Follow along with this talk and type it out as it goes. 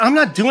I'm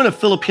not doing a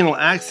Filipino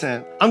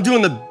accent. I'm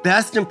doing the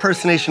best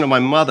impersonation of my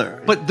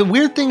mother. But the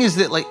weird thing is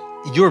that, like,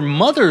 your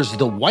mother's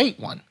the white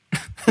one.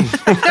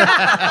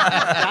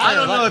 I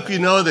don't know if you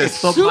know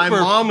this, but my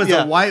mom is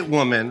a white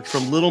woman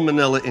from Little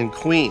Manila in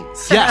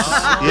Queens. Yes.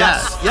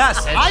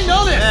 Yes. I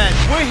know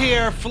this. We're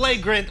here,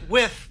 flagrant,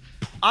 with,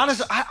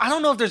 honestly, I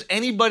don't know if there's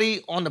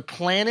anybody on the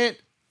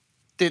planet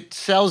that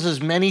sells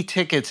as many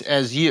tickets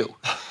as you.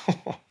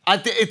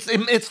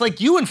 It's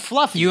like you and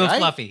Fluffy, You and right?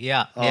 Fluffy,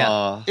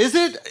 yeah.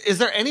 Is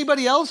there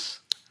anybody else?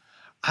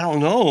 I don't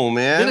know,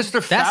 man. Minister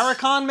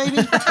Farrakhan, maybe?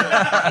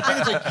 I think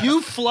it's like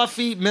you,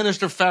 Fluffy,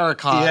 Minister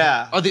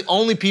Farrakhan are the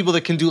only people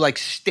that can do like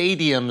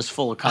stadiums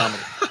full of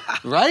comedy,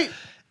 right?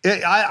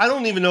 I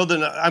don't even know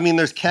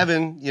there's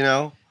Kevin, you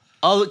know.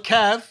 Oh,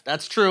 Kev,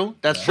 that's true.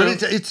 That's true.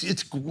 But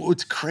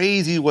it's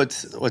crazy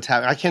what's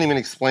happening. I can't even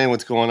explain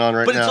what's going on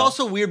right now. But it's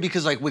also weird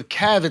because like with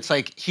Kev, it's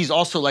like he's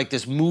also like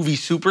this movie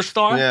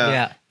superstar.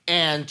 Yeah.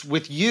 And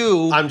with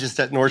you, I'm just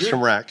at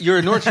Nordstrom Rack. You're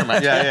at Nordstrom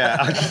Rack. Yeah.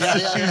 I'm just a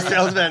shoe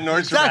salesman at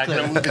Nordstrom Rack and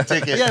I'm moving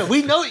tickets. Yeah,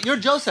 we know you're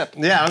Joseph.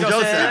 Yeah, I'm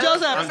Joseph. You're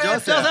Joseph. I'm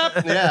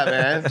Joseph. Yeah,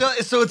 man.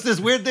 So it's this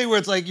weird thing where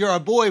it's like you're a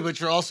boy,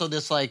 but you're also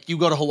this like you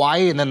go to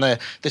Hawaii and then the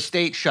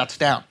state shuts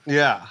down.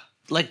 Yeah.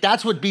 Like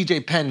that's what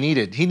BJ Penn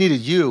needed. He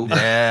needed you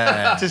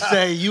to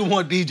say you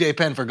want BJ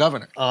Penn for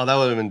governor. Oh, that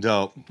would have been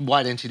dope.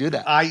 Why didn't you do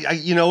that?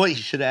 You know what? You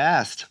should have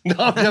asked. No,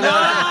 I'm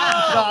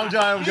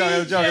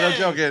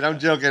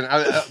joking.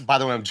 By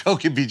the way, I'm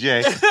joking,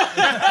 BJ.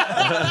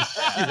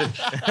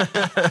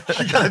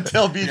 You gotta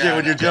tell BJ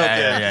when you're joking.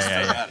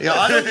 Yeah.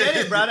 I don't get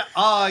it, brother.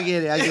 Oh, I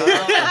get it. Okay,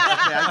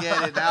 I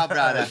get it now,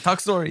 brother. Talk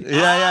story.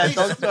 Yeah.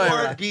 Talk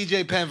story.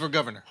 BJ Penn for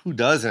governor. Who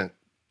doesn't?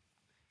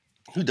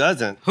 Who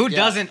doesn't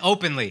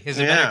openly is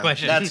a better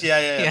question. That's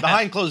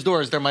Behind closed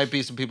doors, there might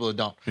be some people who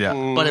don't.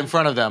 Yeah. But in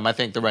front of them, I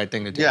think the right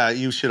thing to do. Yeah,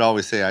 you should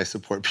always say I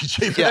support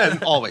BJ Penn.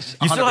 Yeah, always.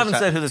 You still 100%. haven't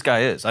said who this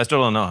guy is. I still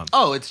don't know him.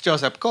 Oh, it's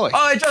Joseph Coy.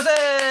 Oh, hey, Joseph!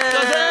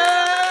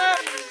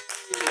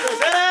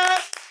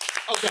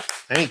 Okay.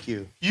 Thank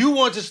you. You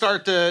want to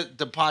start the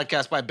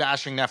podcast by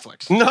bashing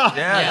Netflix. No.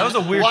 Yeah, that was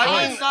a weird Why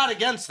choice. is not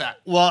against that?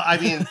 Well, I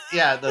mean,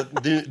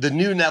 the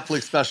new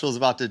Netflix special is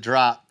about to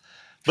drop.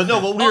 But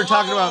no, what we were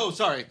talking about. Oh,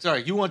 sorry.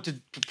 You want to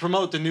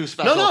promote the new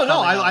special?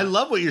 No. I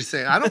love what you're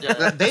saying. I don't.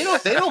 They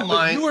don't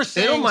mind. You were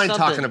they don't mind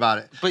talking about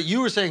it. But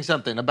you were saying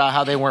something about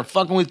how they weren't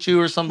fucking with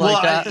you or something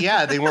like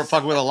that. They weren't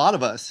fucking with a lot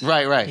of us.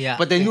 Right. Yeah.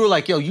 But then you were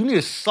like, "Yo, you need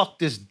to suck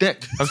this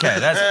dick." Okay,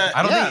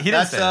 I don't think he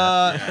didn't say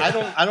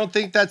that. I don't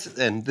think that's.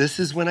 And this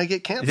is when I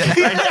get canceled.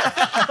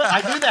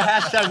 I do the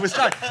hashtag with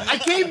Stark. I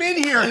came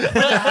in here.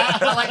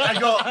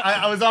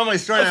 I was on my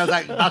story and I was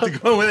like about to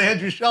go with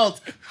Andrew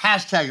Schultz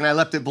hashtag, and I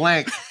left it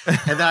blank.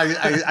 And then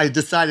I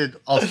decided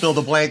I'll fill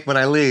the blank when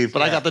I leave.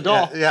 But I got the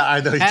doll. Yeah,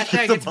 I know.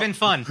 Hashtag it's been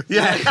fun.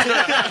 Yeah.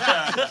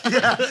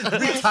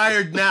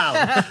 Retired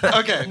now.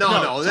 Okay.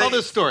 No. Tell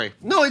this story.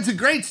 No, it's a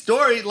great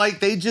story.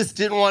 Like they just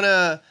didn't want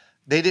to.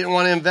 They didn't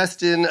want to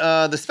invest in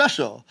the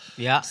special.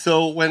 Yeah.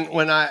 So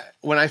when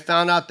I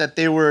found out that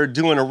they were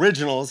doing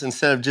originals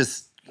instead of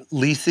just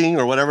leasing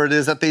or whatever it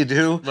is that they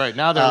do. Right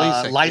now they're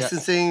leasing,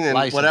 licensing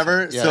and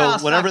whatever. Yeah.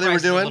 So whatever they were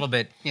doing. A little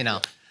bit,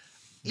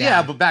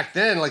 Yeah, but back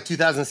then, like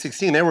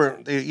 2016, they were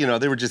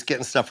just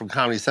getting stuff from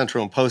Comedy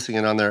Central and posting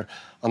it on their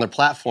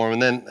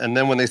platform. And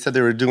then when they said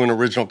they were doing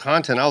original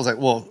content, I was like,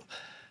 well,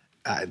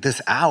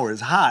 this hour is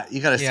hot.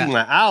 You got to see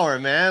my hour,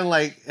 man.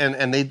 Like,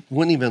 and they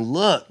wouldn't even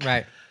look.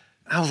 Right.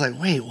 I was like,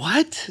 wait,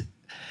 what?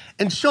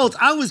 And Schultz,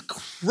 I was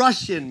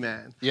crushing,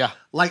 man. Yeah.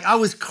 Like I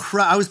was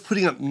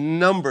putting up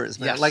numbers,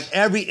 man. Yes. Like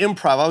every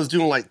improv, I was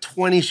doing like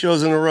 20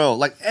 shows in a row.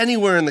 Like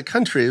anywhere in the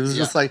country. It was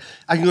just like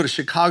I can go to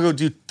Chicago,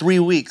 do 3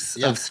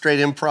 weeks of straight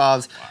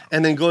improvs,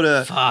 and then go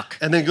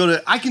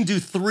to I can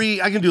do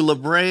La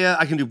Brea,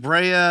 I can do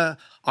Brea,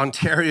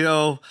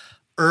 Ontario,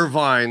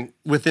 Irvine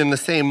within the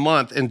same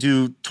month and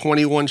do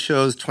 21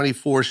 shows,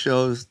 24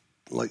 shows,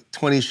 like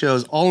 20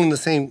 shows, all in the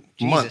same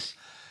month.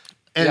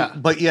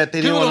 And but yet they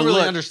didn't want to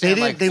really look.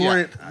 Understand. They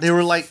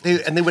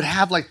would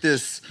have like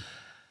this.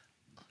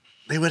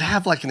 They would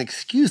have like an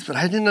excuse, but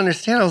I didn't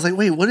understand. I was like,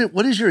 wait,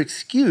 what is your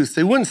excuse?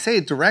 They wouldn't say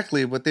it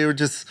directly, but they were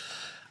just.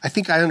 I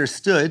think I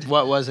understood.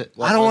 What was it?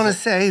 I don't want to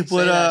say,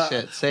 but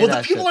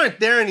the people aren't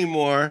there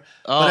anymore.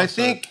 But I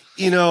think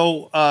when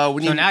so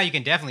now you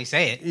can definitely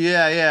say it.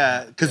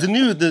 Yeah, because the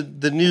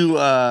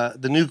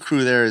new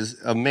crew there is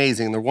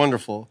amazing. They're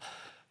wonderful,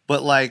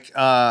 but like.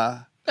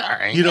 The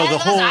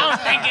whole. I was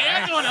thinking,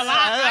 you're doing a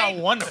lot. Right?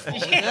 Wonderful.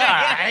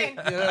 Yeah.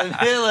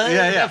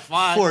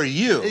 Fine. For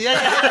you.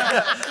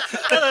 Yeah.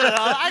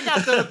 I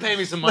got them to pay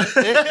me some money.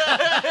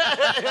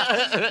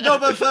 No,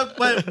 but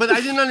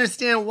I didn't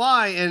understand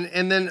why,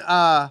 and then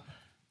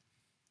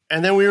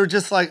we were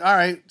just like, all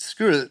right,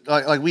 screw it.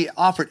 Like we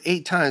offered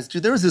 8 times,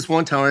 dude. There was this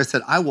one time where I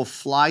said, I will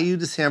fly you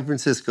to San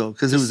Francisco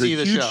because it was a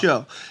huge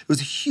show. It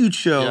was a huge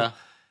show. Yeah.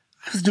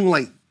 I was doing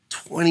like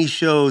 20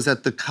 shows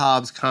at the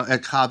Cobb's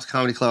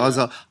Comedy Club. I was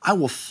like, I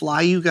will fly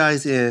you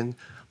guys in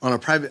on a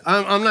private.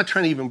 I'm not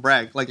trying to even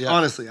brag. Like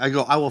honestly, I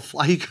will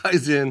fly you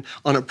guys in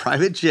on a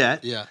private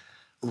jet. Yeah.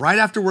 right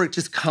after work,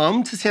 just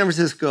come to San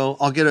Francisco.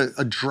 I'll get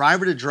a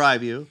driver to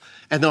drive you,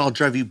 and then I'll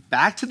drive you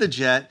back to the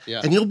jet,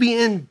 and you'll be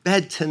in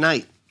bed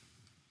tonight.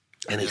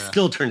 And they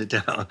still turned it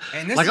down.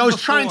 Like I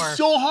was trying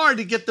so hard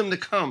to get them to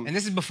come. And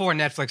this is before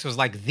Netflix was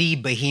like the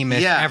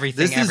behemoth,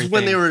 everything. This is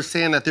when they were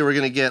saying that they were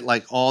going to get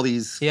like all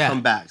these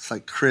comebacks.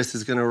 Like Chris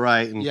is going to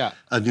write and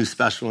a new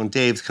special, and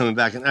Dave's coming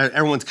back, and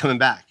everyone's coming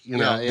back. You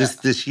know,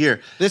 this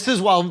year. This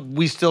is while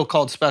we still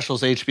called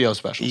specials HBO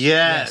specials.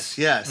 Yes.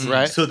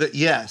 Right. So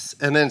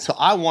and then so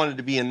I wanted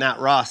to be in that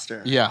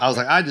roster. Yeah. I was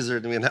like, I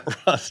deserve to be in that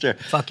roster.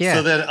 Fuck yeah.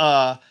 So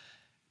then.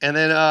 And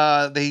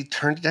then they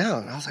turned it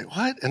down. I was like,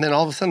 what? And then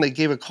all of a sudden they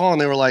gave a call and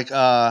they were like,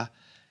 yeah,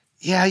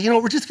 you know,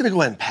 we're just going to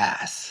go ahead and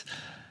pass.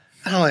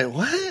 And I'm like,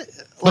 what?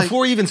 Like,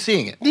 before even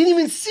seeing it? Didn't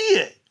even see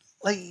it.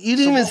 Like, you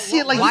didn't even see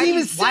it. Like, you didn't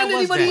even send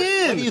anybody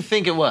in. What do you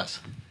think it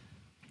was?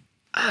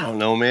 I don't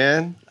know,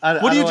 man.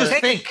 What do you just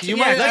think? You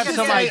might have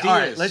some ideas. All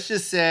right, let's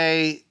just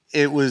say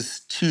it was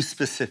too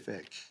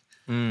specific.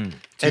 And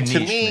to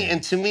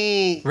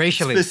me,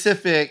 racially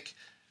specific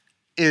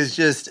is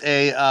just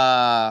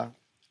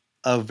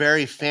a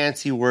very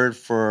fancy word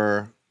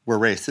for we're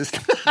racist.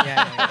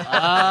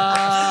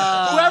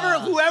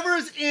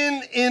 Whoever's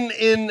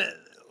in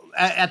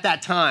at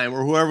that time,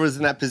 or whoever was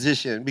in that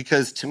position,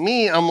 because to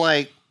me, I'm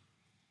like,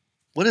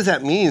 what does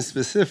that mean,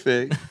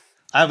 specific?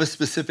 I have a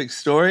specific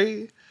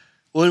story.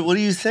 What are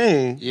you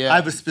saying? Yeah. I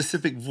have a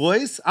specific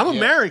voice. I'm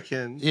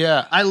American.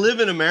 Yeah. I live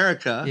in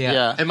America.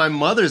 Yeah. And my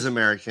mother's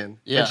American.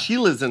 Yeah. And she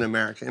lives in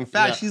America. In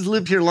fact, she's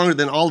lived here longer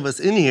than all of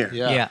us in here.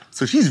 Yeah.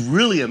 So she's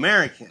really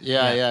American.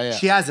 Yeah.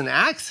 She has an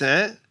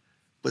accent,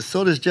 but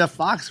so does Jeff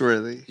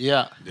Foxworthy.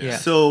 Yeah.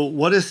 So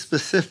what is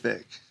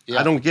specific? Yeah.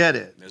 I don't get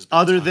it.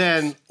 Other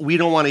than we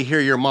don't want to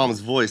hear your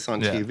mom's voice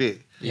on TV.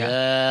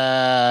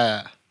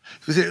 Yeah.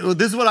 This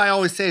is what I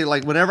always say.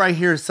 Like, whenever I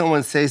hear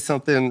someone say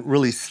something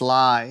really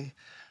sly,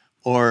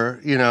 or,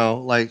 you know,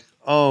 like,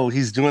 oh,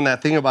 he's doing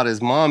that thing about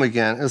his mom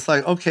again. It's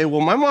like, okay, well,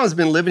 my mom's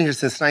been living here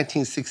since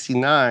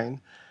 1969.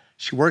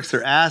 She works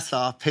her ass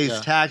off, pays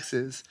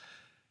taxes.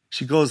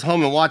 She goes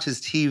home and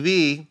watches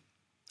TV.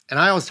 And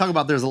I always talk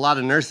about there's a lot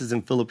of nurses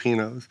in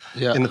Filipinos,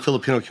 in the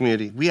Filipino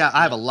community.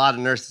 I have a lot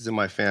of nurses in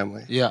my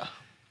family. Yeah.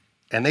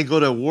 And they go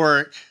to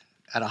work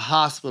at a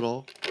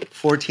hospital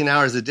 14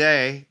 hours a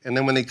day. And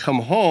then when they come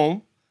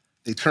home,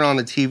 they turn on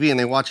the TV and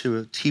they watch a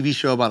TV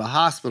show about a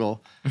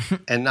hospital,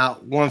 and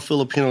not one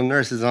Filipino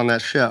nurse is on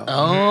that show.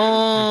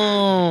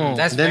 Oh.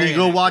 Then you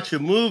go watch a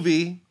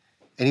movie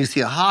and you see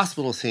a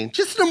hospital scene,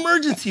 just an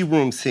emergency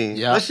room scene.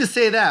 Yeah. Let's just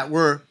say that,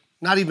 where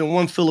not even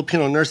one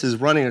Filipino nurse is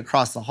running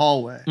across the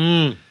hallway.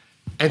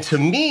 And to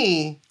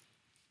me,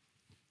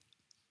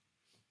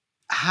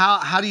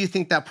 how do you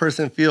think that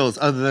person feels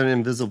other than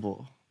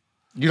invisible?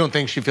 You don't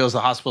think she feels the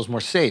hospital's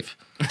more safe?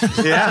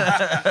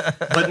 Yeah.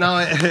 But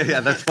no,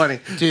 that's funny.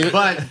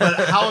 But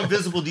how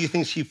invisible do you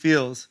think she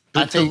feels?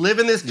 To live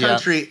in this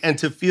country and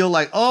to feel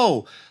like,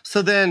 oh,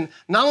 so then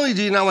not only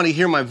do you not want to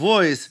hear my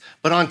voice,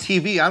 but on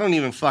TV, I don't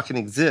even fucking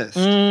exist.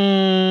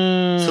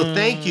 So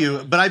thank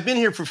you. But I've been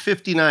here for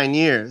 59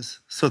 years.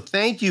 So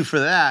thank you for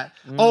that.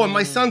 Oh, and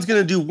my son's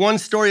going to do one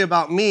story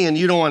about me and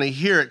you don't want to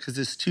hear it because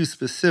it's too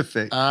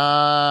specific. So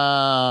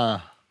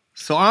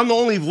I'm the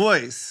only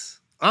voice.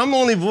 I'm the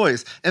only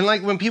voice. And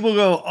like when people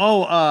go,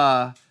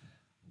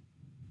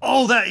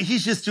 that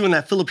he's just doing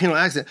that Filipino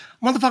accent.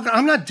 Motherfucker,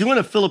 I'm not doing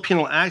a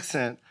Filipino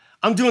accent.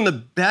 I'm doing the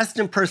best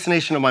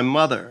impersonation of my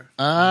mother.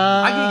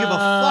 I can give a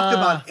fuck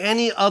about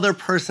any other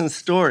person's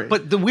story.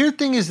 But the weird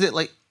thing is that,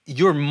 like,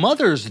 your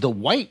mother's the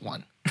white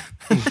one.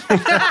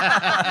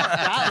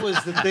 That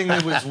was the thing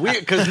that was weird,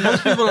 because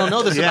most people don't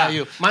know this about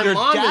you. Your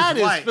mom dad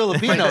is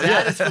Filipino. My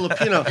dad is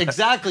Filipino.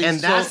 Exactly. And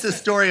that's the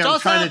story I'm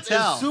trying to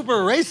tell. Is super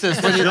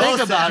racist when you think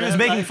about it. He was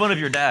making fun of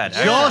your dad.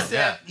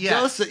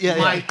 Joseph,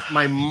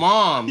 my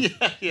mom is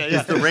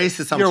the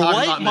racist I'm your talking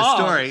white about in mom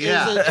the story.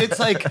 It's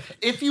like,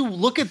 if you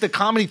look at the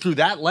comedy through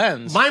that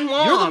lens, my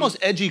mom, you're the most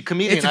edgy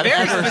comedian I've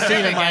ever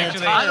seen in my entire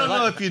life. I don't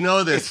know if you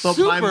know this, but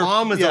my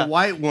mom is a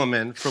white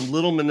woman from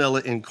Little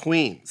Manila in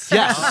Queens.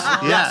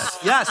 Yes.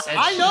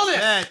 I know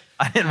this.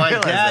 My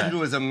dad, who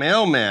was a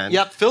mailman.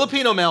 Yep,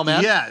 Filipino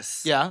mailman.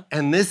 Yes. Yeah.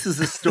 And this is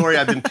a story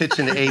I've been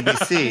pitching to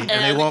ABC, and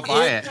they won't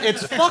buy it.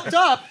 It's fucked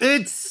up.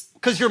 It's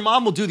because your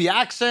mom will do the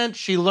accent.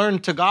 She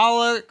learned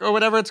Tagalog or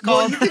whatever it's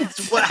called.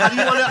 Well, how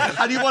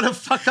do you want to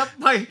fuck up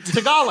my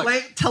Tagalog?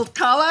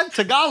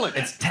 Tagalog.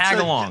 It's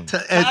tag-along.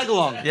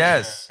 Tag-along.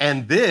 Yes.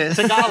 And this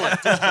Tagalog.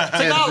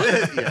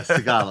 Yes,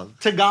 Tagalog.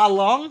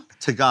 Tagalog.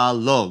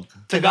 Tagalog.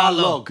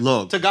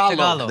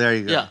 Tagalog. There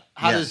you go. Yeah.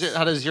 How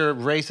does your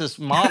racist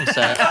mom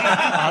say it?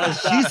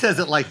 She says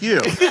it like you.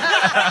 Birds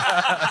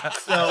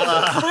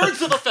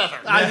of a feather.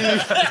 I mean,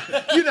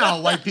 you know how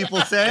white people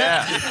say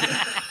it.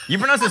 You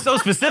pronounce it so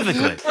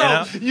specifically.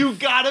 Bro, you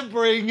gotta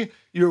bring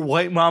your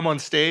white mom on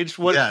stage.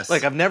 What? Yes.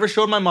 Like I've never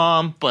showed my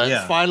mom,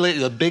 but finally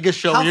the biggest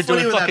show. How You're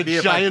funny doing would fucking that be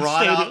if I giant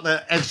brought stadium.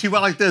 out and she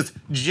went like this,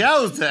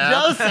 Joseph.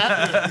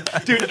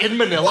 Dude, in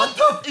Manila. What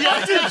the fuck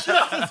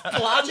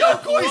did Joe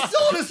Coy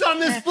sold us on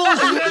this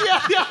bullshit.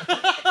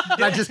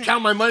 I just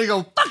count my money and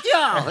go, fuck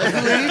y'all.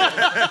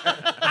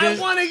 I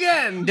won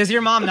again. Does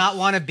your mom not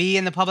want to be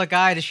in the public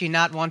eye? Does she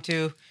not want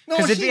to?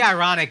 Because it'd be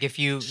ironic if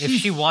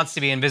she wants to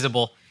be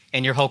invisible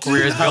and your whole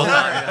career is built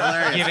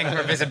on giving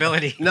her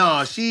visibility.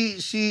 No, she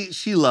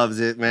loves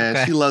it, man.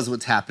 Okay. She loves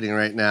what's happening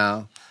right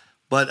now.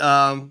 But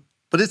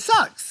it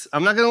sucks.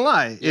 I'm not gonna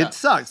lie. Yeah. It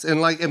sucks.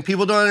 And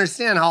people don't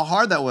understand how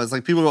hard that was.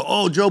 Like people go,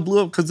 oh, Joe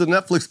blew up because of the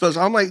Netflix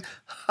special. I'm like,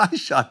 I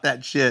shot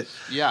that shit.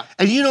 Yeah.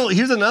 And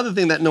here's another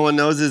thing that no one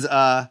knows is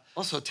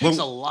Also, it takes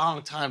a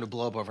long time to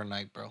blow up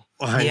overnight, bro.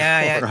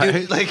 Yeah.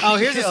 right? Dude,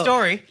 here's a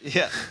story.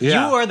 Yeah.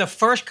 You were the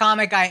first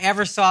comic I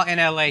ever saw in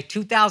LA,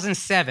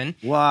 2007.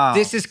 Wow.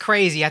 This is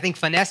crazy. I think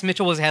Finesse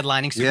Mitchell was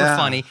headlining, super Yeah.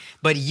 funny.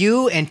 But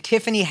you and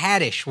Tiffany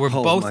Haddish were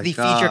both my the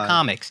God. feature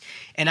comics.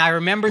 And I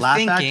remember Laugh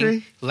thinking,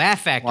 Factory?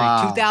 Laugh Factory,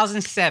 Wow.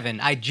 2007.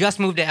 I just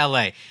moved to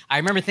LA. I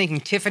remember thinking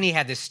Tiffany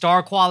had this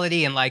star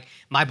quality, and like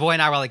my boy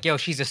and I were like, yo,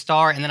 she's a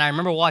star. And then I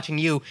remember watching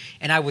you,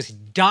 and I was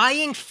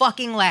dying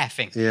fucking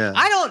laughing. Yeah.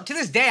 To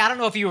this day, I don't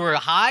know if you were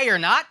high or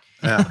not,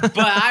 but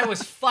I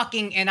was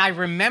fucking, and I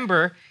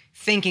remember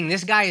thinking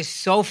this guy is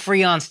so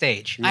free on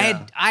stage.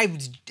 Yeah. I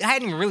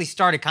hadn't even really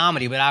started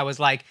comedy, but I was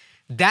like,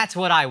 that's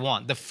what I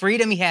want. The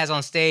freedom he has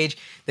on stage,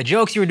 the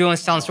jokes you were doing,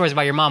 telling stories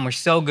about your mom were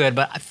so good.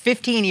 But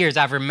 15 years,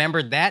 I've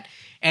remembered that.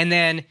 And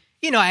then,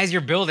 as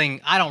you're building,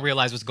 I don't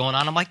realize what's going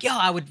on. I'm like, yo,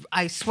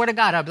 I swear to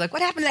God, I'd be like,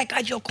 what happened to that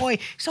guy, Joe Coy?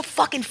 He's so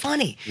fucking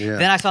funny. Yeah.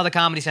 Then I saw the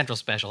Comedy Central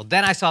special.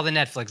 Then I saw the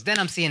Netflix. Then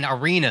I'm seeing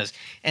arenas.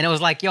 And it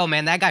was like, yo,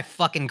 man, that guy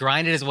fucking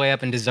grinded his way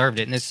up and deserved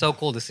it. And it's so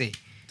cool to see.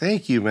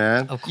 Thank you,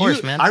 man. Of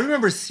course, man. I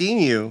remember seeing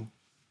you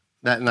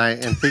that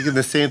night and thinking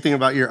the same thing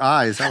about your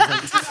eyes.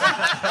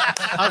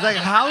 I was like,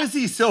 how is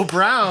he so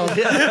brown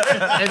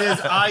and his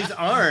eyes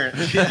aren't?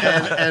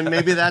 And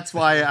maybe that's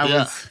why I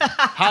was...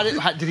 How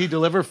did he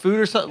deliver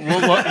food or something?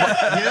 Him?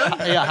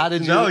 Yeah, how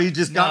did you... No, he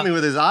just got me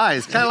with his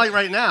eyes. Kind of like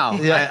right now.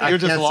 Yeah, I you're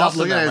just can't lost stop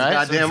looking in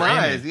at his them, right? goddamn So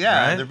eyes. dreamy,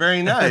 Yeah, right? they're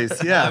very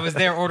nice. Yeah. I was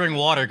there ordering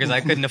water because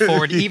I couldn't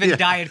afford even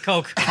Diet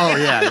Coke. Oh,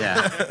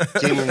 yeah.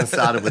 Jamie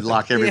Masada would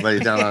lock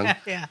everybody down on...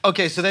 Yeah.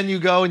 Okay, so then you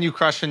go and you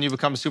crush and you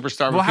become a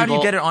superstar. Well, with how do you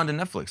people. get it onto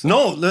Netflix?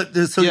 No,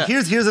 so Yeah.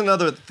 here's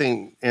another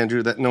thing,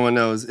 Andrew, that no one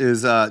knows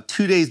is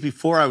 2 days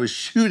before I was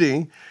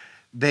shooting,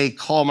 they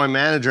call my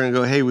manager and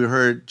go, hey, we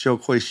heard Joe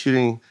Coy's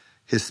shooting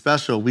his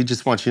special. We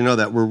just want you to know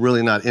that we're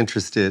really not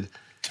interested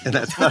in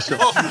that special.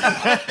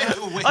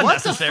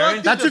 Unnecessary.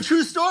 That's a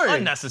true story.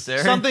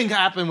 Unnecessary. Something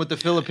happened with the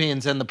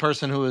Philippines and the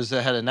person who was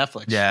the head of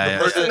Netflix. Yeah.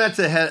 The person that's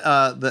the head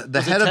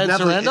Ted of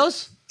Netflix.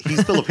 Sarandos?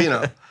 He's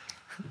Filipino.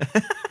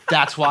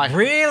 That's why.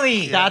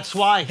 Really? That's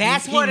why.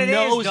 That's what it he is,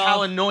 knows dog.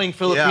 how annoying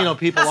Filipino Yeah.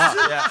 people are.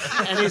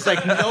 And he's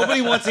like,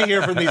 nobody wants to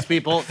hear from these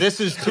people. This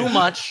is too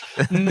much.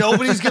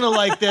 Nobody's going to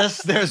like this.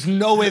 There's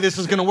no way this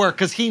is going to work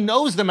because he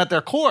knows them at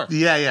their core.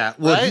 Yeah.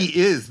 Well, Right?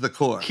 he is the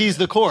core. He's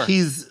the core.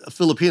 He's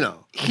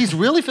Filipino. He's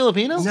really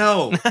Filipino?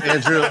 No,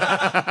 Andrew.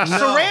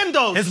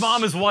 Sarandos. His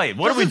mom is white.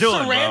 What are we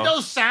Doesn't doing, bro?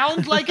 Sarandos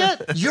sound like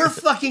it? You're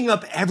fucking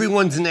up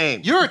everyone's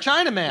name. You're a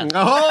Chinaman.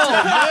 Oh,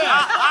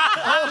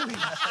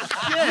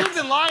 man. You've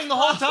been lying the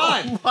whole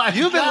time. my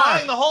You've been God.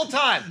 lying the whole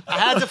time. I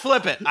had to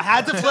flip it. I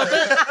felt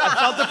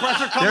the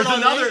pressure coming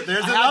on me.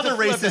 There's I had to another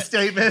flip racist it.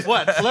 statement.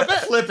 What? Flip it?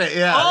 Flip it,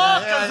 yeah.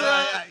 Oh,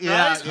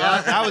 yeah.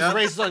 that was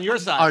racist on your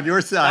side. On your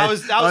side.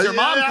 That was your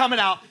Yeah, mom yeah. coming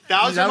out.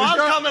 That was your mom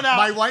coming out.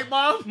 My white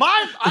mom?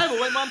 I have a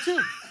white mom too.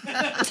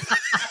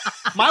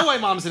 My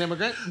white mom's an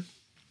immigrant.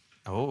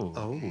 Oh.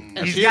 And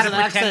He's she got has to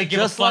an pretend to accent give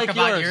a just fuck like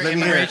about yours. your Let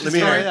me hear it. immigration Let me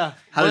hear story. it. Yeah.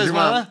 How What does is your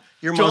mom? mine?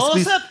 Your mom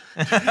speaks. Joseph?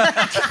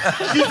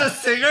 She's a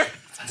singer.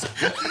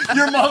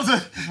 Your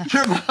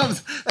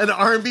mom's an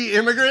R&B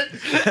immigrant.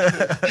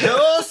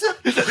 Joseph.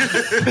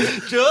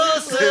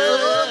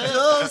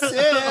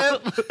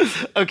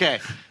 Okay.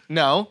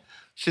 No,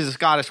 she's a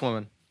Scottish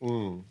woman.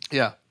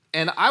 Yeah.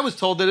 And I was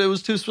told that it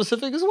was too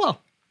specific as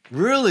well.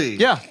 Really?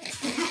 Yeah.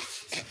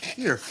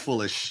 You're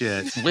full of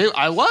shit.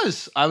 I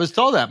was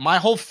told that. My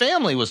whole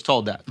family was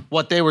told that.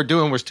 What they were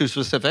doing was too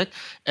specific.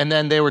 And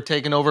then they were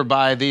taken over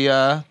by the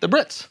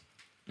Brits.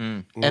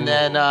 And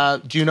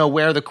then, do you know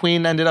where the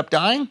Queen ended up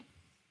dying?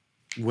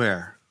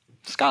 Where?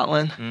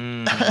 Scotland.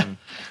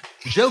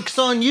 Joke's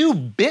on you,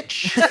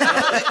 bitch.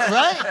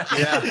 Right?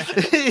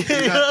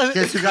 Yeah.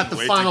 Guess who got the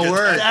final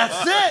word?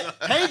 That's it.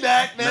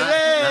 Payback, man.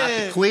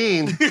 Not the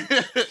Queen.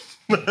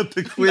 Not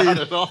the Queen. Not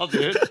at all,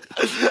 dude.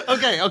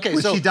 Okay.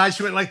 When So she died,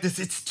 she went like this.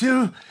 It's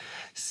too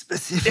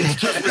specific.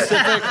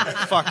 specific,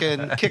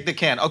 fucking kick the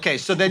can. Okay,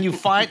 so then you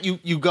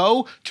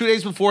go 2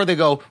 days before. They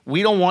go,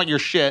 we don't want your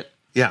shit.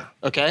 Yeah.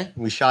 Okay.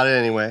 We shot it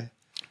anyway.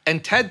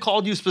 And Ted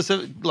called you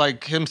specific,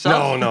 like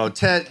himself. No.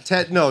 Ted's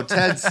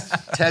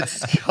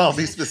called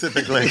me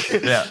specifically.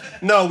 Yeah.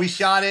 No, we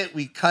shot it,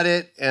 we cut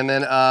it, and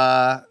then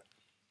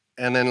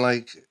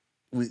like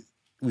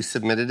we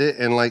submitted it,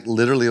 and like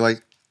literally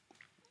like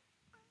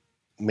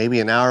maybe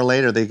an hour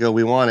later, they go,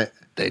 "We want it."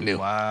 They knew.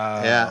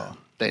 Wow. Yeah,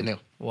 They knew.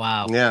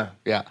 Wow. yeah.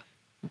 Yeah.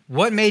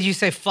 What made you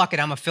say, fuck it,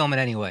 I'm going to film it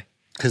anyway?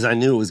 Because I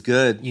knew it was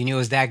good, You knew it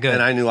was that good.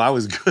 and I knew I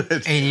was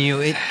good.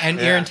 And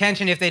your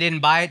intention, if they didn't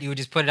buy it, you would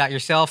just put it out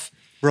yourself?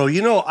 Bro,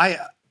 I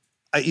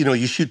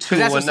you shoot 2 Because in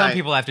that's one what some night.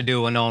 people have to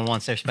do when no one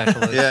wants their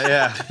specialist.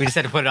 Yeah. We just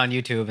had to put it on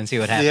YouTube and see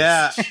what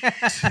happens.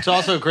 Yeah. It's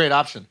also a great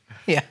option.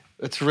 Yeah.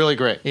 It's really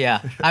great. Yeah.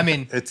 I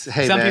mean,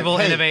 Hey, some man. people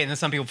Hey. innovate and then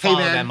some people follow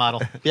man. that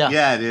model. Yeah.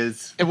 Yeah, it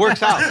is. It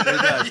works out. It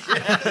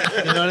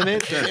does. You know what I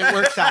mean? It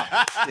works out.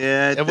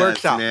 Yeah, It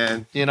works does, out.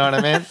 man. You know what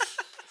I mean?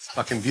 It's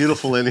fucking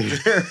beautiful in here.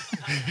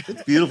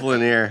 It's beautiful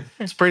in here.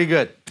 It's pretty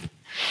good.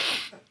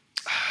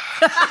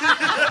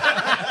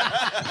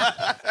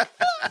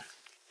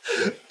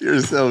 You're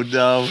so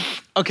dumb.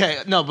 Okay,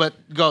 no, but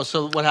go.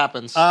 So what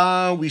happens?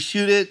 We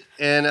shoot it,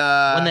 and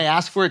when they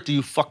ask for it, do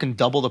you fucking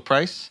double the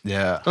price?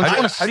 Yeah. Don't you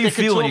wanna How do you stick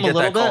it feel to when you them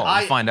a get that little call?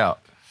 bit? You find out.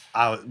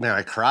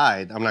 I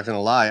cried. I'm not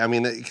gonna lie. I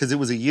mean, because it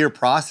was a year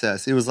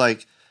process. It was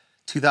like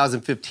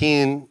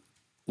 2015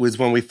 was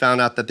when we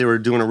found out that they were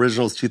doing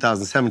originals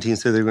 2017,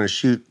 so they were going to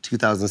shoot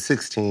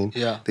 2016.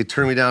 Yeah. They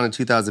turned me down in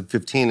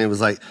 2015. It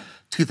was like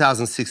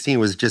 2016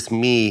 was just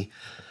me,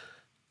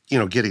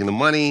 getting the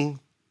money,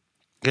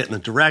 getting the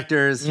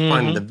directors,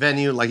 finding the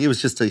venue. Like, it was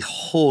just a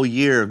whole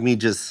year of me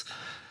just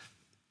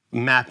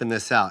mapping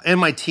this out. And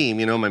my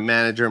team, my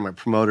manager, my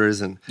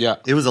promoters, and Yeah.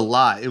 it was a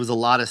lot. It was a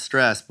lot of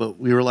stress, but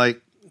we were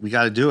like, we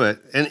got to do it.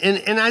 And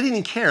I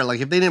didn't care. Like,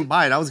 if they didn't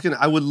buy it,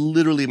 I would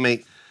literally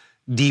make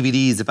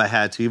DVDs if I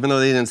had to. Even though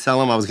they didn't sell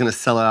them, I was going to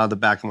sell it out of the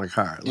back of my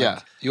car. Like, Yeah,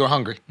 you were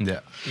hungry. Yeah.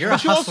 You're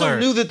But a you also hustler.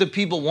 knew that the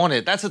people want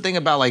it. That's the thing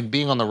about like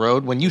being on the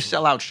road. When you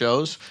sell out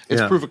shows,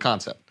 it's Yeah. proof of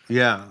concept.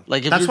 Yeah.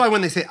 Like, if that's you're- why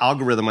when they say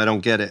algorithm, I don't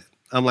get it.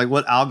 I'm like,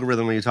 what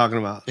algorithm are you talking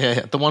about?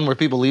 Yeah, the one where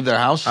people leave their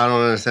house. I don't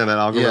understand that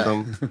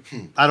algorithm.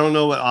 I don't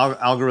know what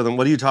algorithm.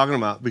 What are you talking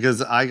about?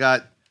 Because I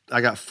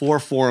got 4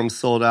 forums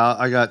sold out.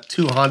 I got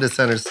 2 Honda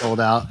centers sold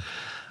out.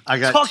 I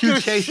got Talk 2 your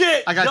Chase.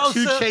 shit, I got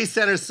 2 Joseph. Chase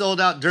centers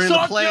sold out during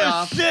Talk the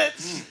playoffs. your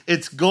shit.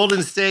 It's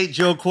Golden State,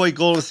 Joe Coy,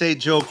 Golden State,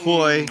 Joe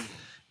Coy.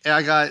 And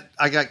I got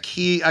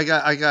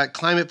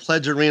Climate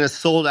Pledge Arena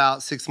sold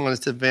out 6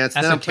 months in advance.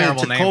 That's Then a I'm playing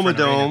terrible name Tacoma for an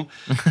Dome,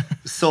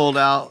 sold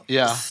out.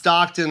 Yeah.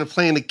 Stockton, I'm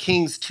playing the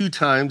Kings 2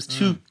 times,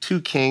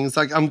 two Kings.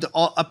 Like, I'm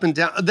all up and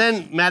down.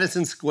 Then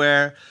Madison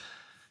Square.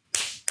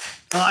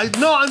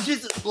 I'm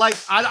just like,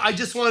 I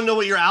just want to know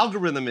what your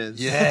algorithm is.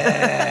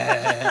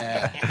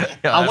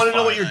 I want to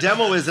know what your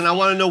demo is, and I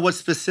want to know what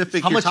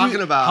specific you're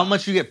talking about. How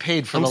much you get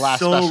paid for I'm the last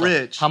so special?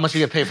 rich. How much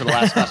you get paid for the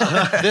last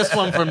special? This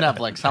one from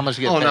Netflix. How much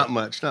you get Oh, paid? not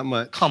much, not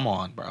much. Come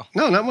on, bro.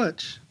 No, not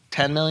much.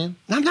 10 million?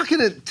 I'm not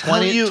gonna tell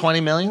 20 you 20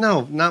 million?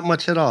 No, not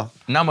much at all.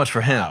 Not much for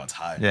him. Now it's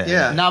high. Yeah.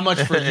 Yeah, Not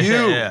much for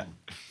you. Yeah.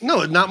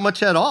 no, not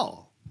much at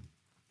all.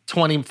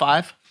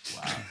 25?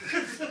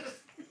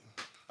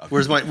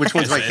 Which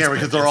one's my camera?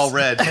 Because they're all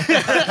red. You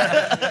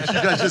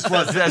guys just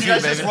run. You That's guys you,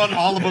 just baby. run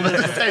all of them at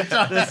the same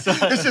time.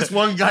 It's just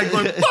one guy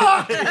going,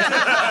 "Fuck!"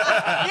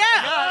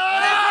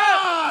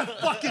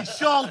 Fucking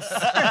Schultz.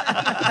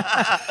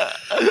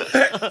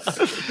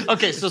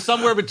 Okay, so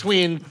somewhere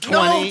between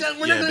 20. No,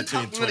 we're not Yeah, going to between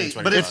talk 20 money,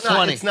 and but it's 20.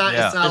 not. It's not.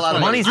 Yeah. It's not a lot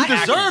of money. Money's You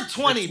acting. deserve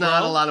 20, It's bro.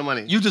 not a lot of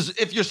money.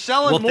 If you're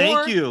selling Well,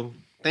 more, thank you.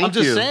 Thank I'm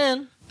just you.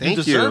 saying. Thank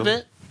you deserve you.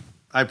 it.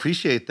 I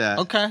appreciate that.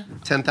 Okay.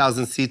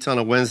 10,000 seats on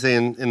a Wednesday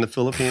in the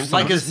Philippines.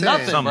 Like I'm it's just saying.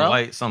 nothing, Some bro.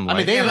 light, some I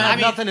mean, they light. even Yeah, have I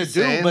mean, nothing to do,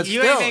 saying- but You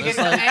still, ain't making. it's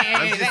like,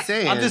 I'm just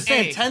saying. I'm just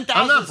saying, Hey, 10,000.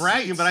 I'm not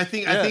bragging, but I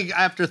think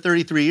after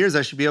 33 years,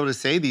 I should be able to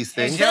say these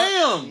things.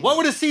 Damn. What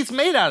were the seats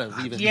made out of,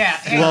 even? Yeah.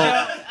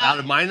 Well, out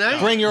of my night,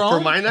 Bring your For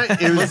own? my night,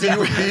 it was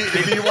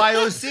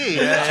BYOC.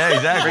 Yeah,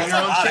 exactly. Bring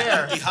your own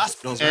chair. Empty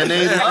hospitals. And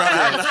they,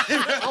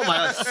 oh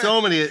my God,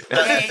 so many,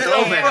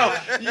 so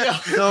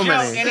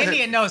many. And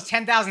India knows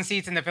 10,000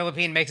 seats in the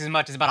Philippines makes as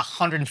much as about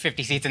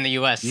 150 seats in the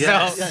U.S.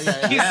 Yes. So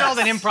Yeah. you sold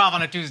an improv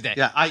on a Tuesday.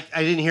 Yeah, I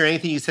didn't hear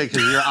anything you said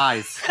because of your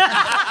eyes.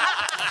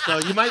 So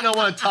you might not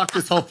want to talk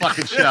this whole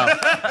fucking show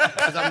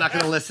because I'm not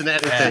going to listen to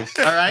anything.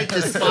 All right,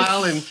 just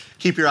smile and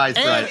keep your eyes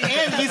bright.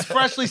 And he's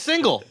freshly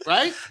single,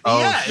 right?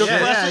 Yeah, You're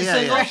freshly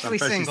single? Freshly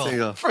I'm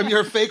single. From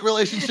your fake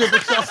relationship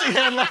with Chelsea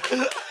Handler.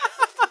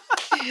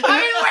 I've been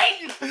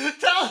waiting.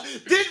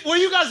 Were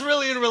you guys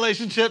really in a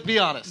relationship? Be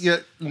honest. Yeah,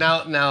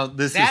 now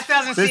this That is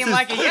doesn't this seem is-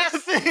 like a yes.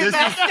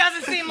 That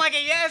doesn't seem like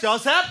a yes.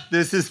 Joseph?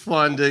 This is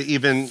fun to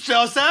even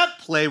Joseph?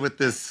 play with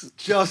this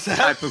Joseph?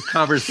 type of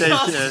conversation.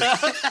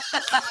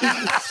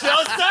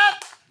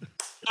 Joseph?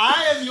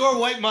 I am your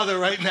white mother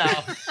right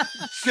now.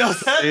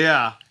 Joseph?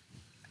 Yeah.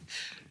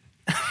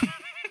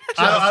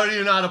 I don't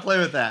even know how to play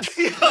with that.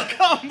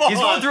 Come on. He's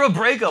going through a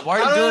breakup. Why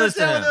are I you don't doing this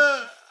to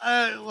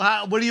understand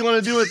him? what do you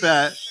want to do with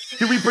that?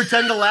 Can we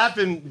pretend to laugh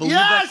and believe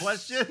that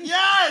question?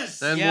 Yes!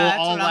 Then Yeah, we'll that's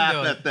all what I'm laugh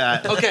doing. at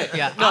that. Okay.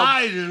 Yeah.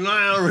 I do not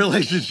have a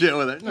relationship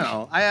with it.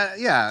 No.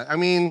 I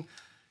mean,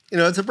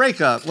 it's a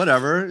breakup,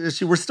 whatever.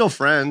 We're still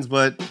friends,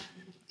 but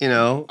You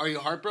know? Are you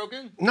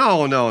heartbroken?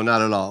 No,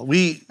 not at all.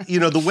 We,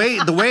 the way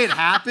it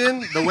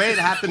happened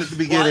at the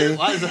beginning.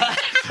 Why is that?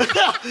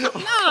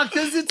 No,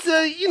 because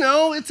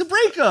it's a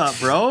breakup,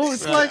 bro.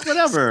 It's like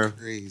whatever.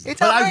 It's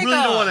But a I really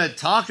breakup. don't want to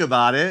talk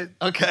about it.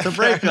 Okay, It's a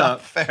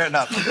breakup. Fair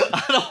enough.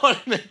 I don't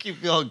want to make you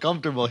feel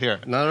uncomfortable here.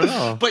 Not at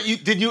all. But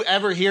did you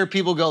ever hear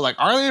people go like,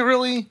 "Are they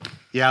really?"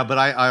 Yeah, but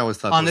I always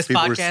thought On those this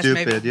people were podcast,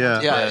 stupid. maybe? Yeah.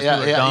 People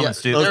are dumb and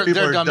stupid. Those people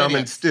They're are dumb and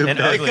idiots. stupid. And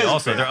ugly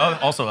also. They're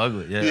also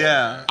ugly. Yeah.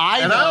 Yeah.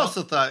 I I know.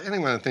 also thought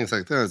anyone that thinks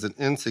like that is an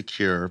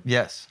insecure.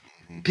 Yes.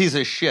 Piece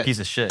of shit. Piece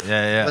of shit.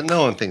 Yeah. But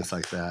no one thinks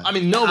like that. I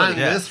mean, nobody.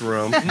 Not in this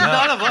room. None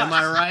of us. Am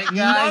I right, guys?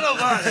 None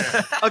of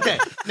us. Okay,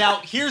 now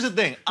here's the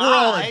thing. We're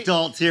all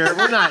adults here.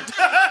 We're not.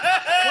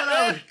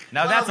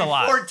 Now that's a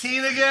lot.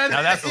 14 again?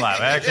 Now that's a lot.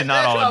 We're actually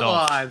not all Come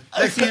adults. on.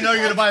 Next thing you know,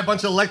 you're going to buy a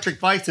bunch of electric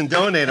bikes and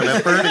donate them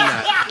at Burning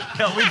Man.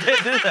 No, we did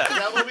do that. Is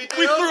that what we do?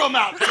 We threw them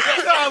out.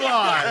 Come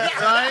on,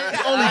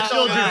 right? Only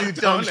children do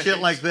dumb shit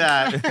like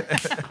that.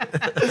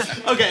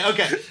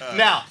 Okay.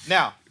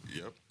 Now.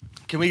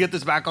 Can we get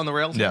this back on the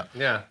rails? Yeah.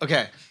 Yeah.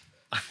 Okay.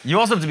 You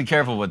also have to be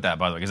careful with that,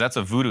 by the way, because that's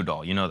a voodoo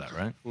doll. You know that,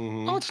 right?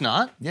 No, it's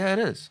not. Yeah, it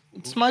is.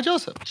 It's my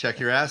Joseph. Check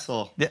your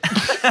asshole. Yeah.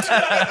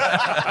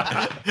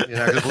 You're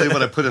not going to believe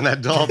what I put in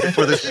that doll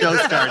before the show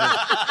started.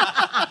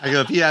 I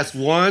go, if he asks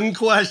one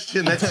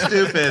question that's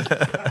stupid,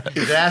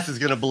 his ass is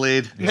going to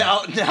bleed.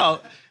 Now,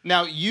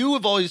 you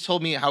have always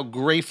told me how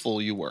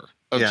grateful you were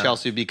of Yeah.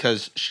 Chelsea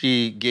because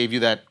she gave you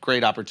that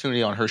great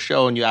opportunity on her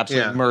show, and you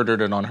absolutely Yeah.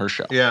 murdered it on her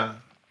show. Yeah.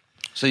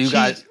 So you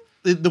guys.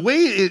 The way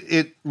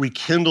it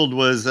rekindled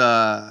was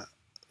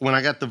when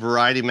I got the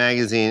Variety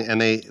magazine and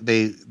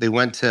they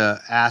went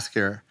to ask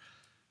her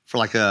for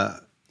like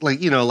a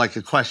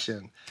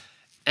question.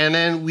 And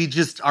then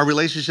our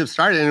relationship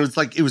started and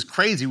it was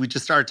crazy. We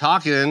just started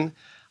talking.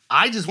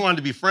 I just wanted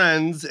to be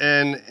friends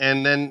and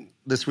then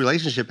this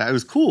relationship, it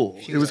was cool.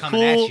 She it was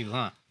coming cool. at you,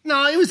 huh?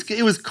 No,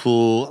 it was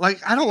cool. Like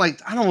I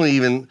don't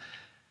even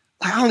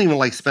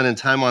like spending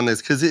time on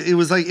this because it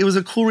was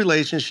a cool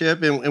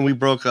relationship and we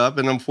broke up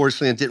and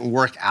unfortunately it didn't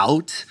work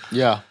out.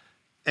 Yeah.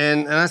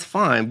 And that's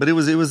fine, but it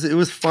was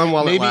fun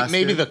while it lasted.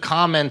 Maybe the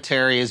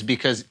commentary is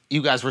because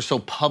you guys were so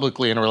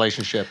publicly in a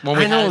relationship. When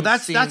we I know hadn't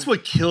that's seen-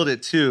 what killed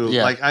it too.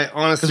 Yeah. Like I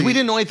honestly, because we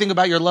didn't know anything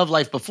about your love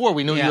life before.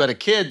 We knew Yeah. you had a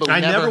kid, but we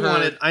I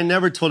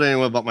never told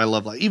anyone about my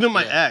love life. Even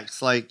my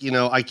ex, I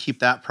keep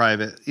that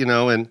private.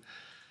 And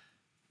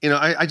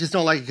I just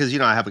don't like it because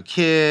I have a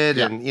kid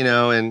and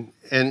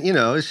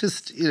it's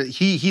just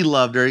he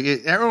loved her.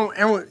 Everyone,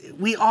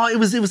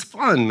 it was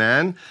fun,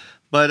 man.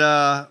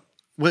 But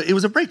it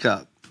was a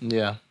breakup.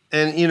 Yeah.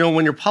 And,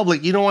 when you're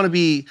public, you don't want to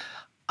be...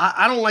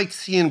 I don't like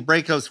seeing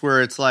breakups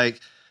where it's like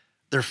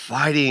they're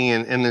fighting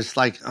and it's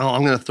like, oh,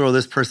 I'm going to throw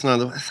this person on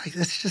the... It's like,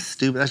 that's just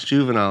stupid. That's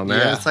juvenile, man.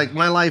 Yeah. It's like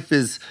my life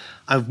is...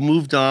 I've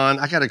moved on.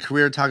 I got a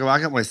career to talk about. I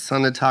got my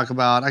son to talk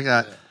about.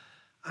 I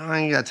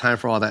ain't got time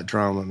for all that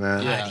drama,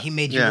 man. Yeah. God, he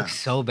made you Yeah. look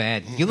so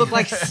bad. You look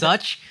like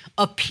such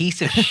a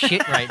piece of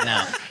shit right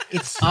now.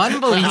 It's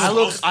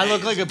unbelievable. I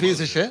look like a piece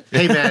of shit.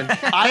 Hey, man.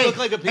 I look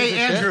like a piece of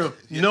shit. Andrew,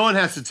 no one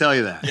has to tell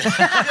you that.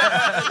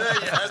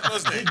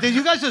 Did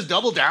you guys just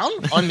double down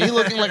on me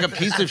looking like a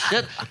piece of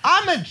shit?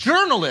 I'm a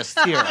journalist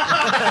here.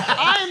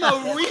 I'm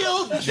a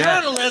real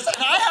journalist,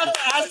 and I have to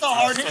ask the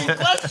hard-hitting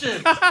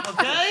questions,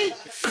 okay?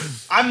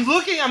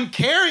 I'm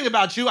caring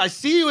about you. I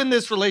see you in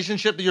this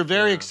relationship that you're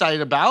very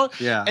excited about.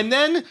 Yeah. And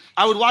then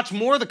I would watch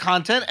more of the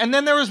content, and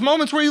then there was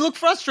moments where you look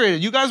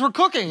frustrated. You guys were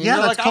cooking. And Yeah,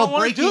 you're that's like, I don't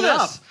called want to do breaking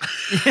this.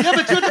 Yeah,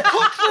 but you had to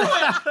cook through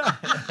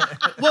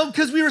it. Well,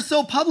 because we were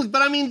so public.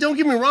 But I mean, don't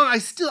get me wrong.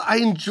 I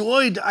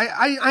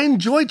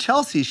enjoyed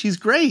Chelsea. She's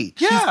great.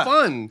 Yeah. She's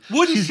fun.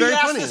 Wouldn't She's she very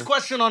ask funny. this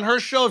question on her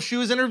show if she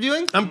was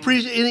interviewing? I'm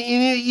pretty.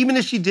 Even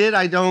if she did,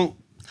 I don't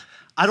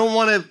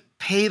want to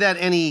pay that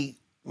any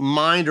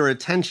mind or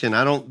attention.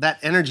 That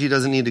energy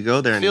doesn't need to go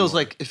there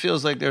anymore. It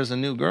feels like there's a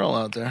new girl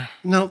out there.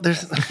 No,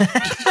 there's.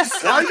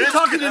 Why are you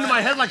talking into my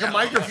head like a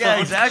microphone? Yeah,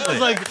 exactly.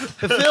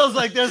 It feels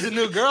like there's a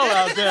new girl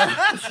out there.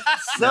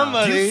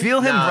 Somebody. Do you feel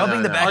him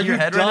rubbing the back Are of your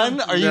you head done? right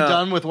now? Are you No.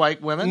 done with white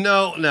women?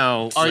 No.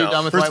 Are you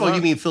done with First white of all, women?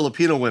 you mean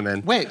Filipino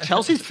women? Wait,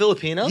 Chelsea's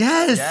Filipino?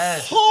 Yes.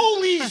 Yes.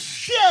 Holy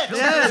shit!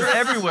 They're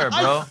everywhere,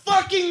 bro. I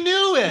fucking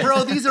knew it.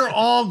 Bro, these are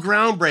all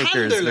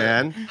groundbreakers, Handler.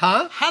 man.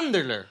 Huh?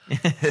 Handler.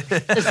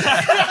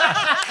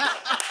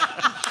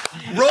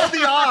 Roll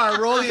the R.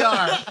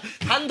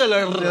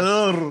 Handler.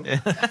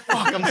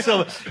 Fuck,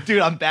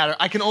 I'm bad.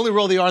 I can only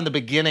roll the R in the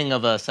beginning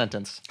of a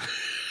sentence.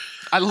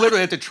 I literally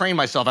had to train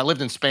myself. I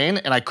lived in Spain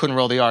and I couldn't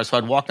roll the R, so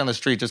I'd walk down the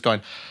street just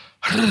going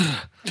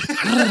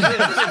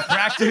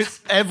Practice.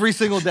 every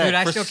single day Dude,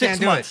 I for still 6 can't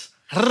do months.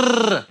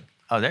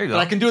 Oh, there you go. But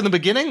I can do it in the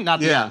beginning, not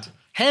the Yeah. end.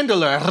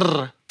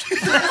 Handler.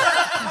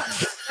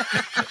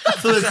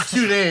 So there's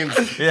two names.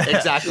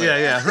 Exactly.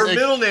 Yeah. Her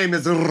middle name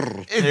is.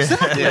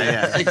 Exactly.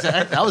 Yeah.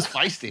 Exactly. That was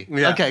feisty.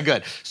 Yeah. Okay,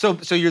 good. So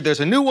there's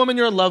a new woman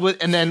you're in love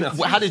with, and then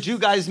how did you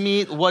guys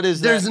meet? What is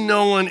There's that?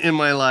 no one in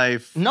my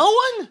life. No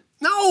one?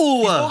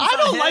 No. I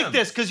don't him. like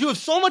this because you have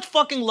so much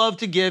fucking love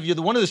to give.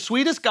 You're one of the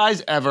sweetest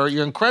guys ever.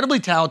 You're incredibly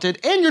talented,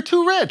 and you're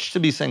too rich to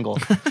be single.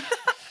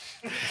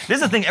 This is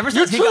the thing. Ever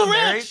You're since he too got rich.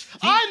 married,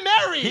 I'm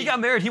married. he got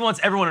married. He wants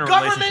everyone in a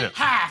Government relationship.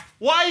 half,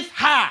 wife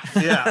half.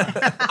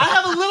 Yeah. I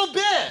have a little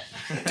bit.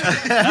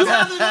 You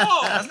have it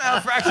all. That's not how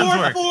fractions Four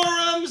work.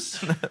 forums.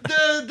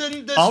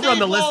 The I'll run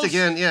the list Staples.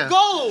 again, yeah.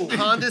 Go.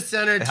 Honda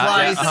Center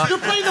twice. Uh-huh. You're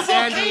playing the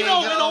San volcano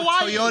Diego, in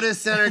Hawaii. Toyota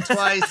Center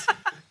twice.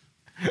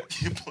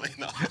 You play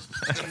now.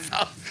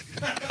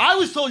 I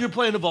was told you're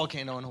playing the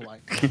volcano in Hawaii.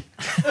 I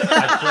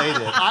played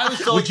it. I was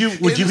told. Would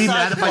you be inside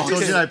mad if I told you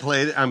volcano. that I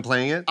played it? I'm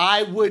playing it?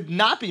 I would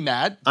not be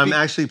mad. I'm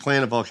actually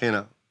playing a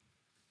volcano.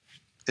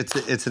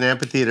 It's an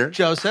amphitheater.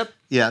 Joseph,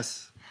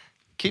 Yes.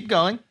 keep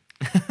going.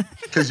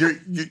 Because you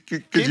Keep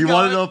want to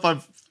going. know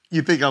if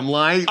you think I'm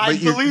lying, I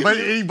believe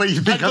you. but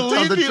you think I I'm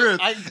telling the believe you.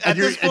 truth. At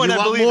this point, I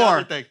want believe more.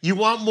 everything. You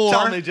want more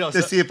Tell me, to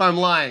Joseph. see if I'm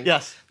lying.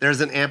 Yes.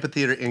 There's an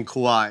amphitheater in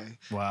Kauai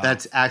Wow.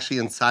 that's actually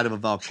inside of a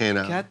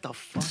volcano. Get the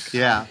fuck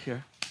Yeah. out of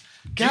here.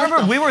 Do you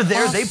remember we were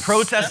there? They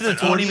protested the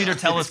 20-meter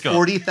telescope.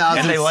 40,000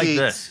 And they seats. like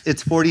this.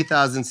 It's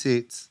 40,000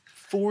 seats.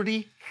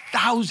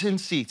 40,000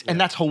 seats. And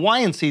that's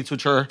Hawaiian seats,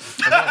 which are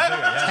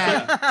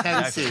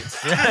 10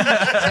 seats.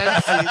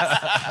 10 seats.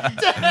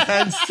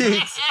 10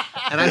 seats.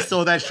 And I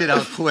sold that shit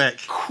out quick.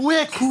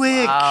 quick.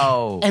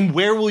 Wow. And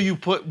where will you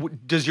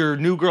put? Does your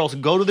new girls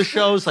go to the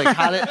shows? Like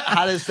how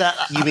does that?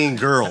 You mean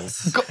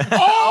girls?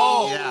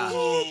 Oh,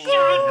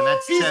 Yeah. And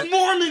that's he's 10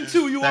 Mormon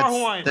too. You are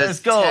Hawaiian. That's Let's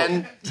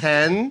go.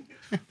 10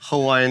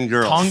 Hawaiian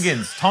girls.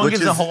 Tongans which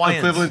is and Hawaiians.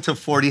 equivalent to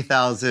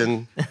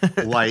 40,000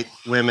 white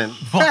women.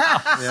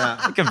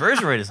 Yeah. The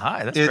conversion rate is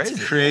high. That's It's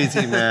crazy.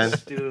 crazy, man.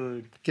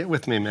 Dude. Get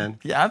with me, man.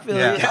 Yeah, I feel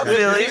Yeah. it. I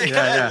feel it.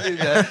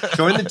 Yeah.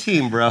 Join the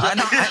team, bro. Join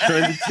the Have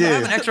an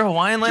team. extra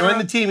Hawaiian later. Join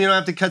the team. You don't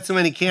have to cut so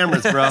many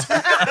cameras, bro.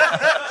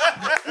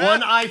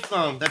 One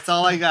iPhone. That's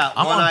all I got.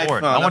 I'm One on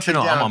board. iPhone. I want Up you to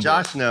and know I'm down. on board.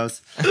 Josh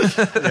knows.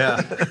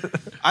 Yeah.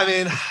 I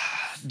mean,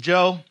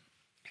 Joe,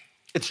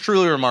 it's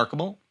truly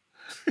remarkable.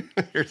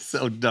 You're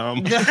so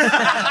dumb.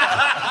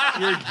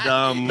 You're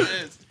dumb.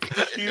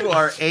 You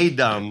are a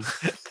dumb.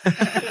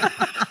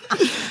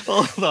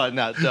 Hold on,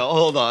 no,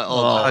 hold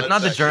on.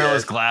 Not the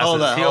journalist glasses.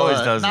 Hold on, he hold always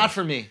on. does. Not it.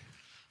 for me.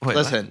 Wait,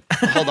 Listen,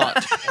 hold on.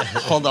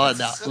 Hold on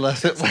now.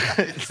 Listen.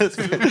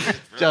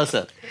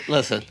 Joseph,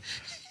 listen.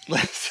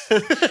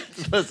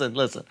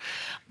 Listen.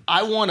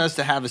 I want us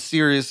to have a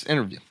serious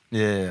interview.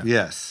 Yeah.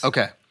 Yes.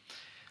 Okay.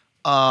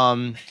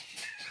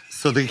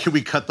 So then can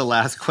we cut the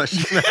last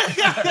question?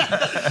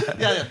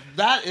 Yeah.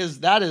 That is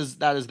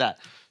that.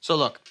 So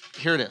look,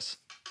 here it is.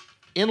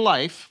 In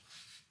life,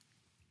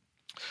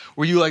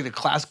 were you like the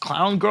class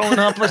clown growing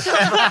up or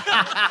something?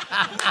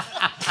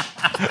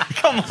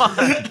 Come on.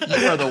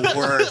 You are the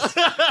worst.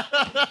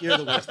 You're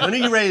the worst. When are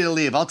you ready to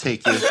leave? I'll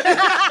take you.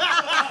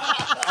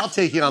 I'll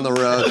take you on the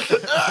road.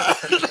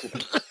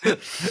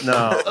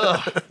 No. All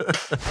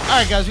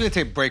right, guys, we're going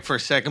to take a break for a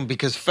second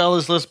because,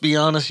 fellas, let's be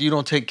honest, you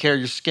don't take care of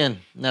your skin.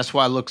 And that's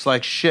why it looks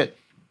like shit,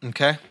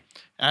 okay?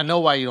 And I know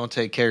why you don't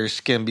take care of your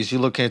skin because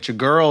you're looking at your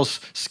girl's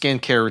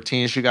skincare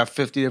routine. She got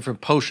 50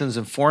 different potions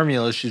and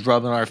formulas she's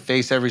rubbing on her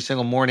face every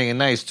single morning and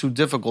night. It's too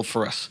difficult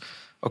for us,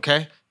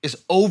 okay? It's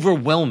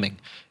overwhelming.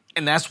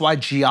 And that's why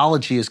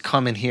Geology is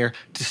coming here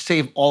to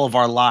save all of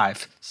our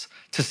lives,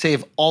 to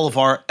save all of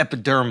our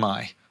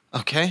epidermi,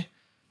 okay?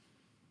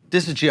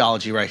 This is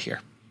Geology right here.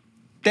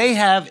 They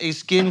have a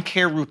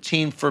skincare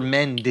routine for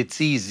men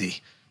that's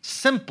easy,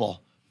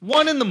 simple.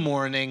 One in the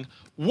morning,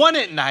 one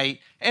at night,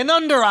 and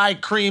under eye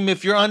cream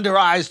if your under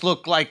eyes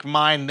look like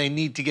mine, they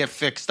need to get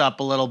fixed up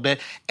a little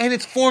bit. And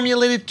it's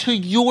formulated to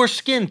your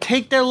skin.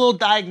 Take their little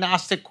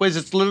diagnostic quiz.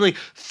 It's literally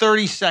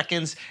 30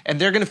 seconds, and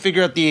they're gonna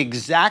figure out the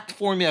exact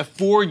formula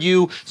for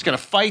you. It's gonna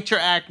fight your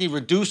acne,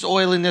 reduce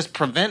oiliness,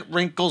 prevent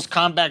wrinkles,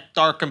 combat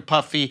dark and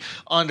puffy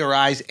under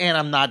eyes, and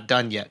I'm not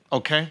done yet,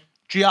 okay?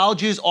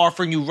 Geology is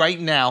offering you right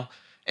now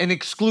an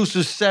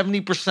exclusive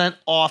 70%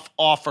 off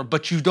offer,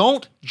 but you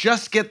don't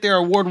just get their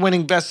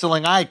award-winning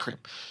best-selling eye cream.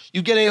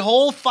 You get a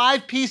whole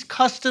 5-piece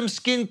custom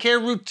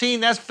skincare routine.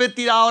 That's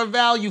 $50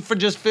 value for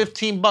just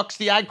 $15.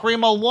 The eye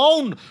cream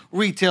alone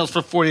retails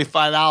for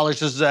 $45.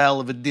 This is a hell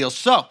of a deal.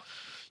 So,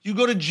 you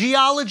go to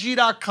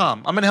geology.com.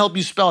 I'm going to help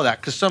you spell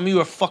that because some of you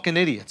are fucking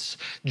idiots.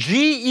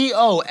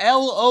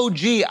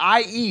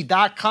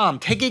 geologie.com.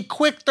 Take a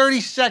quick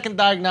 30-second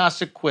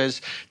diagnostic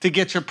quiz to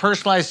get your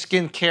personalized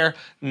skincare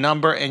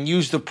number and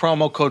use the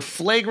promo code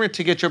FLAGRANT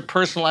to get your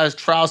personalized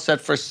trial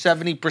set for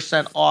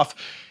 70% off.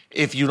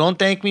 If you don't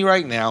thank me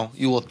right now,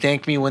 you will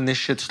thank me when this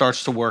shit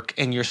starts to work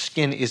and your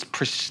skin is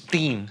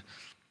pristine.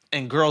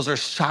 And girls are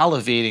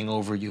salivating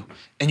over you.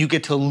 And you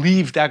get to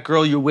leave that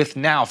girl you're with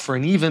now for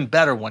an even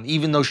better one,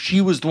 even though she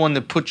was the one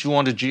that put you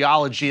onto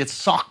Geology. It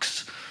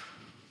sucks.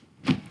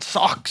 It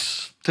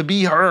sucks to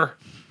be her.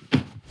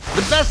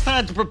 The best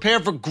time to prepare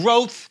for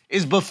growth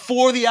is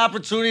before the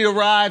opportunity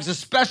arrives,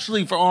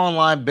 especially for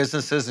online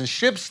businesses. And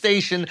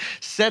ShipStation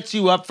sets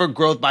you up for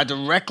growth by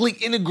directly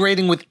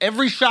integrating with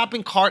every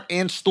shopping cart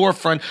and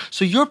storefront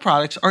so your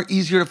products are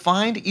easier to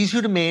find,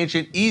 easier to manage,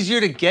 and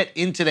easier to get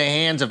into the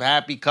hands of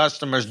happy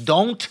customers.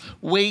 Don't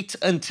wait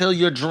until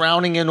you're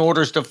drowning in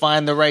orders to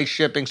find the right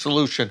shipping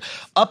solution.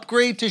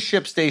 Upgrade to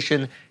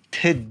ShipStation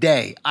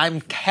today.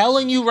 I'm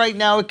telling you right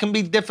now, it can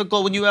be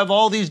difficult when you have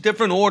all these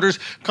different orders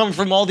coming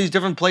from all these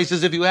different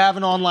places. If you have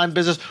an online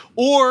business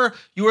or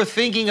you are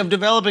thinking of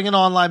developing an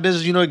online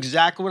business, you know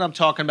exactly what I'm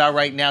talking about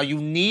right now. You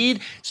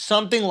need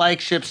something like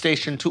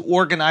ShipStation to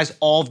organize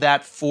all of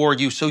that for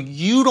you so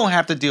you don't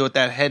have to deal with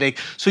that headache.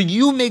 So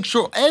you make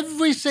sure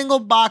every single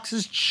box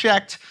is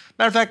checked.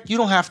 Matter of fact, you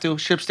don't have to.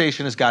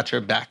 ShipStation has got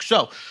your back.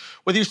 So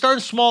whether you're starting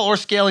small or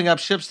scaling up,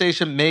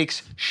 ShipStation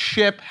makes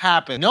ship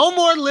happen. No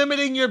more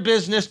limiting your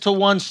business to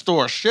one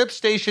store.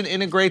 ShipStation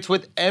integrates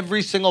with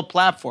every single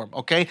platform,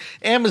 okay?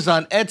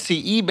 Amazon,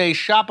 Etsy, eBay,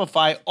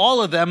 Shopify,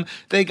 all of them,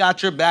 they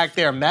got your back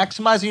there,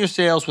 maximizing your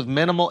sales with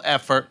minimal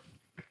effort.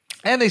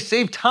 And they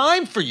save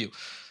time for you.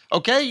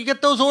 Okay, you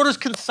get those orders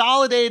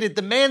consolidated.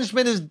 The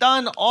management is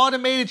done.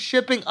 Automated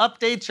shipping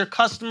updates your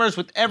customers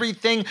with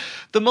everything.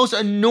 The most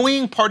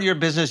annoying part of your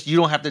business you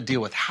don't have to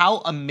deal with. How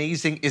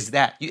amazing is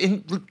that?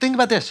 And think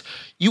about this.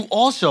 You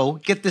also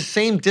get the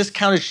same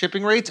discounted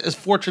shipping rates as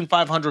Fortune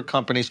 500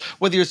 companies,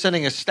 whether you're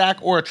sending a stack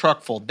or a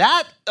truck full.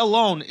 That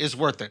alone is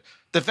worth it.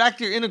 The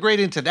fact you're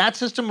integrated into that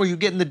system where you're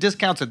getting the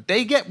discounts that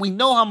they get, we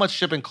know how much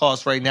shipping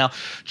costs right now.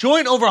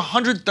 Join over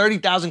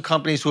 130,000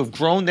 companies who have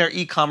grown their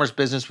e-commerce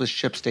business with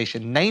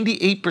ShipStation.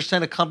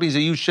 98% of companies that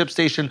use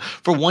ShipStation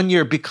for 1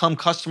 year become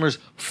customers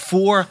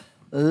for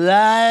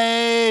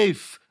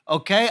life.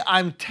 Okay?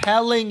 I'm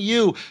telling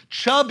you.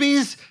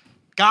 Chubby's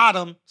got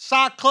them.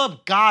 Sock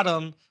Club got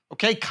them.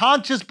 Okay,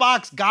 Conscious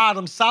Box got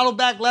them.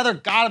 Saddleback Leather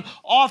got them.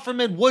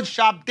 Offerman,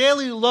 Woodshop,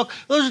 Daily Look.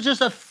 Those are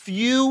just a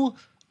few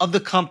of the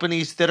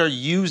companies that are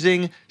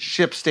using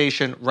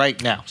ShipStation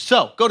right now.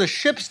 So go to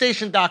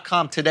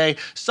ShipStation.com today.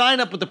 Sign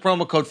up with the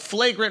promo code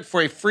FLAGRANT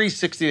for a free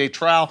 60-day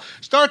trial.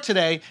 Start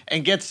today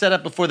and get set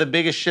up before the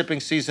biggest shipping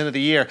season of the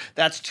year.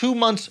 That's 2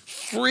 months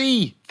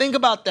free. Think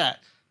about that.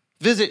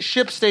 Visit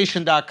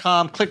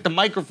ShipStation.com, click the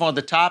microphone at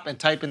the top, and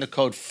type in the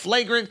code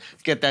FLAGRANT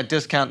to get that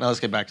discount. Now let's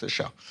get back to the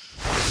show.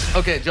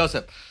 Okay,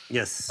 Joseph.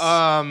 Yes.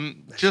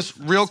 Just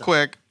real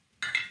quick,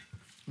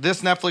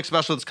 this Netflix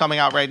special that's coming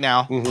out right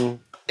now,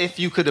 if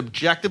you could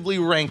objectively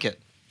rank it.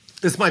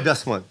 It's my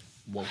best one.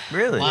 Whoa.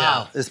 Really?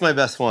 Wow. It's my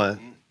best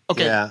one.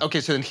 Okay. Yeah.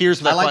 Okay. So then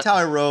here's I liked how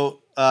I wrote.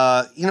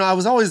 I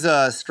was always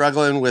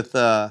struggling with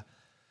my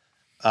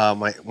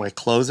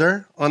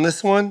closer on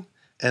this one,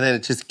 and then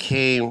it just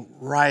came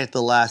right at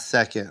the last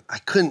second. I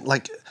couldn't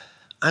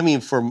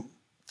for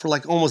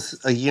like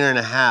almost a year and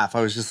a half,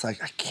 I was just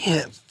like, I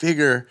can't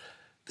figure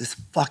this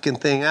fucking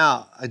thing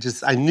out.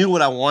 I knew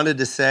what I wanted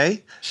to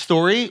say.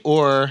 Story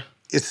or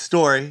it's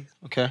story.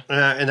 Okay.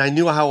 And I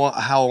knew how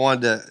I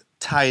wanted to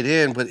tie it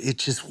in, but it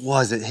just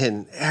wasn't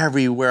hitting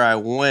everywhere I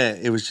went.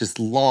 It was just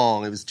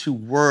long. It was too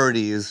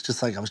wordy. It was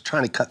just like I was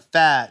trying to cut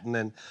fat, and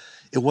then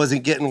it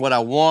wasn't getting what I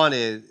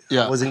wanted.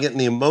 Yeah. I wasn't getting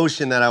the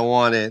emotion that I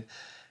wanted.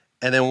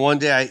 And then one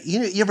day,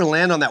 you ever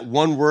land on that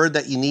one word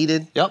that you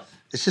needed? Yep.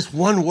 It's just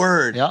one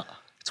word. Yeah.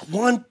 It's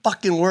one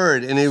fucking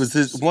word. And it was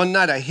this one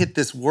night I hit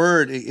this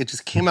word. It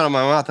just came out of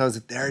my mouth. I was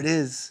like, there it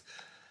is.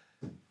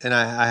 And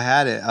I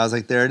had it. I was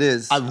like, there it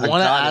is. I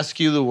want to ask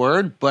you the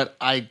word, but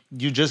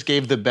you just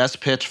gave the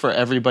best pitch for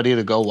everybody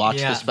to go watch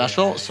the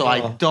special. So I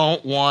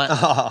don't want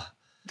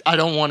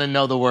to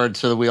know the word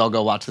so that we all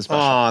go watch the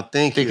special. Oh,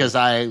 thank you. Because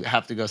I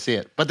have to go see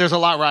it. But there's a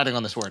lot riding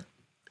on this word.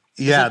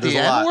 Yeah, Is it there's the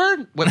a lot.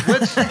 N-word?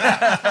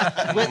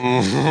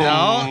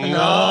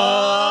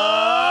 No.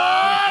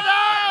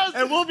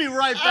 And we'll be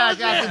right back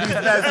after these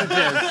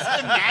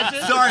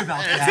messages. Sorry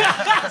about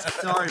that.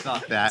 Sorry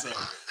about that.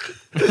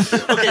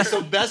 Okay,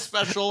 so best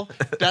special.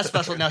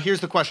 Now, here's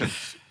the question.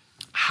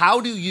 How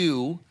do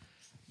you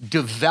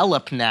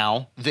develop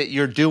now that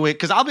you're doing,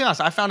 because I'll be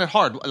honest, I found it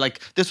hard. Like,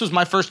 this was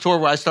my first tour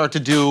where I started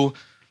to do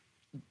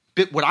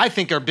what I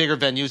think are bigger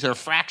venues. They're a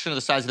fraction of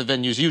the size of the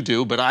venues you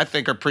do, but I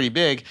think are pretty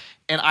big.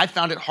 And I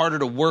found it harder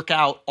to work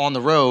out on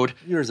the road.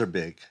 Yours are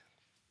big.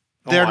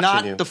 They're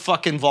not the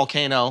fucking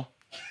volcano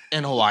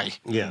in Hawaii.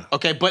 Yeah.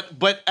 Okay, but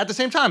at the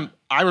same time,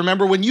 I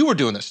remember when you were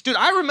doing this. Dude,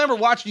 I remember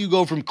watching you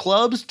go from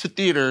clubs to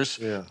theaters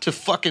to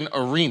fucking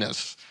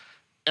arenas.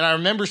 And I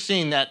remember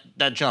seeing that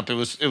jump. It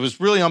was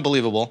really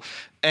unbelievable.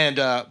 And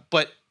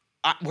but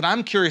what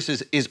I'm curious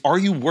is are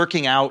you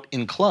working out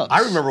in clubs? I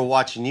remember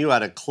watching you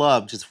at a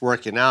club just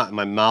working out and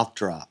my mouth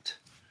dropped.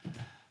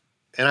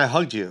 And I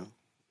hugged you.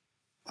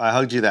 I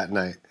hugged you that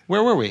night.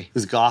 Where were we? It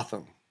was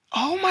Gotham.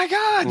 Oh my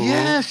God,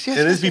 yes. And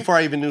this is before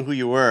I even knew who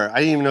you were. I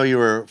didn't even know you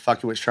were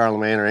fucking with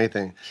Charlemagne or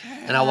anything.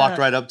 Yeah. And I walked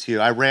right up to you.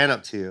 I ran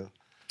up to you.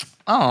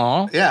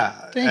 Oh. Yeah.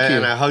 Thank you.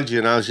 And I hugged you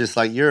and I was just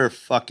like, you're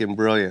fucking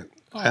brilliant.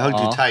 I hugged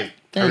you tight.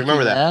 I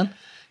remember that. Man.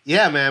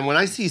 Yeah, man. When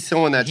I see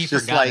someone that's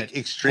just like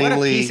extremely...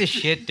 What a piece of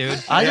shit,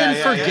 dude. I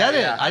didn't forget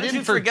it. I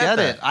didn't forget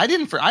it. I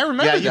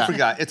remember that. Yeah, you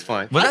forgot. It's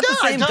fine. Was that the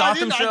same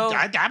Gotham show?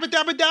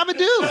 Dabba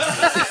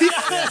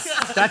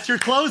do. That's your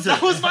closer.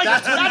 That's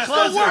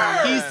the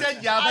word. He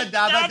said yabba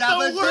dabba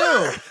dabba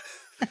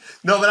do.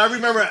 No, but I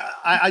remember,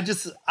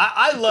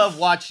 I love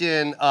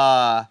watching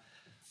a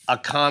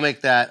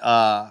comic that,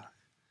 I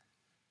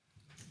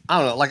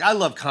don't know, like I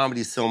love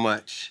comedy so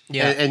much.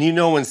 Yeah. And you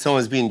know when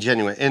someone's being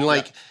genuine. And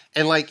like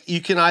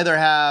you can either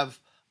have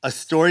a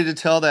story to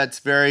tell that's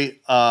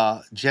very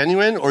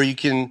genuine, or you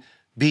can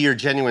be your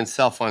genuine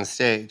self on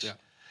stage. Yeah.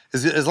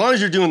 As long as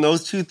you're doing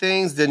those two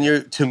things, then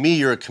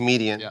you're a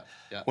comedian. Yeah.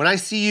 Yeah. When I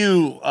see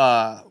you,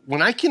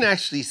 when I can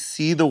actually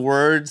see the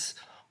words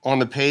on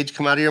the page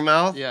come out of your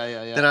mouth,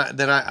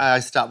 then I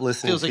stop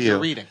listening Feels to like you. you're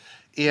reading.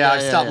 Yeah, I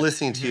stop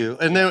listening to you.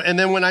 And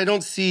then when I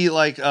don't see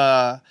like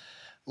I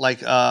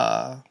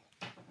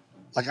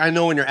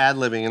know when you're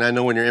ad-libbing and I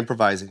know when you're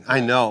improvising. I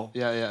know.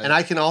 And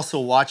I can also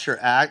watch your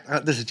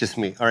act. This is just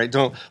me, all right?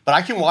 But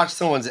I can watch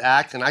someone's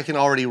act and I can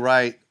already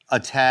write a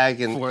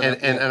tag and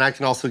I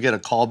can also get a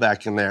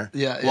callback in there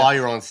while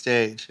you're on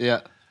stage.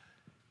 Yeah.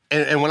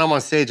 And when I'm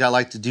on stage, I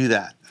like to do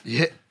that.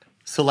 Yeah.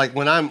 So like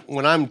when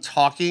I'm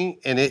talking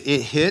and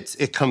it hits,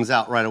 it comes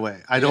out right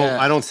away. I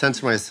don't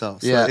censor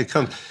myself. So it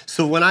comes.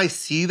 So when I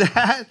see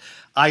that,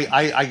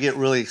 I get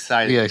really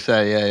excited. Yeah,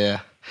 excited.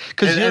 Yeah.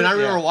 And I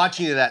remember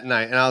watching you that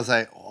night, and I was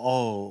like,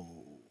 oh,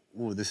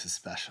 this is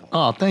special.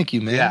 Oh, thank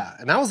you, man. Yeah,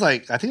 and I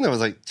think that was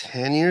like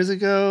 10 years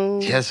ago.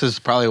 Yeah, this is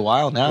probably a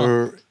while now.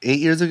 Or 8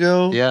 years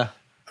ago. Yeah.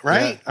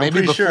 Right? Yeah.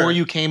 Maybe before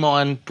you came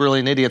on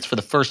Brilliant Idiots for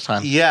the first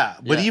time. Yeah,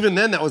 but even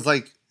then, that was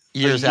like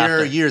years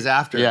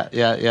after. Yeah.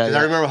 Because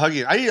I remember hugging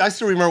you. I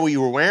still remember what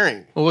you were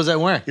wearing. What was I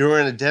wearing? You were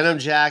wearing a denim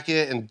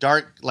jacket and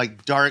dark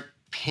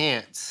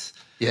pants.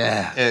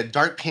 Yeah.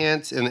 Dark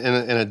pants and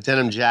a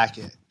denim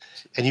jacket.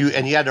 And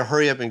you had to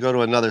hurry up and go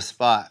to another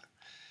spot.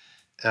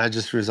 And I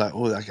just was like,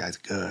 oh, that guy's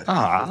good. This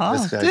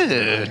guy's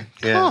good.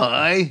 Yeah.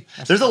 Hi.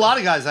 There's a lot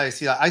of guys I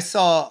see. I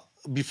saw,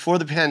 before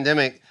the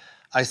pandemic,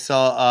 I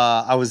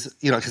was,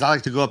 because I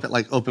like to go up at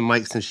like open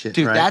mics and shit.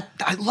 Dude, right?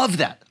 I love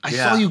that. I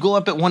saw you go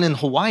up at one in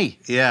Hawaii.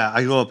 Yeah,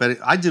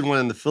 I did one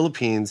in the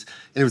Philippines,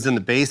 and it was in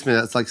the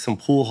basement. It's like some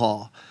pool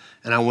hall.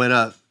 And I went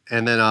up,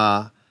 and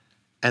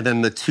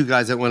then the two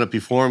guys that went up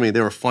before me, they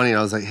were funny.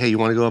 I was like, hey, you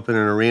want to go up in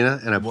an arena?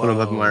 And I put them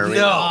up in my arena.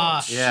 No.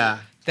 Yeah.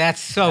 That's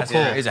so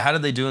cool. Crazy. How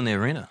did they do in the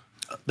arena?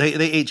 They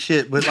ate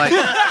shit, but like...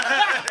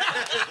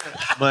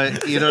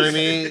 But you know what I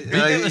mean? Give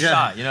them a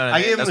shot. You know what I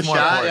mean? I gave them a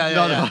shot.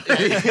 No.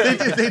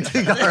 They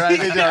did all right.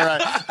 They did all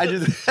right. I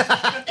just...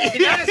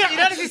 You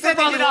notice he said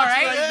they did all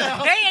right?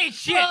 They ate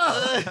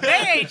shit.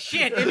 They ate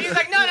shit. And he's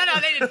like, no,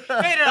 they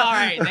did all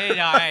right. They did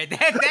all right.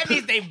 That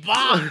means they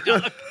bombed,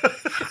 dog.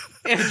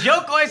 If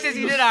Joe Coy says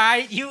you did all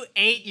right, you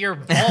ate your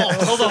balls.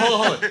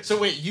 Hold on. So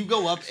wait, you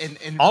go up and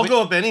I'll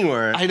go up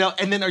anywhere. I know.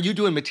 And then are you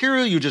doing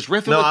material? You just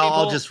riffing No, with people?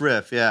 I'll just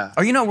riff, yeah.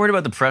 Are you not worried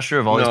about the pressure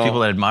of all these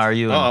people that admire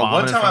you? And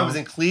one time I was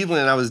in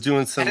Cleveland and I was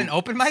doing At an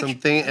open mic?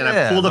 something, and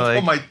I pulled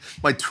up on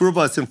my tour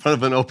bus in front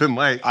of an open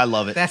mic. I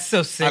love it. That's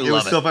so sick. It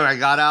was so fun. I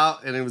got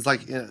out and it was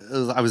like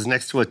I was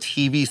next to a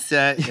TV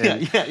set.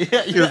 And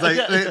it was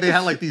like they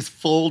had like these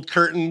fold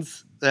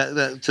curtains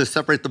that to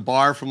separate the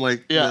bar from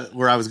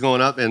where I was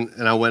going up,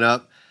 and I went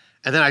up.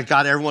 And then I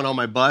got everyone on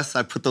my bus.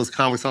 I put those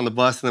comics on the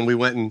bus, and then we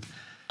went and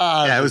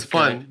it was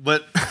fun.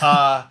 But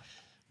I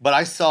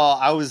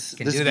was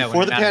this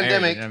before the pandemic.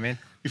 Married, you know what I mean?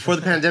 Before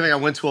the pandemic, I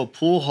went to a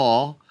pool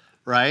hall,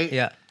 right?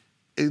 Yeah.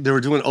 They were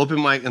doing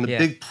open mic, and the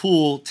big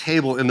pool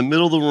table in the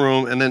middle of the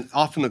room, and then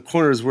off in the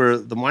corners where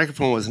the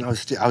microphone was. And I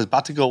was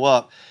about to go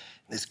up.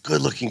 And this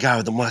good-looking guy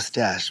with a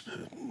mustache,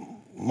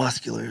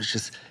 muscular, was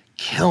just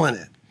killing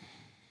it.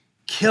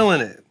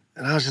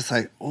 And I was just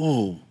like,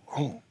 oh.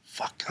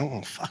 Fuck, I don't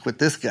want to fuck with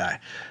this guy.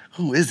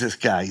 Who is this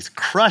guy? He's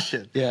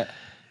crushing. Yeah.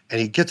 And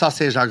he gets off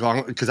stage, I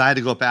go, because I had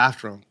to go up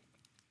after him.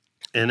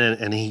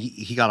 And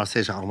he got off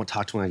stage. I want to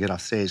talk to him when I get off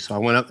stage. So I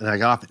went up and I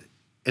got off,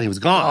 and he was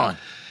gone.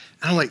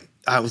 And I'm like,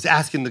 I was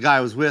asking the guy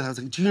I was with, I was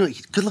like, do you know,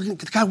 he's good looking,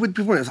 the guy with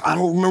before. I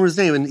don't remember his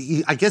name.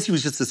 And I guess he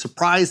was just a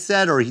surprise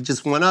set, or he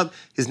just went up.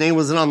 His name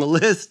wasn't on the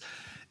list.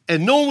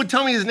 And no one would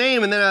tell me his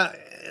name. And then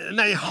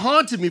it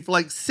haunted me for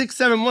like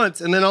 6-7 months.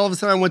 And then all of a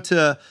sudden I went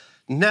to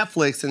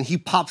Netflix and he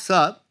pops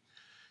up.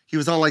 He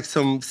was on like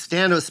some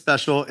stand-up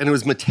special, and it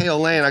was Mateo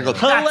Lane. I go,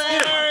 that's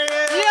him.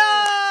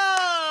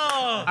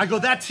 I go,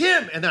 that's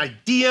him. And then I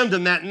DM'd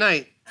him that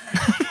night.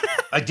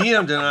 I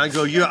DM'd him,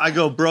 and I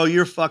go, bro,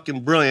 you're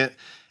fucking brilliant.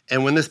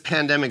 And when this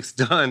pandemic's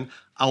done,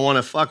 I want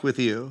to fuck with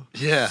you.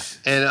 Yeah.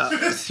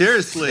 And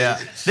seriously. Yeah.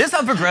 This is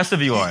how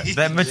progressive you are.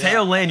 That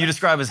Mateo Lane you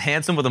describe as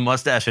handsome with a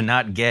mustache and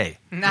not gay.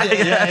 Not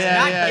gay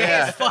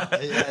as fuck.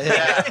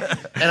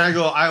 And I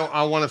go,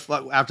 I want to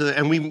fuck after that.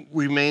 And we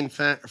remained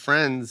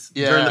friends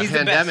during the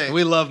pandemic.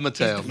 We love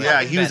Mateo.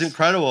 He was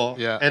incredible.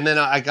 Yeah. And then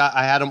I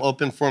had him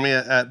open for me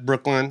at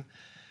Brooklyn.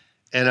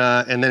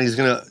 And then he's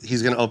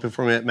gonna open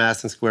for me at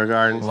Madison Square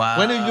Garden. Wow.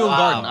 When are you doing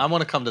Garden? I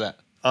want to come to that.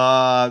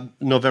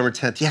 November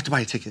 10th. You have to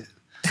buy a ticket.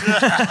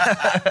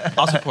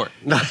 I'll support.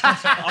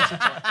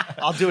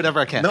 I'll do whatever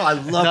I can. No,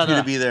 I'd love you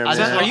to be there, man.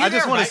 Are you I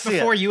just there want right to see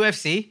before it.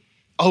 UFC?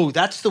 Oh,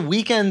 that's the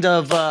weekend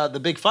of the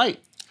big fight.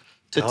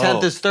 The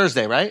 10th is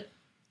Thursday, right?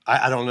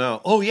 I don't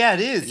know. Oh, yeah, it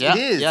is. Yeah. It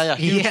is. Yeah.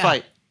 Huge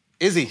fight.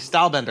 Izzy,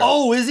 Stylebender.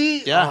 Oh, is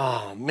he? Yeah.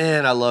 Oh,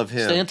 man, I love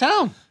him. Stay in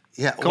town.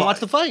 Yeah. Come watch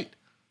the fight.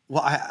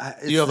 Well,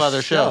 You have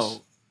other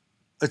shows.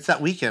 It's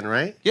that weekend,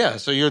 right? Yeah,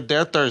 so you're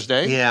there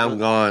Thursday. Yeah, I'm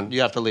gone. You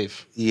have to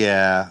leave.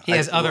 Yeah. He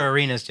has other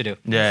arenas to do.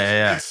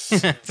 Yeah.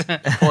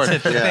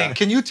 Thing.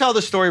 Can you tell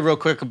the story real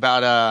quick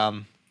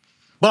about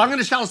But I'm going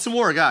to shout out some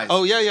more guys.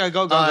 Oh, yeah,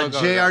 go.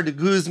 J.R. de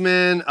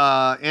Guzman,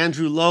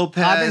 Andrew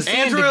Lopez, I've been seeing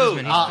Andrew!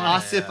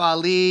 DeGuzman. He's Asif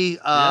Ali,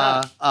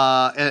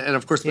 and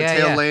of course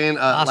Mateo yeah. Lane.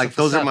 Asif, Like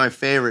those what's are up? my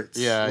favorites.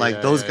 Yeah,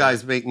 those yeah.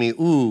 guys make me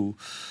ooh.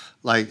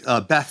 Like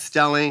Beth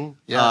Stelling.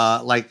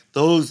 Yes. Like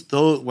those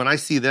when I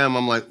see them,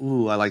 I'm like,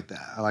 ooh, I like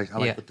that. I like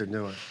Yeah. what they're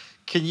doing.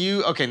 Can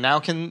you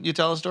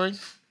tell a story?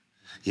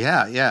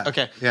 Yeah.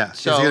 Okay, Yeah.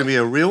 so- is it gonna be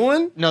a real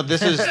one? No,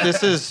 this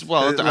is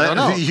well, I don't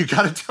know. You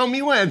got to tell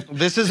me when.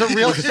 This is a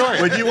real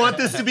story. When you want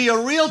this to be a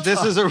real talk?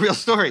 This is a real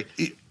story.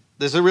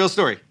 This is a real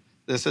story.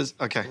 This is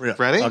okay. Real.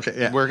 Ready? Okay,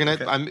 yeah. We're gonna.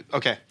 Okay. I'm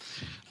okay.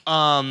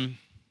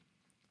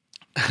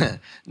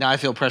 Now I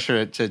feel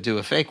pressure to do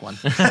a fake one,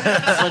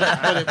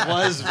 but it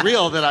was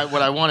real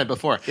what I wanted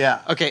before.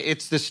 Yeah. Okay,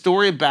 it's the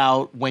story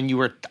about when you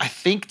were, I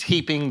think,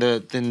 taping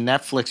the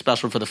Netflix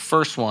special for the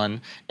first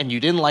one, and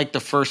you didn't like the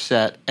first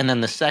set, and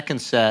then the second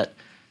set,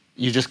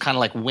 you just kind of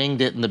like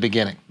winged it in the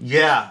beginning.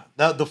 Yeah.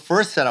 The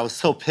first set, I was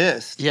so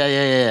pissed.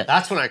 Yeah.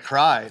 That's when I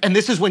cried. And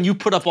this is when you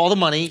put up all the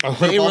money. put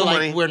They up all were the like,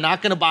 money. we're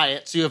not going to buy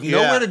it, so you have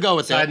nowhere to go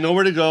with so I it. had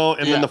nowhere to go,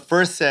 and Yeah. then the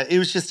first set, it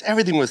was just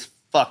everything was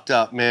fucked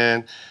up,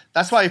 man.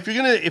 That's why if you're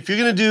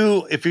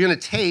gonna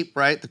tape,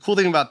 right? The cool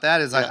thing about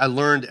that is I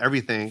learned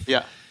everything.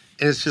 Yeah.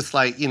 And it's just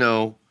like,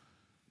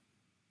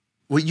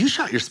 well, you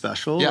shot your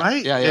special, Yeah,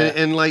 right? yeah.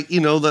 And like,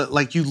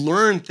 you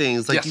learn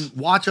things. Like Yes. you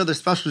watch other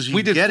specials, you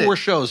We did get 4 it.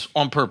 shows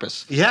on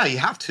purpose. Yeah, you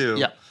have to.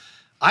 Yeah.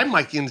 I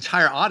mic the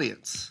entire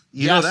audience.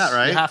 You know Yes, that,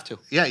 right? you have to.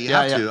 Yeah, you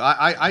Yeah, have to.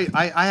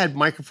 I had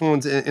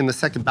microphones in the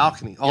second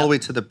balcony, all the way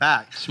to the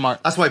back. Smart.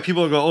 That's why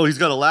people go, oh, he's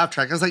got a laugh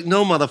track. I was like,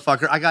 no,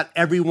 motherfucker. I got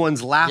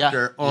everyone's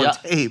laughter on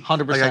tape.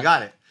 100%. Like, I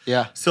got it.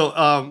 Yeah.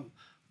 So,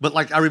 but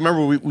like, I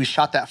remember we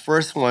shot that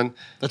first one.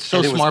 That's so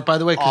and it was smart, by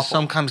the way, because awful.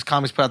 sometimes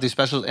comics put out these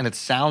specials and it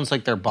sounds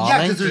like they're Yeah,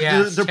 bombing. because Yeah,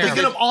 they're it's picking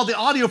terrible. up all the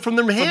audio from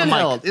their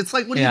handheld. mic. It's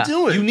like, what Yeah. are you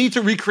doing? You need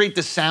to recreate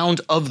the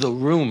sound of the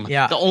room.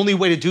 Yeah. The only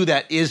way to do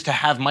that is to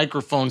have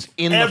microphones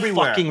in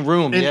everywhere. the fucking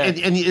room. And,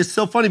 yeah. and it's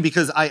so funny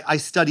because I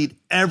studied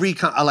I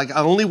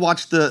only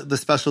watched the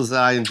specials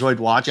that I enjoyed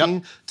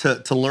watching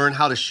to learn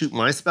how to shoot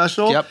my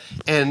special. Yep.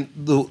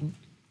 And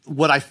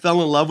what I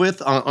fell in love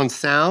with on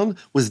sound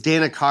was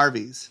Dana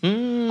Carvey's.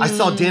 I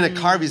saw Dana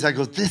Carvey's. I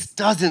go, this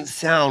doesn't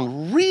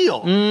sound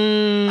real.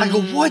 I go,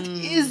 what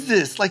is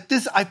this? Like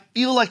this, I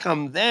feel like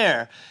I'm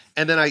there.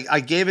 And then I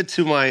gave it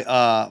to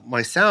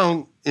my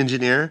sound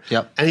engineer.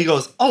 Yep. And he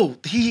goes, oh,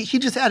 he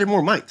just added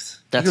more mics.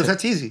 That's he goes, it.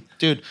 that's easy.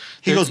 Dude,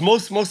 He goes,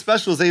 most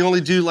specials, they only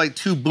do like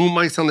 2 boom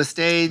mics on the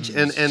stage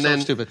and so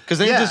then... stupid. Because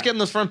then you just get in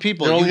the front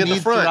people. They're only You in the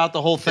need front. throughout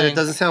the whole And thing. it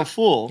doesn't sound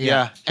full.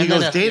 Yeah. He And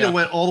goes, then Dana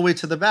went all the way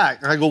to the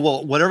back. And I go,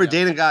 well, whatever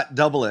Dana got,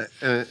 double it.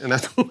 And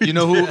that's what we You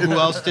know did. who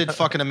else did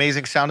fucking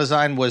amazing sound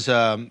design was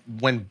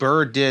when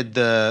Burr did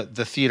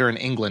the theater in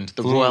England,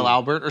 the Royal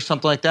Albert or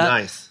something like that.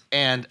 Nice.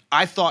 And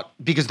I thought,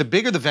 because the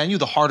bigger the venue,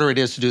 the harder it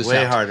is to do the Way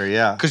sound. harder,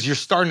 yeah. Because you're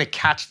starting to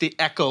catch the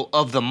echo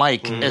of the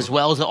mic as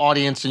well as the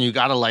audience, and you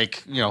got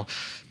to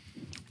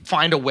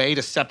find a way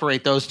to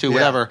separate those two,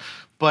 whatever.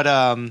 But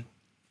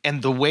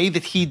and the way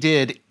that he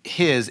did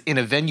his in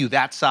a venue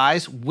that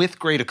size with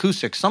great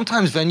acoustics.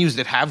 Sometimes venues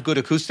that have good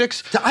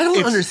acoustics, I don't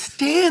it's-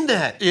 understand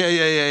that. Yeah.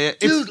 It's-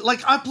 Dude,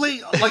 I'll play,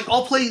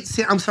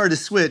 I'm sorry to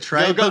switch,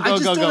 right? Go, But I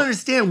just go. don't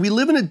understand. We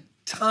live in a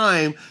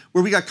time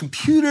where we got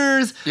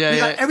computers, we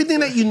got everything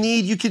that you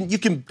need. You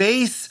can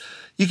base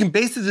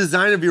the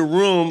design of your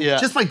room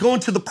just by going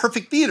to the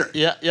perfect theater.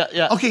 Yeah.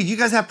 Okay, you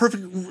guys have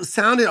perfect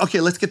sound. Okay,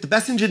 let's get the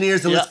best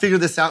engineers and let's figure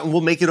this out and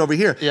we'll make it over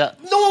here. Yeah.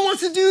 No one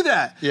wants to do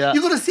that. Yeah.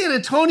 You go to San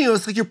Antonio,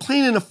 it's like you're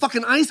playing in a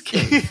fucking ice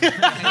cave.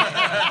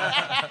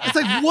 It's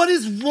like, what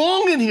is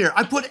wrong in here?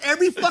 I put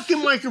every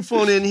fucking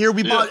microphone in here.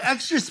 We bought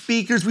extra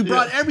speakers. We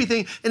brought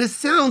everything, and it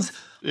sounds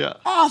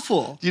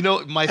awful. You know,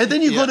 and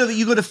then you go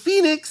to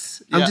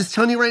Phoenix. I'm Yeah. just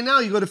telling you right now.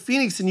 You go to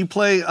Phoenix and you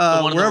play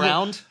one in the wherever.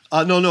 round?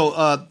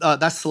 No,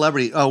 that's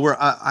Celebrity. Where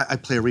I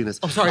play arenas.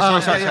 Oh, sorry.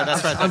 That's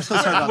right. I'm so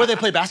sorry about Where they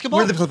play basketball?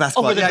 Where they play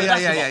basketball. Oh, where they play Yeah.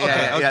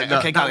 basketball. No,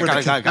 Okay, got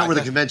it. Not where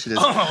the convention is.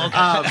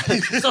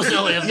 So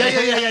silly.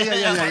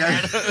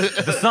 Yeah.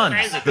 The Suns.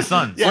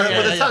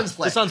 Where the Suns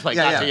play. The Suns play.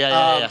 Yeah, Gotcha.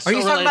 yeah. Yeah. Are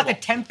you talking about the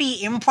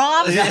Tempe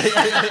Improv?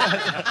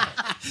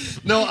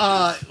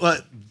 No,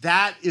 but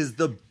that is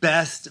the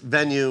best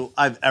venue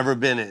I've ever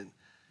been in.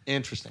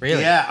 Interesting.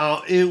 Really?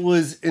 Yeah, it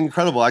was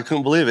incredible. I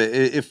couldn't believe it.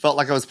 It felt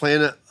like I was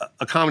playing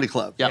a comedy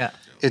club. Yeah.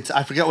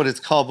 I forget what it's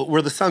called, but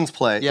where the Suns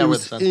play. Yeah, it where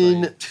was the Suns play.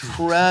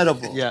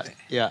 incredible.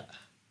 Yeah.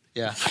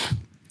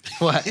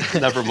 What?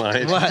 Never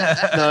mind. What?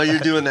 No, you're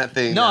doing that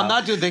thing. No, now. I'm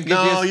not doing that.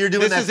 No, you're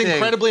doing that This thing. is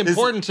incredibly This-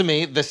 important to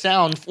me, the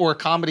sound for a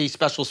comedy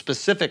special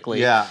specifically.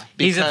 Yeah.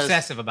 He's because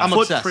obsessive about I'm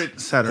it. obsessed.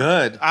 Footprint center.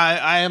 Good.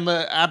 I am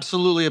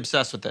absolutely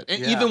obsessed with it. And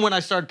Yeah. even when I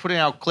started putting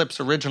out clips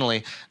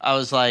originally, I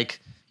was like,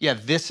 yeah,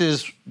 this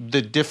is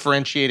the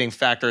differentiating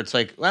factor. It's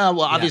like,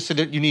 well,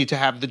 obviously you need to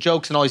have the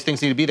jokes and all these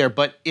things need to be there.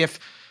 But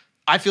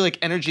I feel like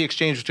energy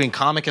exchange between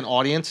comic and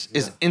audience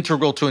is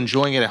integral to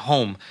enjoying it at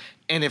home.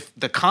 And if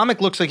the comic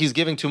looks like he's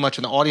giving too much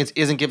and the audience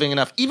isn't giving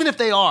enough, even if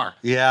they are,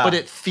 Yeah. but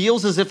it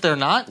feels as if they're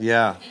not,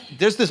 Yeah.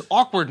 there's this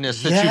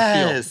awkwardness that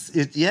you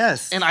feel.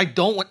 Yes. And I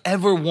don't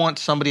ever want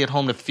somebody at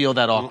home to feel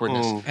that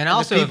awkwardness. And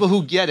also, the people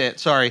who get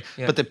it,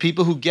 but the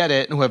people who get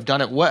it and who have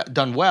done it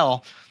done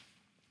well,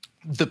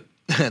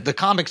 the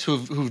comics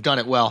who've done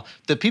it well,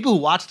 the people who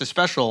watch the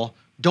special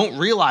don't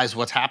realize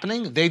what's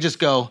happening. They just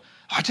go,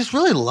 I just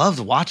really loved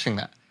watching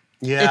that.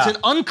 Yeah. It's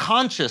an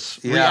unconscious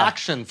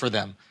reaction for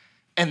them.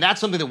 And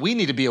that's something that we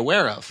need to be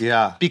aware of.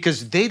 Yeah.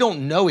 Because they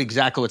don't know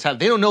exactly what's happening.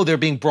 They don't know they're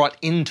being brought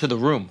into the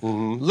room.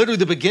 Mm-hmm. Literally,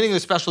 the beginning of the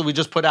special we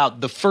just put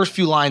out, the first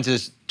few lines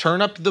is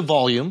turn up the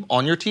volume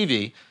on your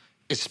TV.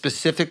 It's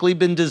specifically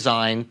been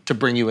designed to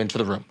bring you into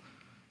the room.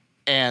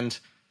 And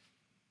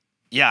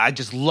yeah, I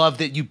just love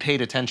that you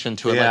paid attention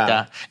to it like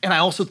that. And I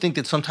also think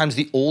that sometimes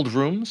the old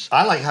rooms.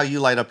 I like how you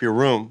light up your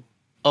room.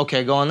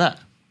 Okay, go on that.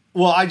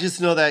 Well, I just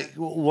know that,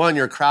 one,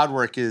 your crowd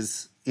work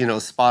is,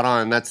 spot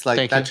on. That's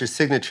your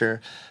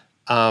signature.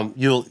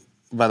 You'll,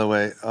 by the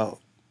way,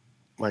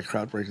 my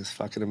crowd work is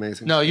fucking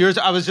amazing. No, yours,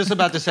 I was just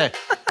about to say.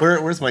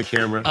 Where's my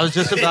camera? I was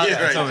just about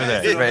to It's over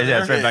there. It's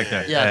right back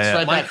there. Yeah, it's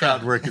right My back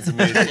crowd work is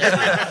amazing.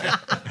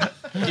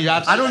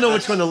 I don't know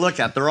which one to look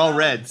at. They're all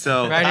red,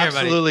 so Right here, buddy.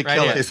 absolutely Right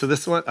kill here. Okay, so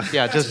this one.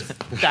 Yeah, just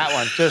that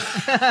one. Just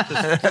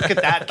look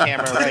at that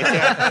camera right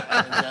there.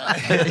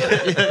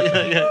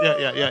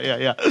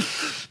 Yeah.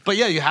 But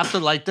yeah, you have to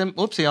like them.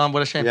 Whoopsie,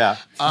 what a shame. Yeah.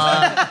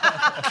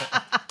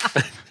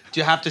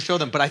 You have to show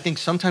them. But I think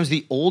sometimes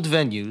the old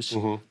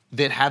venues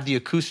that have the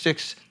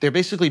acoustics, they're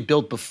basically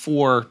built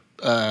before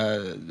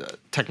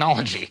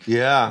technology.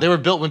 Yeah. They were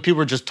built when people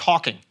were just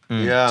talking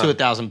Yeah. to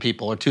 1,000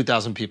 people or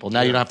 2,000 people.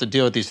 Now you don't have to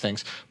deal with these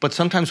things. But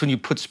sometimes when you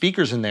put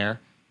speakers in there,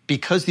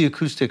 because the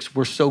acoustics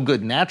were so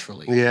good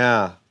naturally,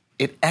 Yeah.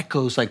 it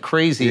echoes like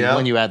crazy Yeah.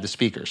 when you add the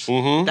speakers.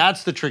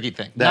 That's the tricky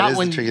thing. That Not is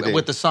when the tricky thing.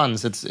 with the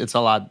Suns, it's a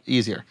lot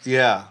easier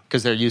Yeah.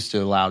 because they're used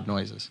to loud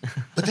noises.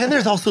 But then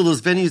there's also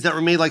those venues that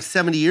were made like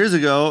 70 years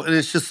ago, and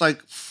it's just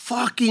like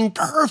fucking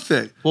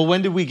perfect. Well,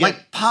 when did we get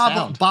Like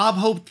sound? Bob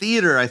Hope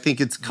Theater, I think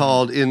it's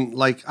called, in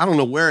like, I don't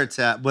know where it's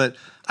at, but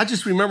I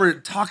just remember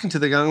talking to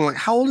the guy, and I'm like,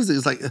 how old is he?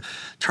 He's like,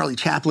 Charlie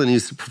Chaplin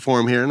used to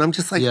perform here. And I'm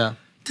just like, Yeah.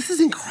 this is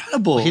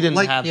incredible. He didn't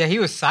like, have. yeah, he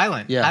was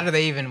silent. Yeah. How do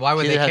they even? Why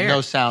would He they had care? no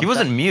sound. He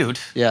wasn't mute.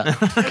 Yeah,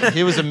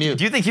 he was a mute.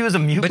 Do you think he was a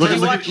mute? But Look, you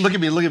look, watch- look at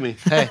me, look at me.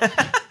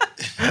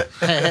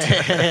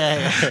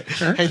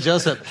 Hey,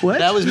 Joseph, What?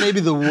 that was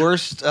maybe the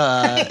worst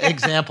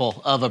example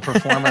of a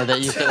performer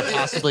that you could have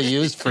possibly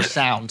used for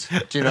sound.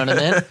 Do you know what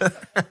I mean?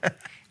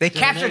 They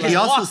captured his He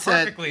also walk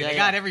said- perfectly. Yeah, They yeah.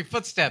 got every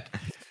footstep.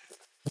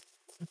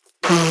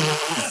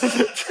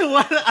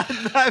 What?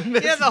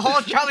 Yeah, the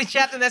whole Charlie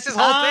Chaplin. That's his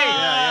whole thing.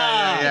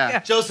 Yeah.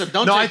 Joseph,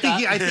 don't No, take I think that.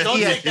 he, I think don't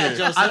he take that,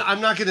 Joseph.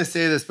 I'm not going to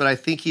say this, but I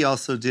think he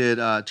also did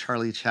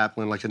Charlie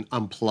Chaplin, like an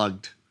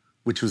unplugged,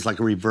 which was like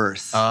a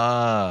reverse,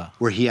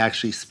 where he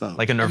actually spoke.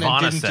 Like a and then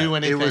Nirvana didn't set. do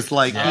anything. it was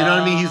like, you know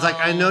what I mean? He's like,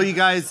 I know you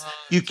guys,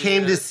 you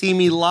came to see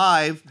me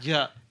live.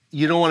 Yeah.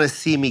 You don't want to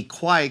see me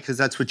quiet because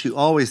that's what you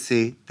always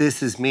see.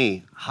 This is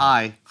me.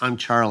 Hi, I'm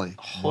Charlie.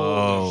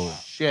 Whoa.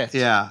 Shit.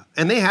 Yeah,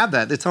 and they have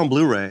that. It's on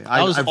Blu-ray.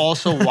 That was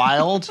also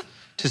wild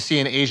to see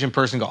an Asian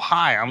person go,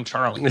 "Hi, I'm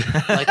Charlie."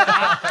 Like,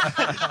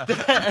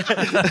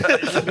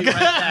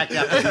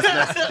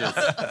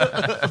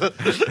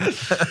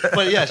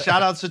 but yeah,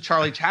 shout outs to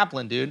Charlie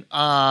Chaplin, dude.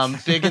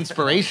 Big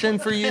inspiration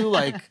for you.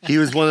 Like, He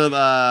was one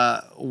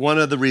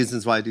of the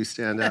reasons why I do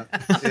stand up.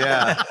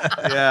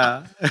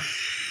 Yeah.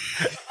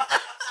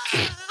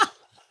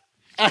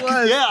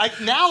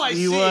 now I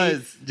He see.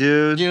 was,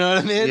 dude. You know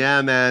what I mean?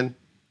 Yeah, man.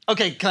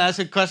 Okay, can I ask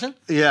a question?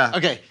 Yeah.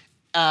 Okay.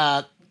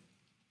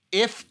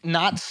 If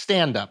not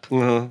stand up,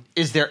 Uh-huh.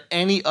 is there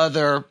any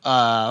other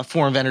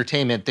form of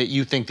entertainment that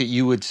you think that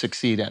you would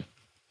succeed in?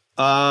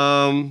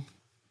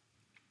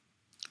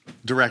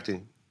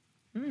 Directing.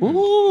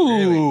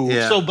 Ooh.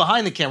 Yeah. So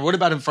behind the camera. What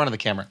about in front of the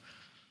camera?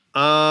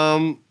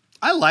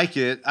 I like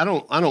it. I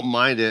don't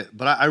mind it,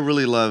 but I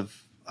really love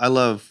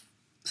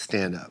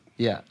stand up.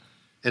 Yeah.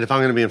 And if I'm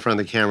going to be in front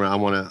of the camera, I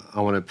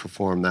want to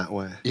perform that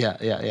way.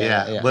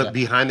 Yeah. But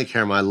behind the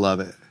camera, I love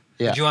it.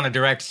 Did you want to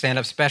direct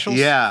stand-up specials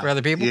Yeah. for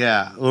other people?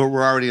 Yeah.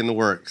 We're already in the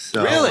works.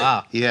 So. Really?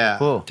 Wow. Yeah.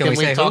 Cool. Can we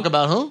say talk who?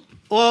 about who?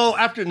 Well,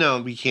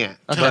 we can't.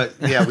 But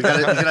yeah, we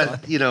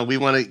gotta, we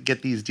want to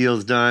get these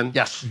deals done.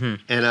 Yes.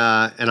 And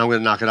I'm going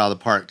to knock it out of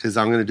the park because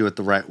I'm going to do it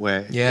the right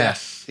way.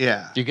 Yes.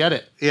 Yeah. You get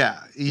it. Yeah.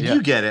 You Yeah.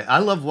 do get it. I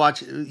love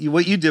watching.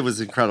 What you did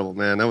was incredible,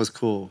 man. That was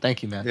cool.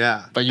 Thank you, man.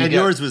 Yeah. But you and get-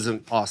 yours was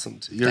awesome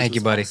too. Yours Thank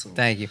you, was buddy. awesome.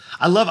 Thank you.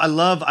 I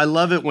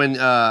love it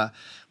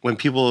when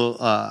people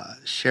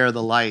share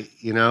the light,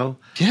 you know?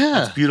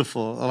 Yeah. It's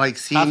beautiful. I like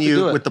Have seeing to do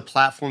you it. with the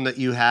platform that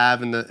you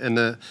have and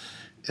the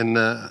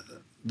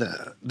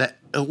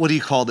what do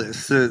you call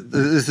this?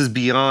 This is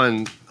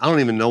beyond I don't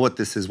even know what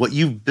this is. What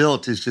you've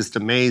built is just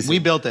amazing. We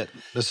built it.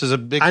 This is a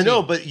big I team.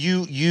 know, but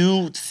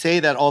you say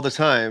that all the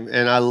time,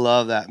 and I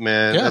love that,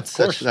 man. Yeah, that's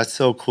of course. that's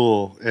so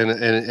cool,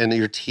 and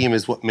your team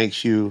is what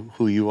makes you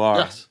who you are.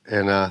 Yes.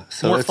 And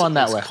so More it's, fun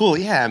that it's way. cool,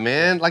 yeah,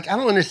 man. Like I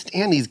don't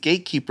understand these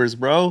gatekeepers,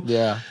 bro.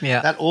 Yeah.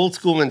 Yeah. That old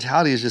school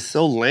mentality is just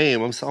so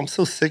lame. I'm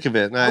so sick of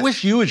it. And I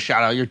wish you would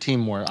shout out your team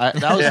more. That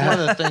was one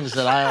of the things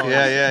that I always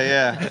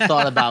yeah.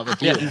 thought about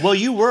with you. Well,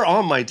 you were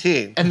on my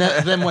team. And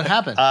then what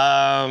happened?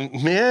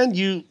 Man,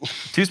 you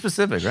Too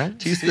specific, right?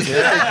 too specific,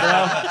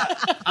 bro.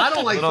 I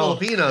don't like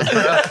Filipinos,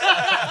 bro.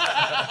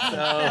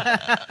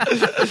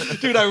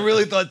 Dude, I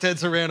really thought Ted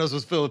Sarandos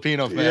was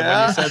Filipino, man, when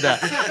Yeah? you said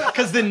that.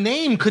 Because the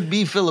name could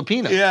be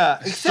Filipino. Yeah,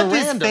 except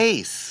his Sarandon.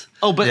 face.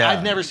 Oh, but Yeah.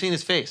 I've never seen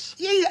his face.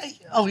 Yeah.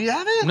 Oh, you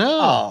haven't? No.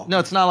 Oh. No,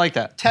 it's not like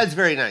that. Ted's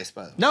very nice,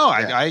 by the way. No,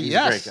 He's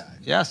yes. a great guy.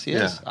 Yes, he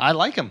is. Yeah. I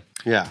like him.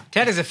 Yeah.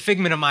 Ted is a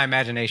figment of my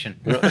imagination.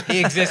 He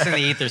exists in the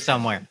ether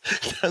somewhere.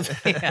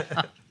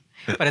 Yeah.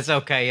 But it's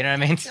okay, you know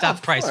what I mean? Stop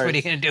of Price. What are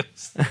you course. gonna do?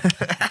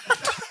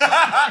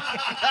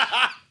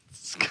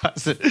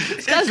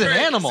 This guy's an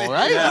animal,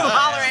 right?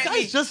 Holler This at guy's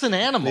me. just an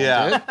animal,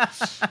 Yeah.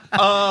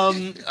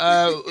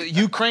 dude.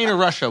 Ukraine or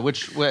Russia?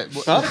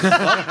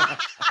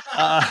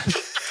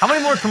 How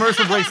many more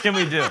commercial breaks can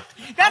we do?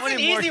 That's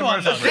many an more easy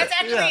one. Though. commercials? That's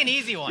actually an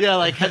easy one. Yeah,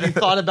 like, have you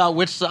thought about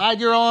which side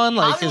you're on?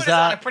 Like, Hollywood is is on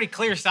a that? pretty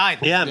clear side.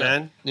 Yeah,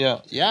 man. Yeah,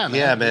 man.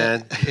 Yeah,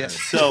 man. Yeah.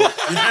 So,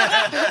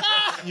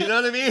 you know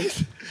what I mean?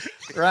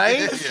 Right?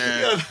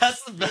 Yo,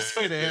 that's the best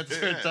way to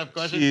answer a tough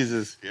question.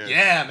 Jesus.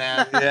 Yeah,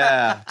 man.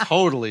 Yeah.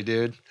 Totally,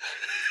 dude.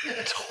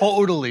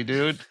 Totally,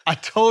 dude.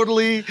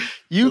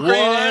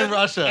 Ukraine and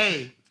Russia.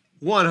 Hey,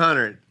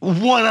 100.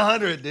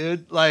 100,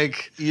 dude.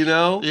 Like, You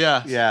know?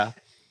 Yeah. Yeah.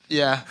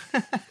 yeah.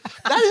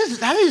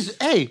 That is,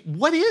 hey,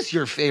 what is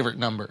your favorite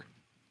number?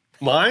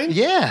 Mine?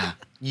 Yeah.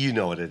 You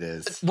know what it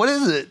is. What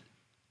is it?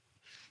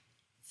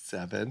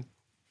 7.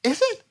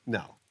 Is it?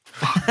 No.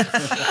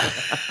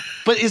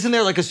 But isn't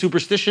there like a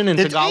superstition in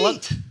It's Tagalog?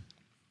 8.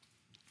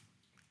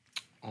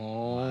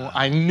 Oh,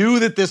 I knew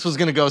that this was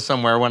going to go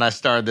somewhere when I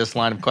started this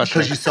line of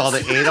questioning. Because you saw the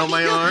 8 on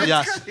my arm?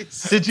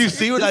 Yes. Did you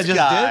see what I just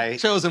guy. did?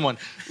 Chosen one.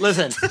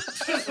 Listen.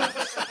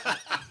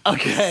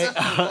 Okay.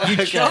 You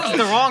chose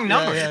the wrong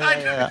number.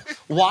 Yeah.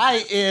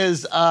 Why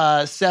is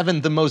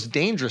 7 the most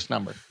dangerous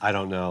number? I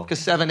don't know. Because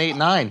 7, 8,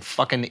 9.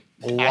 Fucking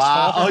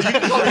Wow. Oh, asshole. you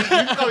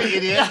can call me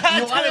idiot.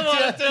 You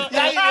wanted to.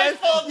 Yeah, you did.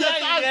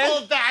 I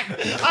pulled back.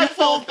 I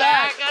pulled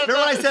back. Remember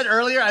what I said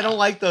earlier? I don't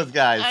like those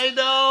guys. I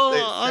know.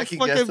 They I second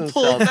guess fucking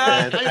pulled themselves,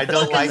 back. man. I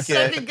don't fucking like it.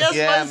 second-guessed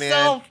Yeah,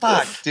 myself. man.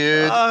 Fuck,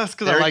 dude. Oh, it's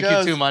because I There it like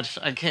goes. you too much.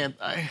 I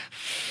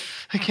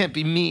can't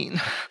be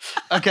mean.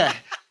 Okay.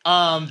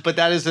 But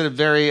that is a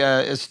very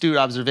astute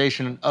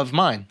observation of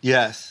mine.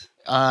 Yes.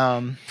 You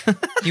want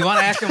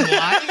to ask him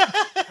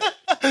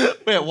why?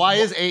 Wait, why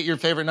is 8 your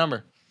favorite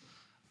number?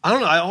 I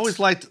don't know. I always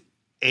liked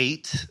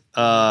 8.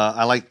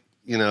 I like,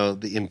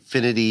 the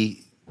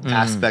infinity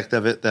aspect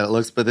of it that it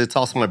looks, but it's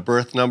also my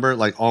birth number.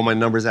 Like all my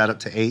numbers add up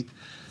to 8.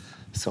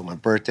 So my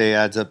birthday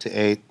adds up to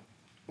 8.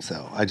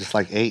 So I just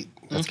like 8.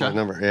 That's my Okay.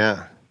 number.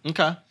 Yeah.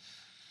 Okay.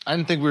 I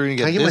didn't think we were going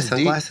to Can I get get my this deep.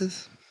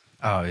 sunglasses?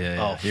 Oh, yeah.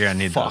 Oh, You're going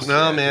to need fuck. those.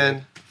 No,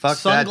 man. Fuck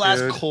Sunglass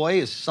that, dude. koi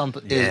is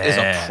something is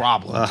a Yeah.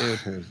 problem,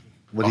 dude.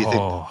 What do you think?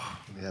 Oh.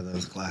 Yeah,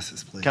 those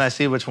glasses, please. Can I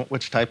see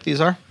which type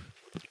these are?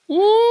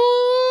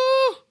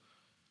 Ooh,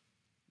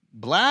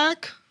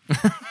 black.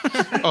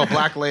 Oh,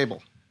 Black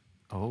Label.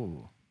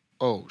 Oh.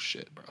 Oh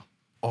shit, bro.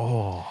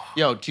 Oh.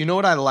 Yo, do you know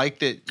what I like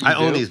that you I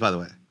own do? these, by the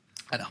way.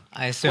 I know. I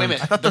Wait a assumed.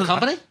 minute. The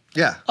company?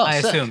 Yeah. Oh, I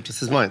sick. assumed.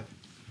 This is mine.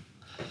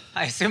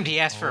 I assumed he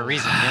asked for a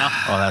reason. You know.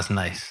 Oh, that's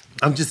nice.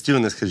 I'm just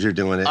doing this because you're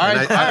doing it. All right,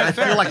 and all right, I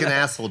fair. feel like an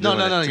asshole No, doing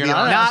no, it. no. to You're be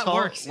not an honest. Nah, it asshole.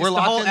 works. We're It's the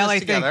locked whole in this LA thing.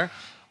 together.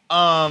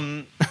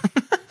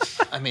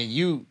 I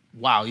mean,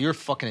 wow, you're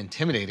fucking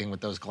intimidating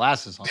with those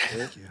glasses on,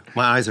 dude.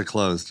 My eyes are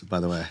closed, by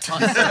the way.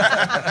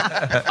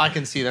 I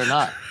can see they're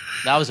not.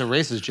 That was a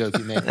racist joke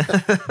you made.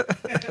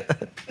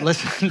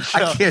 Listen, Joe.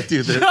 I can't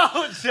do this.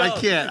 Joe. I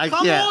can't. I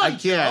Come can't. on, I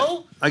can't.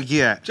 Joe. I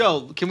can't.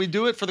 Joe, can we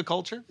do it for the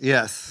culture?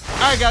 Yes. All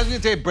right, guys, we're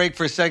going to take a break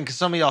for a second because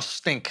some of y'all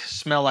stink,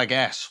 smell like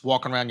ass,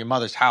 walking around your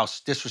mother's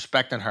house,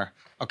 disrespecting her,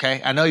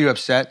 okay? I know you're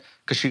upset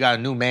because she got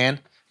a new man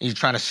and you're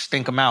trying to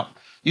stink him out.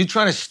 You're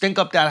trying to stink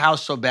up that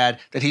house so bad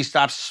that he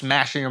stops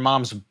smashing your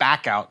mom's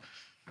back out.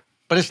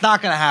 But it's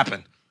not going to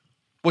happen.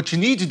 What you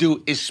need to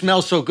do is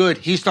smell so good,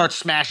 he starts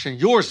smashing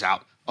yours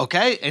out,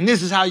 okay? And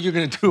this is how you're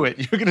going to do it.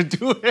 You're going to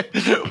do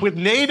it with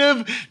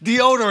Native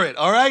deodorant,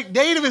 all right?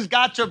 Native has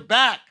got your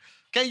back.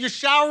 Okay, your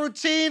shower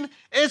routine,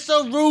 it's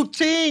a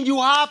routine. You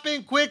hop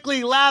in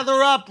quickly,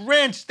 lather up,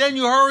 rinse, then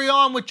you hurry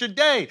on with your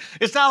day.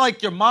 It's not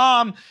like your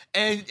mom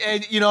and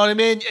you know what I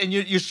mean, and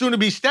your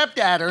soon-to-be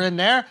stepdad are in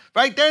there,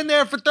 right? They're in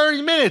there for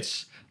 30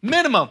 minutes,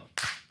 minimum.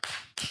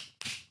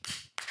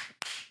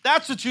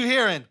 That's what you're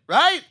hearing,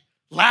 right?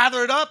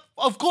 Lather it up,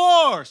 of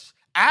course.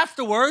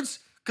 Afterwards,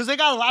 because they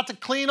got a lot to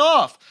clean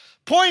off.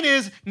 Point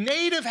is,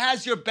 Native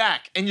has your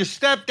back, and your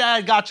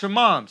stepdad got your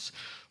mom's.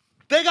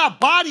 They got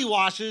body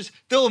washes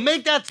that will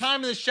make that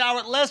time in the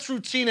shower less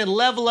routine and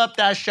level up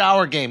that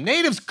shower game.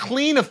 Native's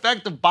clean,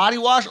 effective body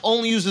wash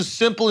only uses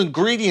simple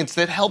ingredients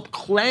that help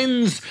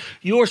cleanse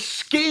your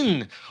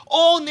skin.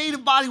 All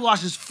Native body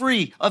wash is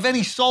free of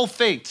any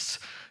sulfates,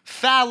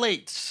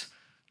 phthalates,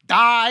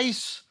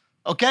 dyes.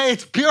 Okay,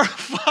 it's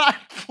purified,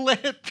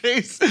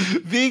 plant-based,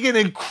 vegan,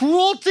 and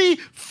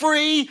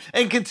cruelty-free,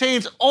 and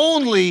contains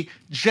only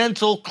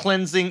gentle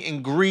cleansing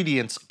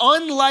ingredients.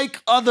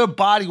 Unlike other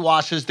body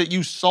washes that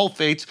use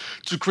sulfates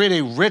to create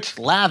a rich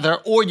lather,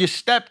 or your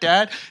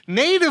stepdad,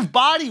 Native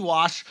Body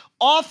Wash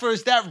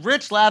offers that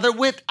rich lather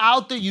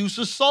without the use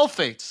of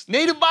sulfates.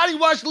 Native Body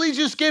Wash leaves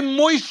your skin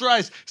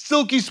moisturized,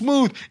 silky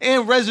smooth,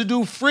 and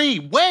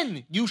residue-free.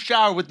 When you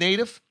shower with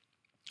Native,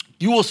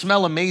 you will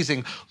smell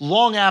amazing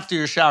long after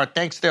your shower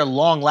thanks to their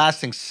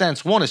long-lasting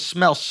scents. Want to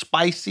smell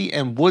spicy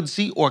and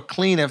woodsy or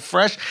clean and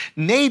fresh?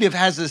 Native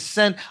has a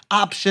scent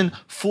option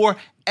for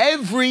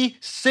every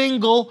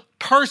single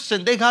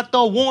person. They got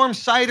the warm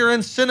cider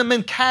and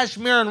cinnamon,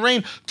 cashmere and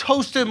rain,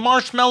 toasted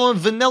marshmallow and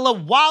vanilla,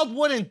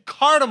 wildwood and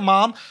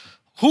cardamom.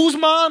 Whose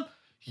mom?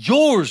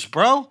 Yours,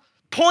 bro.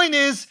 Point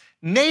is,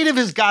 Native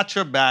has got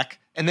your back.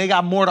 And they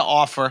got more to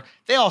offer.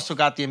 They also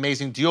got the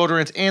amazing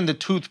deodorants and the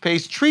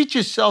toothpaste. Treat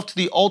yourself to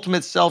the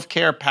ultimate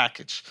self-care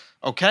package,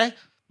 okay?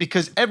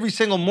 Because every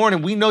single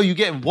morning, we know you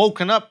getting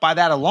woken up by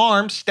that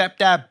alarm,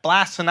 stepdad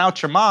blasting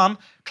out your mom.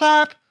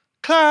 Clap,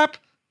 clap,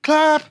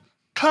 clap,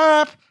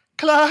 clap,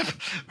 clap,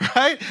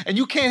 right? And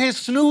you can't hit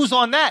snooze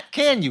on that,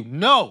 can you?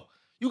 No.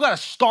 You got to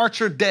start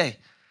your day.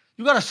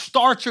 You got to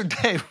start your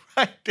day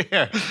right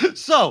there.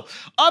 So,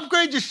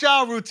 upgrade your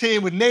shower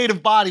routine with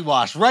Native Body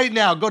Wash. Right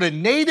now, go to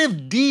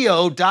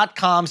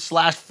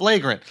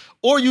nativedeo.com/flagrant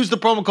or use the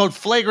promo code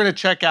flagrant at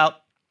checkout,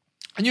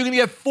 and you're going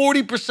to get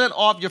 40%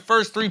 off your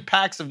first 3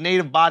 packs of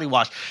Native Body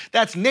Wash.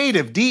 That's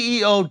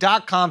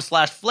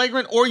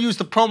nativedeo.com/flagrant or use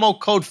the promo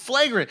code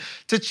flagrant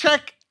to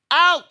check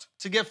out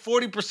to get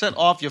 40%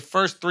 off your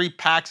first 3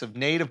 packs of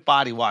Native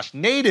Body Wash.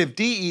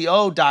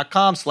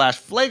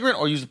 nativedeo.com/flagrant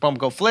or use the promo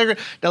code flagrant.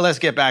 Now let's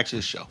get back to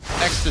the show.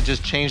 Extra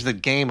just changed the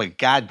game a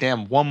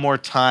goddamn one more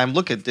time.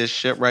 Look at this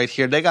shit right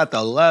here. They got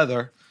the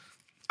leather.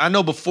 I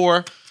know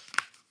before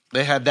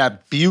they had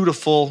that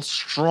beautiful,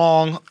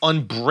 strong,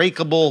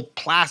 unbreakable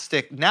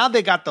plastic. Now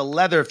they got the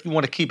leather if you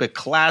want to keep it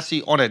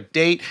classy on a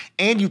date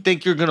and you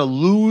think you're going to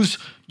lose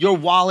your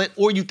wallet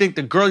or you think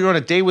the girl you're on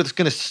a date with is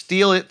going to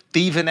steal it,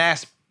 thieving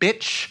ass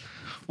bitch.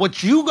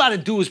 What you got to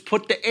do is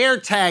put the air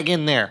tag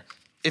in there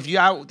if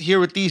you're out here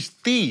with these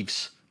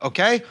thieves,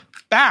 okay?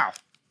 Bow,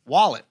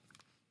 wallet.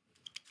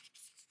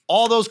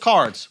 All those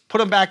cards, put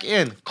them back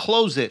in,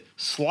 close it,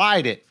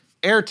 slide it,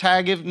 air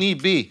tag if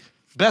need be.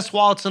 Best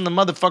wallets in the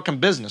motherfucking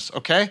business,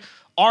 okay?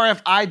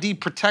 RFID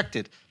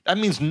protected. That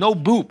means no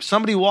boop.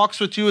 Somebody walks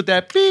with you with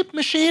that beep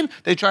machine,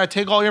 they try to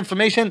take all your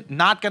information,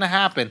 not gonna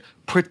happen.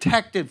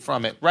 Protected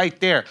from it right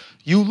there.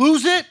 You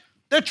lose it,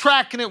 they're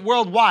tracking it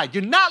worldwide.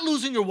 You're not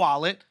losing your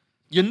wallet.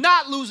 You're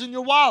not losing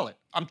your wallet.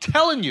 I'm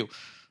telling you.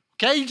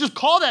 Okay? You just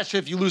call that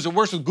shit if you lose it.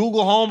 Worse with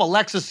Google Home,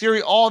 Alexa,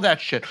 Siri, all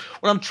that shit.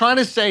 What I'm trying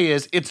to say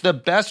is it's the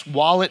best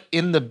wallet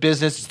in the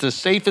business. It's the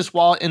safest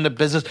wallet in the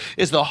business.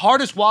 It's the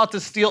hardest wallet to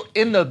steal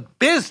in the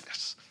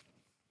business.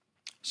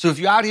 So if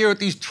you're out here with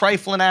these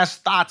trifling ass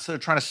thoughts that are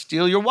trying to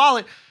steal your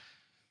wallet,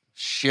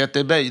 shit,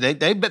 they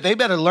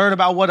better learn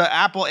about what an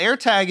Apple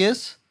AirTag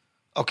is.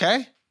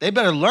 Okay? They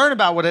better learn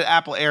about what an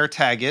Apple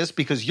AirTag is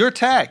because you're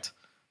tagged.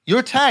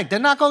 You're tagged. They're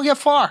not going to get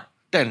far.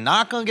 They're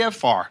not going to get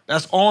far.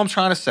 That's all I'm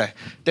trying to say.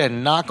 They're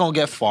not going to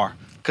get far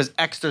because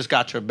Exter's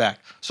got your back.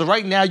 So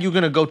right now, you're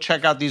going to go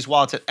check out these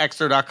wallets at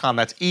Exter.com.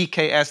 That's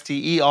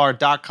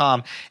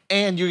EKSTER.com.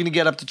 And you're going to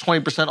get up to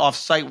 20% off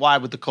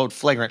site-wide with the code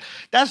flagrant.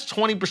 That's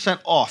 20%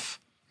 off.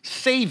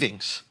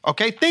 Savings,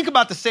 okay? Think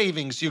about the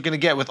savings you're going to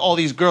get with all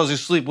these girls you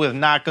sleep with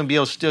not going to be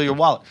able to steal your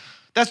wallet.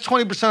 That's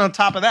 20% on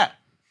top of that.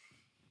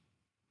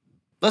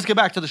 Let's get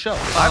back to the show. I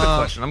have a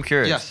question. I'm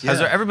curious. Yes. Has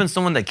there ever been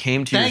someone that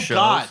came to your shows? Thank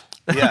God.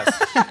 Yes.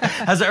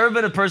 Has there ever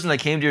been a person that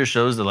came to your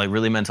shows that like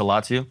really meant a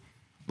lot to you?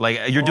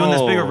 Like you're doing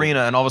this big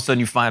arena and all of a sudden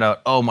you find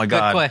out, oh my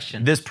God,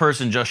 question. this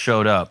person just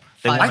showed up.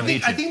 They want to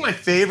meet you. I think my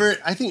favorite,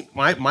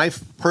 my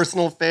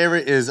personal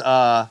favorite is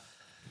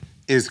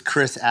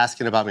Chris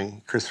asking about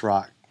me, Chris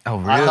Rock. Oh,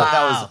 really? I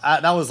thought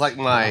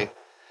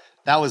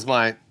that was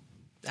my.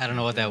 I don't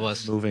know what that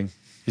was. Moving.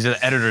 These are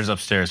the editors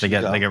upstairs. They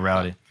get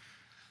rowdy.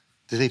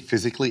 Did they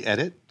physically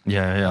edit?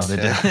 Yeah, they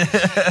did.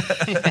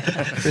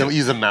 They don't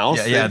use a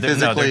mouse. Yeah,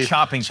 they're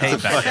chopping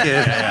tape back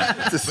there.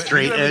 It's a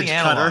straight edge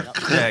cutter.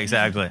 Yeah,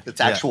 exactly. It's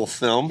actual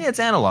film. Yeah, it's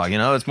analog. You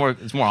know, it's more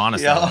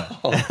honest. Yeah.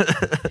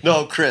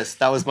 No, Chris,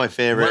 that was my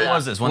favorite. When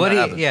was this? When that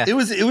happened? Yeah. It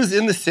was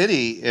in the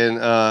city,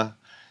 and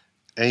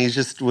he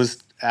just was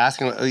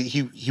asking.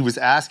 He was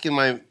asking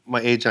my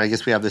agent. I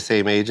guess we have the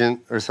same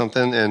agent or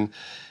something, and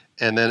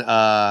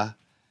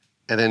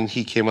then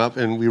he came up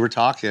and we were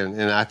talking,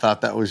 and I thought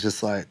that was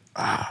just like,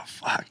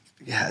 fuck,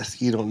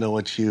 yes, you don't know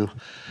what you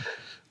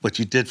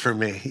did for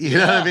me. You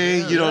know what I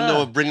mean? You don't know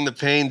what Bring the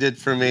Pain did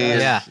for me.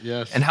 Yeah.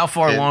 Yes. And how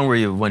far along were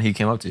you when he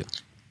came up to you?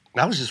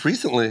 That was just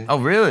recently. Oh,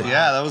 really?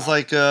 Yeah, that was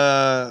like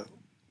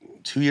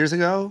 2 years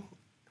ago.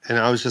 And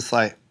I was just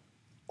like,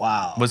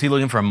 wow. Was he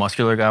looking for a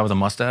muscular guy with a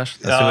mustache?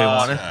 That's who he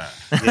wanted?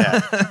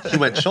 Yeah. He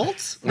went,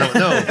 Schultz? No.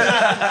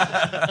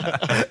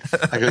 I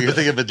go, you're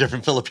thinking of a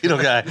different Filipino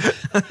guy.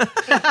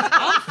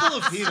 I'm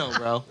Filipino,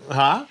 bro.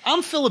 Huh?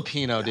 I'm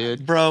Filipino,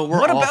 dude. Bro, we're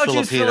What all about you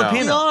is Filipino.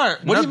 Filipino? We are.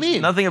 What do you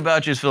mean? Nothing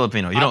about you is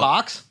Filipino. You I don't.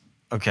 box.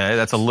 Okay,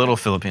 that's a little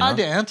Filipino. I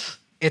dance.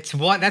 It's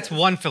one. That's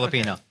one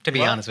Filipino. To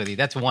be honest with you,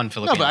 that's one No,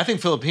 Filipino. but I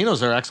think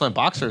Filipinos are excellent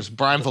boxers.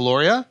 Brian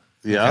Valoria,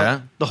 Yeah.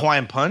 Okay. the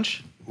Hawaiian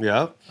Punch.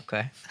 Yeah.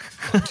 okay.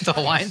 The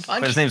Hawaiian But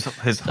punch. his name's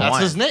his That's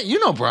Hawaiian. his name. You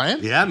know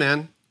Brian. Yeah,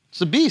 man.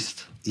 It's a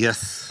beast.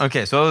 Yes.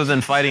 Okay, so other than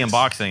fighting and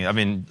boxing, I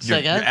mean, Say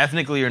again?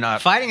 ethnically you're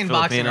not Fighting and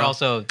boxing Filipino. are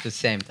also the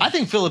same thing. I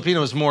think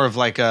Filipino is more of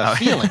like a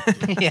feeling.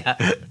 Yeah.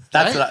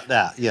 That's Right?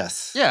 that.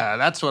 Yes. Yeah,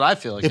 that's what I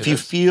feel like. If it you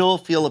is. feel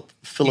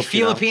Filipino.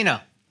 Filipino.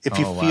 If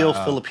you feel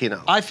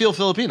Filipino. I feel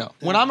Filipino.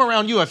 When I'm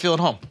around you, I feel at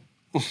home.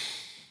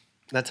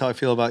 That's how I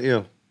feel about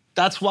you.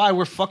 That's why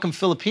we're fucking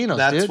Filipinos,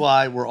 That's dude.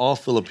 why we're all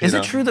Filipino. Is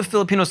it true that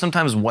Filipinos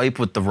sometimes wipe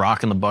with the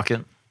rock in the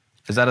bucket?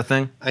 Is that a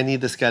thing? I need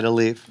this guy to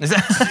leave. Is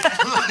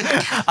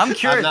that? I'm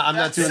curious. I'm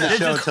not doing the This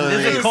show is- until this he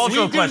is a leaves.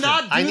 cultural We do question.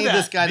 not do I need that.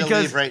 this guy to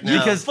Because- leave right now.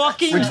 because-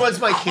 Fucking Which one's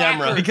my cracker,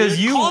 camera? Because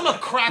dude. you Call him a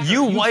cracker.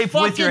 you wipe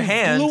with your fucking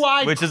hand,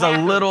 blue-eyed which is a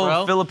cracker, little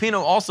bro.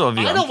 Filipino also of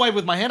you. I don't wipe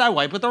with my hand. I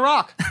wipe with the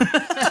rock.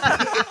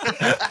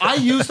 I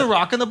use the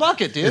rock in the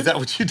bucket, dude. Is that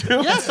what you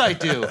do? Yes, I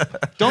do.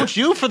 Don't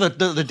you for the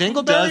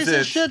dingleberries Does and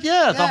it? shit?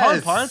 Yeah, the hard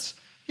Yes. parts.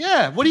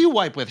 Yeah. What do you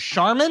wipe with?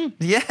 Charmin?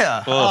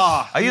 Yeah.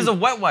 Oh, I use a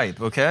wet wipe.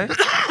 Okay.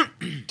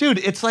 dude,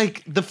 it's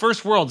like the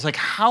first world. It's like,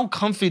 how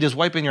comfy does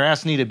wiping your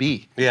ass need to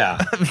be? Yeah.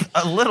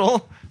 A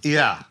little.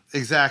 Yeah,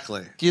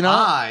 exactly. You know?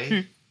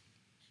 I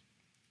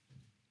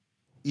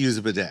use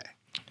a bidet.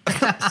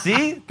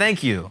 See?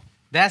 Thank you.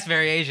 That's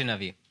very Asian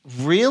of you.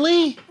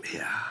 Really?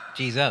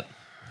 G's up.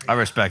 I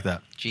respect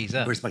that. G's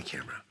up. Where's my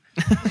camera?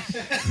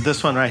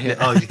 This one right here.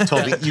 Oh, you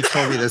told me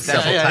this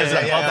several Yeah, times.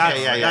 yeah, yeah.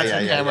 That's That's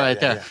the camera right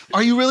there.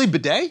 Are you really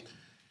bidet?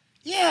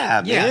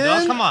 Yeah, Yeah, man.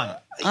 dog, come on.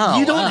 Oh,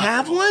 You don't wow.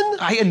 have one?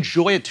 I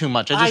enjoy it too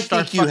much. I just I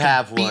start think you fucking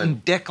have beating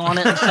one. dick on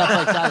it and stuff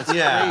like that. It's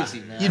Yeah.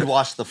 crazy, man. You'd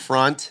wash the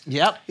front.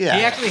 Yep. Yeah.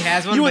 He actually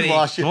has one, You but would he-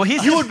 wash it. Well, he you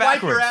sits would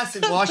wipe your backwards. ass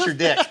and wash your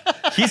dick.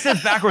 He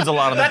sits backwards a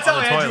lot on the, That's on how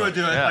the Andrew toilet. would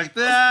do it. Yeah. Like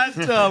that.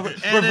 And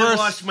then reverse-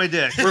 wash my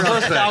dick. Reverse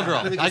Let me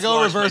cowgirl. just I go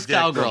wash my reverse dick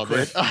real cowgirl,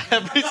 quick. dude.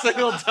 Every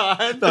single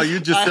time. No, you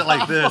just sit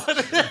like this.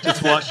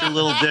 Just wash your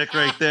little dick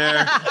right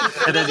there.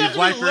 And then you have to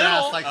wipe be your ass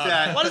little. like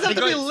that. Why does it have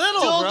to be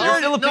little, Still bro?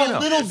 dirty. Filipino. No,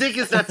 little dick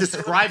is not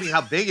describing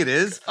how big it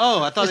is.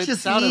 Oh, I thought It's it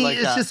just sounded like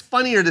it's that. just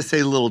funnier to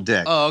say little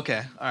dick. Oh,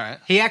 okay. All right.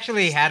 He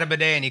actually had a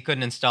bidet and he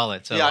couldn't install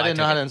it. So Yeah, I didn't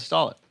know took how to it.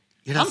 install it.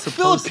 You're not I'm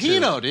supposed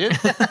Filipino, dude.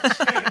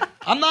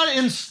 I'm not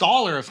an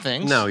installer of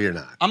things. No, you're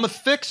not. I'm a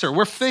fixer.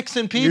 We're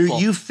fixing people.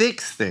 You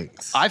fix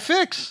things. I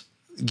fix.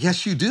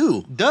 Yes, you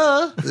do.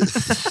 Duh.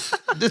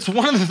 It's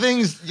one of the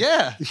things,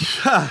 yeah.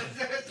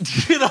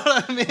 You know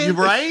what I mean? You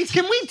right?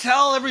 Can we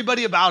tell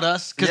everybody about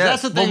us? Because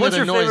that's the thing Well, what's that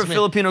your annoys favorite me.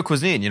 Filipino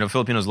cuisine? You know,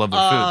 Filipinos love their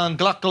food.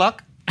 Gluck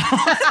Gluck.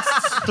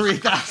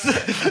 3,000.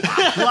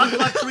 Gluck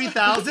Gluck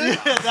 3000?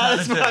 That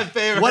is my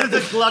favorite. What is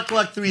a Gluck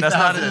Gluck 3000? That's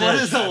not it. What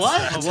is a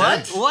what?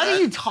 What? What are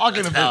you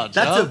talking about,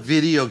 That's Joe? a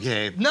video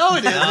game. No,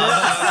 it isn't.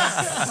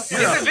 It's a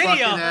video.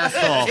 Fucking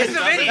asshole. It's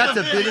a video. That's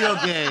a video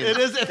game. It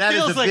is. It That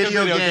feels is a like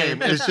video a video game.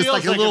 game. It It's just feels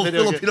like a little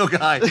video game. Filipino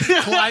guy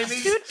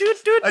climbing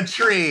a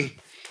tree.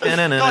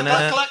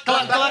 Na-na-na-na-na. Gluck,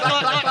 gluck, gluck,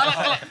 gluck, gluck,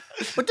 gluck.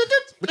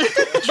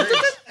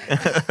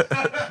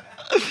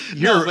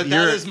 No, but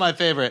that is my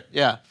favorite.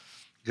 Yeah.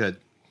 Good.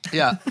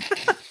 Yeah.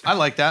 I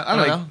like that. I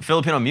don't know. Like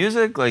Filipino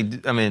music?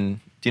 Like, I mean,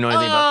 do you know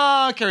anything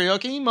about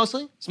Karaoke,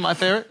 mostly. It's my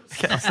favorite.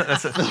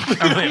 that's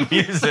not really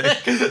music?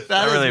 That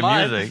Not is really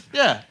mine. music.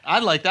 Yeah, I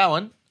like that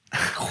one.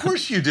 Of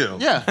course you do.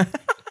 Yeah.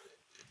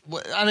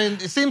 I mean,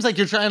 it seems like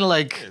you're trying to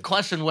like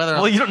question whether.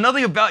 Well, you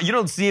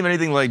don't seem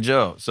anything like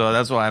Joe, so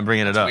that's why I'm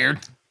bringing it up. weird.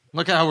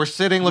 Look at how we're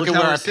sitting. Look at how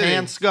where we're our sitting.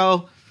 pants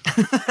go.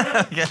 Look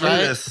at Right?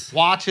 this.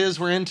 Watches,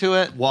 we're into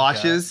it.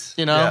 Washes.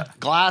 You know, Yeah.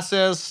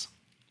 glasses.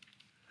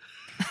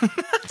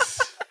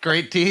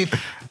 Great teeth.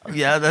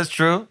 Yeah, that's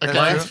true. That's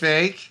Mine's true.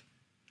 fake.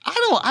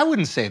 I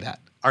wouldn't say that.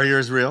 Are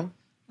yours real?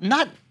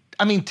 Not,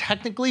 I mean,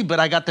 technically, but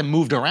I got them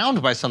moved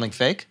around by something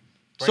fake.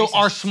 So Braces.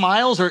 our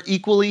smiles are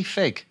equally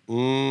fake. Like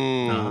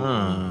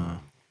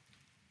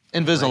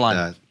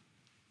Invisalign.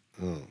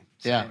 that.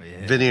 Yeah.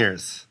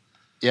 Veneers.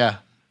 Yeah.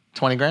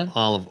 20 grand?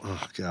 All of.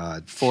 Oh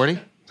God. 40?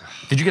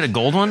 Did you get a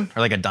gold one or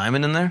like a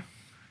diamond in there?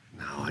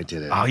 No, I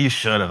didn't. Oh, you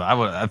should have. I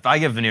would. If I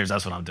get veneers,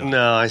 that's what I'm doing.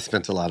 No, I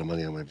spent a lot of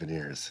money on my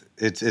veneers.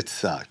 It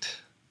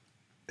sucked.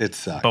 It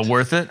sucked. But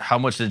worth it? How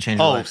much did it change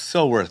your Oh, life?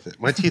 so worth it.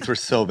 My teeth were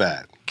so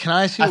bad. Can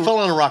I ask you? I fell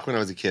on a rock when I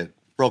was a kid.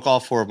 Broke all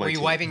four of my Were you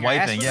teeth. wiping your ass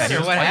Wiping, with yeah. it, he or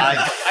was what wiping.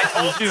 happened?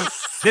 I told you.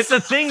 It's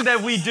a thing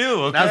that we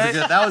do, okay? That was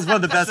good. That was one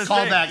of the best That's the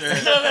thing.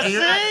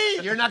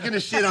 callbacks. You're not going to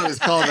shit on his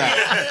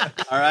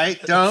callback. All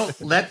right? Don't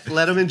let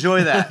him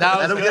enjoy that. That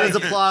was let him good. get his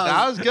applause.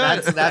 That was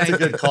good. That's a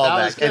good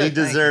callback, was and he good.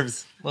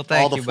 deserves Well,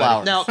 thank all the you,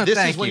 buddy. flowers. Now, this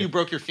Thank is when you. you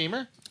broke your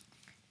femur?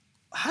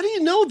 How do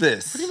you know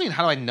this? What do you mean,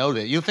 how do I know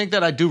that? You think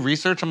that I do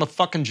research? I'm a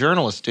fucking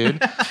journalist,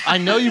 dude. I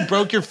know you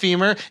broke your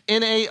femur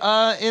in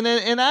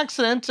an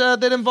accident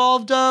that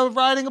involved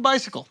riding a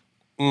bicycle.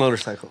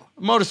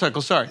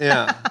 Motorcycle, sorry.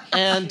 Yeah.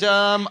 And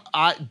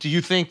do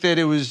you think that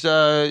it was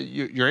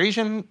your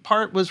Asian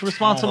part was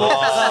responsible?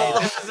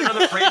 This is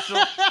another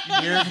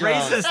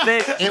racist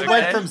thing. It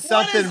went from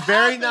something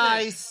very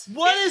nice.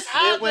 What is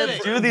happening?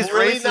 Do these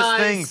really racist nice.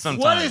 things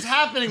sometimes. What is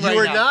happening right now? You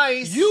were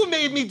nice. You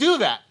made me do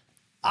that.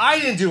 I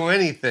didn't do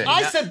anything.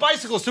 I said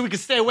bicycle so we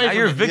could stay away Now from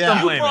you're it. victim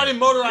You blaming. brought in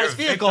motorized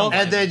You're vehicle.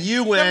 victim And then you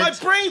And went. my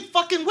brain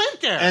fucking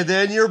went there. And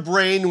then your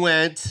brain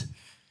went.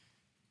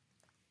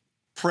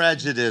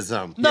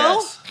 Prejudicism.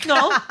 no.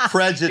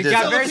 Prejudice. It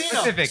got very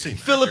Filipino. specific.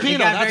 Filipino. It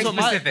got That's very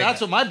what, specific.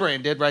 that's what my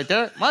brain did right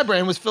there. My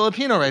brain was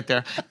Filipino right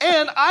there.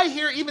 And I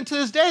hear even to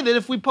this day that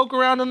if we poke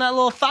around on that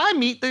little thigh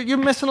meat, that you're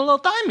missing a little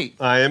thigh meat.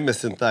 I am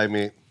missing thigh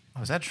meat.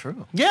 Oh, is that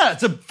true? Yeah,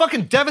 it's a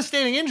fucking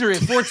devastating injury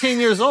at 14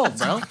 years old,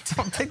 bro.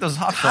 Don't take those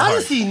off so How hard.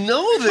 does he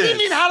know this? What do you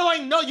mean, how do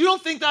I know? You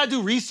don't think that I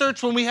do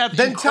research when we have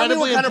Then tell me incredibly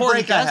what kind of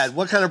important break I guests? had.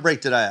 What kind of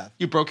break did I have?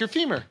 You broke your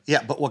femur.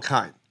 Yeah, but what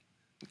kind?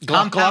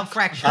 Compound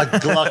fracture. A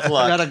gluck You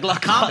had gluck. a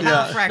compound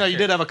Compound fracture. No, you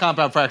did have a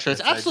compound fracture.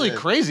 It's absolutely did.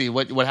 crazy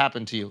what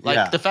happened to you. Like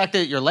Yeah. the fact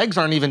that your legs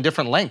aren't even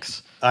different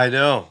lengths. I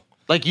know.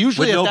 Like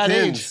usually With no at that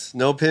pins. age.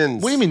 No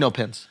pins. What do you mean no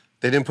pins?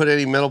 They didn't put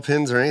any metal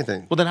pins or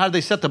anything. Well, then how did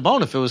they set the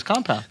bone if it was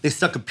compound? They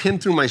stuck a pin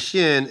through my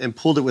shin and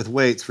pulled it with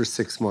weights for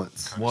 6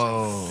 months.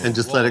 Whoa. And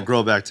just let it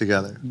grow back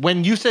together.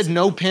 When you said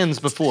no pins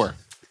before,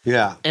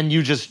 Yeah. and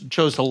you just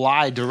chose to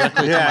lie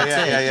directly to Yeah, my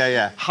yeah, face,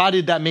 yeah. how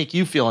did that make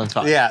you feel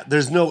inside? Yeah,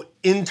 there's no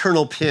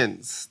internal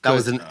pins. That Good.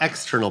 was an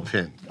external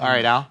pin. All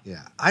right, Al.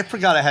 Yeah. I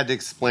forgot I had to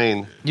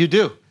explain You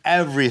do.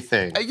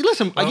 everything. Hey,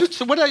 listen, what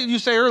did you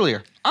say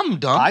earlier? I'm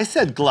dumb. I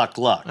said gluck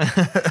gluck.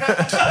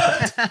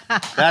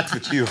 That's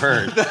what you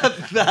heard.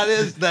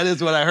 that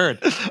is what I heard.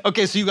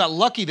 Okay, so you got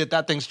lucky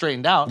that thing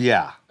straightened out.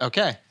 Yeah.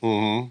 Okay.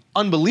 Mm-hmm.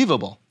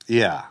 Unbelievable.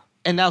 Yeah.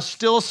 And now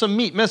still some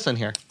meat missing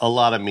here. A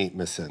lot of meat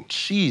missing.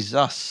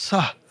 Jesus.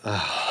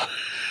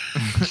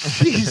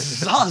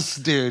 Jesus,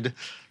 dude.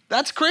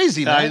 That's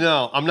crazy, man. I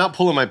know. I'm not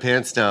pulling my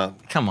pants down.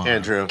 Come on.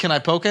 Andrew. Can I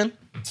poke in?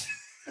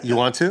 You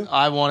want to?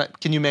 I want it.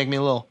 Can you make me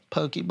a little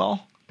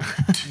pokeball?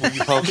 Will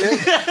you poke it?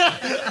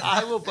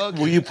 I will poke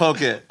Will it. you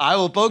poke it? I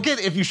will poke it.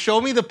 If you show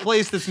me the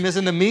place that's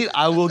missing the meat,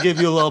 I will give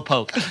you a little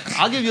poke.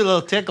 I'll give you a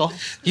little tickle.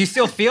 Do you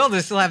still feel? Does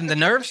it still have the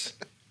nerves?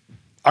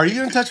 Are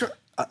you in touch with...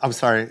 I'm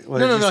sorry. What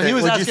did No, you no, say? he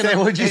was What'd asking- you say?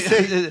 What'd you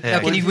say?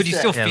 Yeah. Would you say?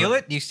 still Yeah, feel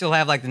but- it? Do you still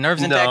have like the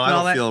nerves No, intact I and all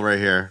don't that? feel right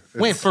here.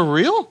 Wait, for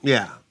real?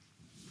 Yeah.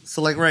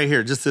 So like right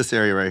here, just this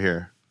area right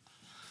here.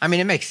 I mean,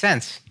 it makes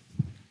sense.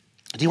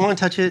 Do you want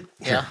to touch it?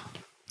 Yeah.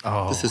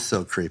 Oh. This is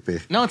so creepy.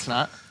 No, it's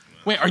not.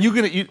 Wait, are you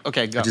gonna?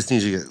 Okay, go. I just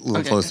need you to get a little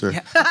Okay. closer.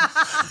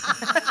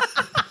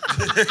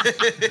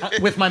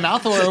 With my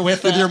mouth or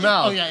with With your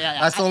mouth. Oh yeah.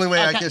 That's the only way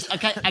I okay, can.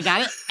 Okay, I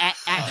got it.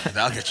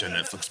 That'll get you a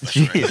Netflix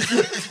special.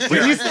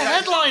 Right? He's the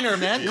headliner,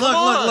 man. Come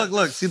on.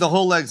 Look. See, the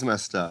whole leg's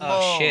messed up.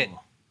 Oh, shit.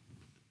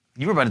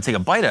 You were about to take a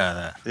bite out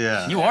of that.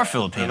 Yeah. You are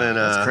Filipino. And then,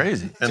 That's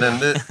crazy. And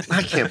then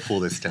I can't pull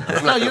this down.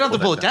 I'm No, not you don't have to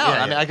gonna pull it down. Yeah, I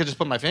mean, yeah. I could just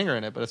put my finger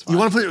in it, but it's fine. You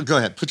want to put? Go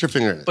ahead. Put your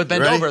finger in it. But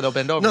bend Ready? over, though.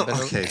 Bend over. No. Bend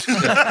over. Okay.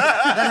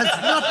 That has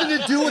nothing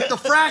to do with the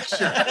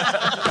fracture.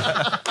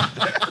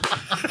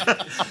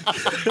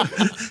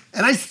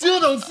 And I still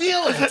don't feel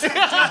it. It was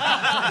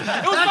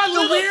my the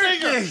little weird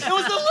finger. thing. It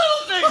was the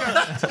little finger.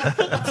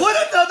 Put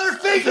another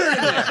finger in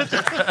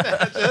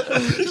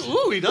it.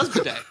 Ooh, he does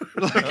bidet.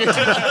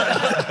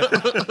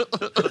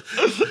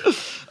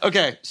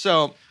 Okay,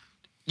 so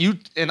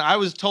I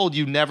was told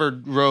you never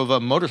drove a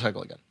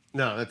motorcycle again.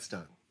 No, that's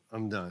done.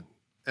 I'm done.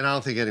 And I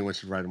don't think anyone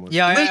should ride a motorcycle.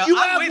 Yeah, Wait, yeah, you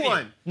I'm have with you.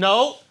 one.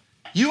 No,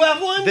 You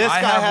have one? this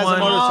I guy have has one. a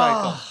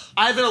motorcycle.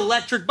 I have an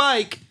electric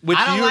bike, which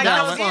I don't you like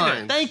got. those fine.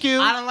 either. Thank you.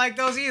 I don't like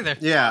those either.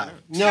 Yeah.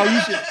 No,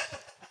 you should.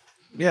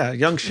 Yeah,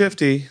 young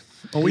Shifty.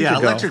 A week Yeah,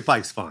 ago. electric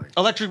bike's fine.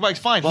 Electric bike's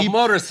fine. But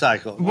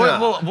motorcycle. What,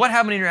 no. what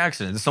happened in your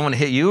accident? Did someone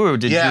hit you or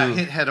did Yeah, you?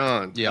 hit head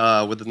on.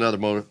 Yeah. With another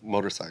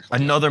motorcycle.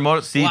 Another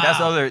motor. See,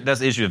 Wow. that's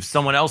the issue. If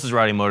someone else is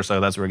riding a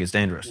motorcycle, that's where it gets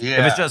dangerous. If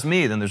Yeah. it's just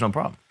me, then there's no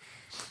problem.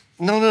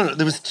 No.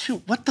 There was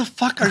two. What the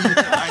fuck are you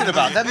talking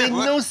about? That made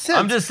no sense.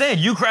 I'm just saying,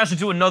 you crashed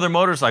into another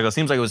motorcycle. It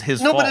seems like it was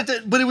his No, fault.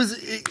 but it was.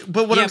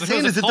 But what Yeah, I'm but if saying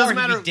it was is, a it car, doesn't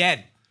he'd matter. be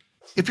dead.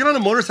 If you're on a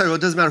motorcycle, it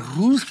doesn't matter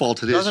whose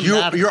fault it is. Doesn't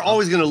matter. You're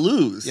always going to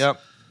lose.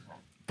 Yep.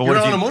 But You're what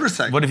if on you, a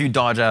motorcycle. What if you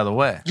dodge out of the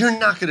way? You're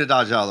not going to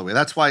dodge out of the way.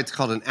 That's why it's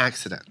called an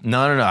accident.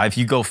 No. If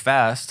you go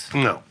fast,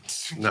 No.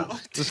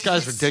 This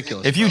guy's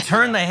ridiculous. if you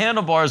turn the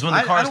handlebars when the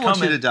I car's don't want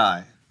you coming, to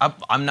die.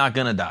 I'm not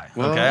gonna die.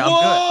 Okay, I'm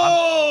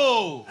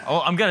Whoa! good.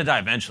 I'm gonna die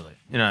eventually.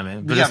 You know what I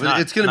mean? Yeah, but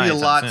it's going to be a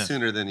not lot anytime soon.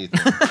 sooner than you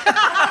think. Yeah.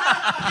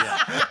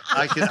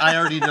 I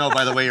already know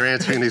by the way you're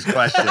answering these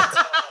questions.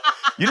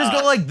 You just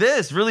go like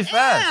this really Yeah,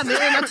 fast. man,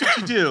 that's what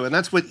you do, and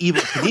that's what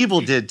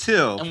Evil did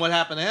too. And what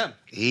happened to him?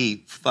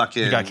 He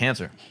fucking You got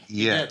cancer.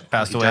 Yeah, did.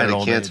 Passed he away died at of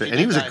old cancer, age. and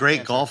he was He a died of great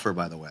cancer. golfer,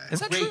 by the way. Is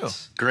that true?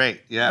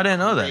 Great, yeah. I didn't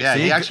know that. Yeah,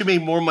 See? he actually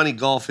made more money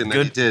golfing than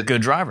he Good, did.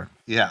 good driver.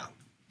 Yeah.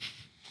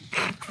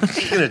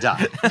 She's gonna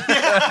die.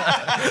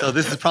 So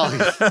this is probably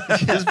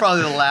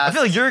the last. I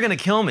feel like you're gonna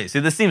kill me. See,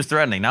 this seems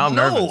threatening. Now I'm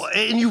nervous. No,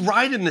 and you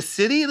ride in the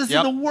city. This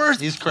is the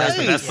worst. He's That's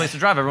crazy. the best place to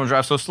drive. Everyone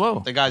drives so slow.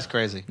 The guy's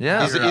crazy.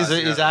 Yeah.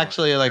 He's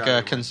actually like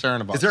a concern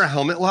about. Is there a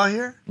helmet law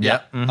here?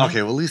 Yeah. Mhm.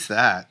 Okay, well at least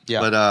that.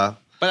 Yeah.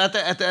 But at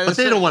the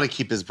they don't want to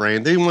keep his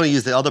brain. They want to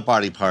use the other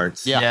body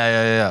parts. Yeah.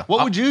 Yeah.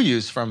 What would you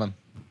use from him?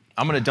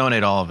 I'm gonna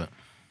donate all of it.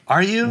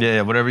 Are you?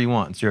 Yeah, whatever you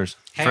want. It's yours.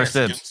 Hair. First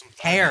dibs.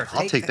 Hair.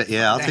 I'll take that.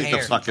 Yeah, I'll take the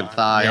hair. fucking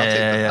thigh. I'll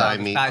take the thigh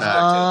meat. Thighs back.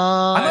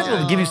 I might be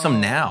able to give you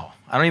some now.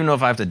 I don't even know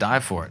if I have to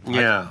die for it.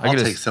 Yeah, I I'll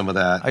could take some of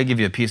that. I could give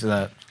you a piece of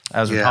that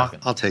as we're Yeah, talking.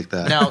 I'll take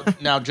that.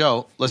 Now,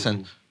 Joe,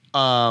 listen.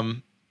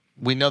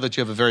 We know that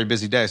you have a very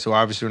busy day, so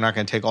obviously we're not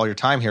going to take all your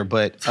time here.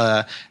 But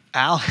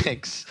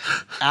Alex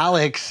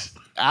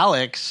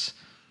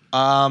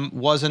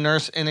was a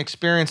nurse and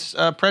experienced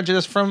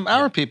prejudice from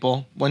our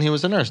people when he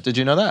was a nurse. Did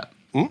you know that?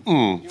 You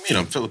mean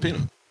I'm Filipino?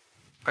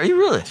 Are you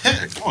really?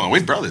 Yeah, come on, we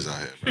brothers out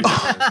here.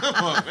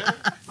 Come on, man.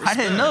 I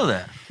didn't know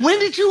that. When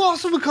did you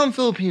also become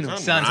Filipino?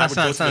 Son. I would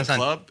go to the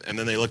club, and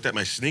then they looked at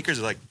my sneakers.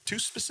 They're like, too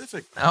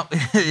specific. Oh,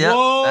 yeah,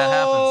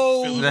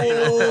 that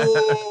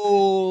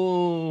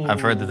happens.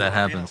 I've heard that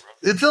happens.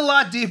 It's a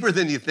lot deeper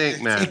than you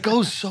think, man. It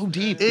goes so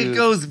deep. It dude.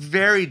 goes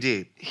very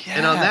deep.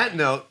 And on that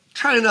note,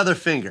 try another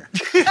finger.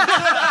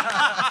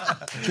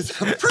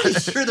 Because I'm pretty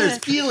sure there's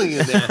feeling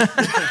in there.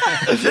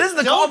 This is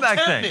the Don't callback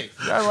tempt thing.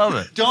 me. I love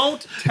it.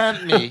 Don't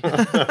tempt me.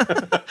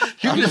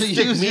 You're going to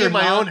stick use me your in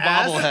my own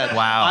ass? bobblehead.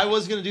 Wow. I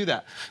was going to do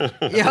that.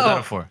 Yo,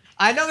 Metaphor.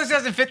 I know this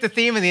doesn't fit the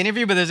theme of the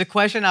interview, but there's a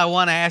question I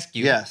want to ask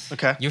you. Yes.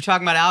 Okay. You're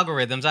talking about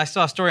algorithms. I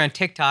saw a story on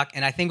TikTok,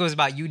 and I think it was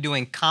about you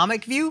doing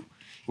Comic View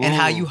and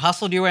how you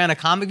hustled your way on a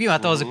Comic View. I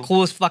thought it was the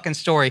coolest fucking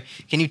story.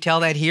 Can you tell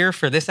that here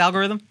for this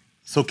algorithm?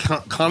 So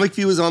Comic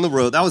View was on the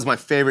road. That was my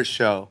favorite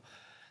show.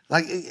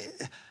 Like,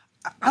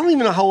 I don't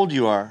even know how old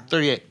you are.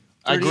 38.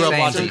 I grew up Same.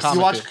 watching You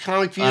Comic watched View.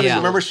 Comic View? Yeah. You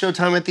remember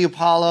Showtime at the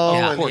Apollo? Yeah,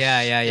 And- of course.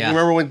 yeah. You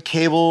remember when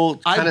cable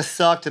kind of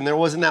sucked and there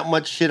wasn't that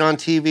much shit on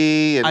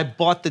TV? And I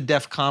bought the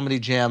Def Comedy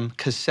Jam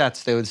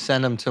cassettes. They would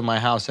send them to my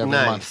house every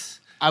Nice. month.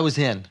 I was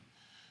in.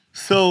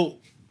 So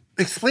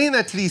explain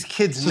that to these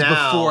kids This was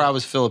now. before I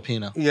was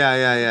Filipino.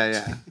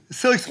 Yeah.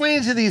 So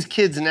explain it to these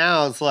kids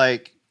now. It's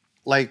like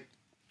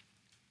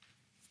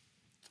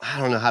I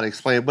don't know how to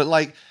explain it, but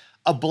like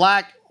a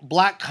black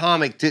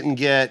comic didn't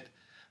get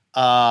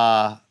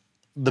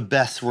the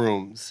best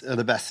rooms or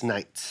the best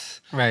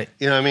nights. Right.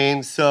 You know what I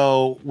mean?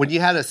 So when you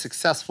had a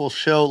successful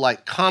show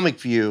like Comic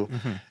View,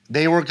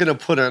 they weren't going to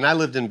put them, and I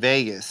lived in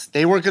Vegas,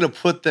 they weren't going to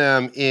put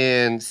them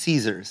in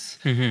Caesars.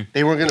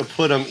 They weren't going to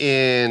put them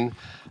in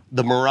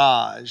the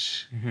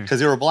Mirage because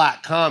they were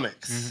black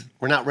comics.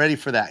 We're not ready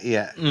for that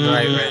yet.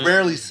 Right.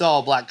 Rarely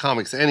saw black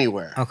comics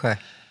anywhere. Okay.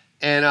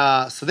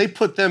 And so they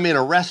put them in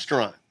a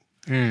restaurant.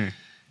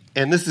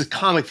 And this is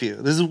Comic View.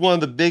 This is one of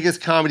the biggest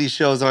comedy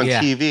shows on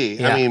Yeah. TV.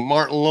 Yeah. I mean,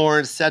 Martin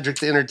Lawrence, Cedric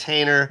the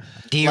Entertainer.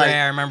 D-Ray,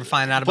 I remember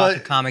finding out about the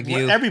Comic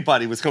View.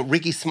 Everybody was going.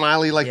 Ricky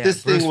Smiley. Like Yeah,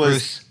 this thing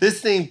Bruce.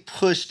 This thing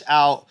pushed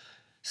out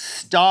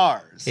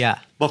stars. Yeah.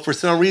 But for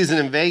some reason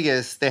in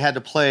Vegas, they had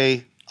to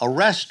play a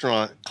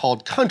restaurant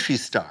called Country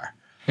Star,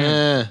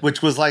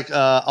 which was like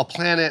a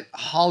Planet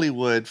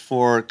Hollywood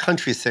for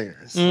country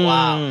singers.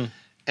 Wow.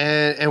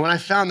 And when I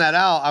found that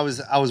out, I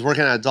was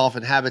working at a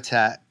dolphin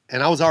habitat.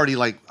 And I was already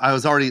like,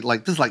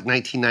 this is like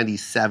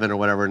 1997 or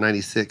whatever,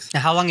 96. Now,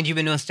 how long had you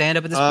been doing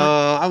stand-up at this point?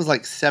 I was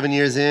like 7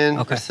 years in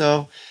Okay. or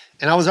so.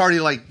 And I was already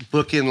like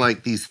booking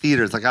like these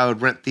theaters. Like I would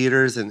rent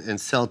theaters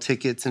and sell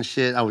tickets and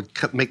shit. I would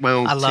make my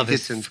own I love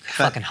tickets this and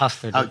fucking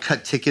hustler, I would dude.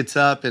 cut tickets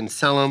up and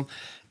sell them.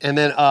 And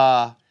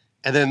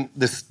then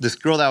this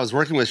girl that I was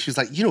working with, she was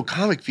like, you know,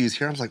 Comic View's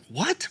here. I was like,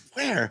 what?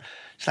 Where?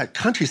 She's like,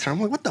 Country Star. I'm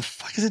like, what the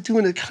fuck is it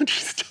doing at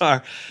Country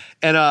Star?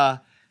 And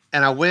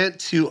I went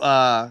to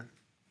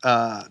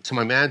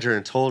my manager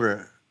and told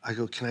her, I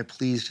go, can I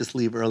please just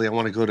leave early? I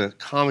want to go to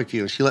Comic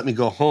View. And she let me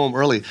go home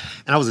early.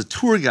 And I was a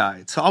tour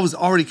guide, so I was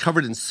already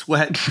covered in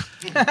sweat.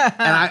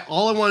 And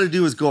all I wanted to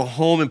do was go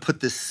home and put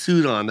this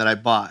suit on that I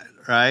bought,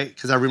 right?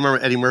 Because I remember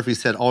Eddie Murphy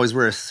said, always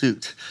wear a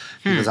suit.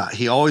 Because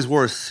he always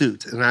wore a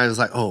suit. And I was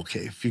like, oh,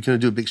 okay, if you're going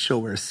to do a big show,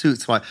 wear a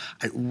suit. So I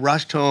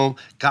rushed home,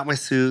 got my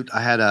suit.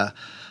 I had and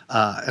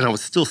I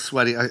was still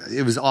sweaty.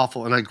 It was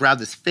awful. And I grabbed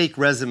this fake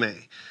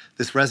resume.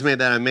 This resume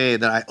that I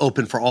made that I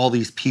opened for all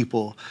these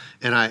people,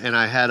 and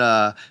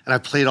I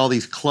played all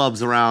these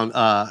clubs around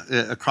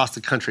across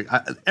the country.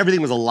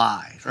 Everything was a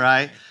lie,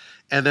 right?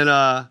 And then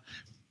all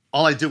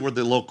I did were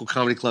the local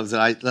comedy clubs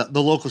the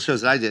local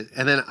shows that I did,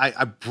 and then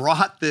I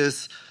brought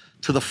this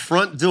to the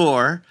front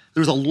door.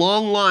 There was a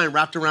long line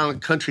wrapped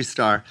around Country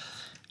Star,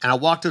 and I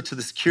walked up to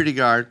the security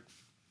guard,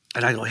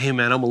 and I go, "Hey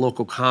man, I'm a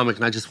local comic,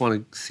 and I just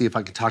want to see if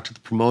I can talk to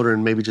the promoter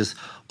and maybe just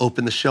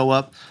open the show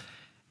up,"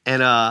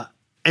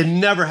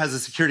 And never has a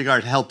security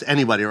guard helped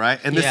anybody, right?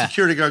 And this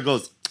security guard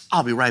goes,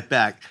 I'll be right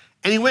back.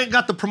 And he went and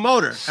got the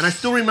promoter. And I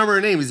still remember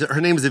her name. Her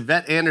name is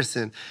Yvette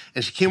Anderson.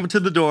 And she came up to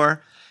the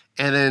door.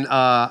 And then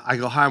I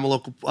go, hi, I'm a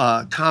local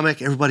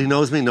comic. Everybody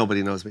knows me.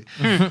 Nobody knows me.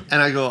 And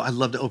I go, I'd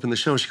love to open the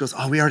show. And she goes,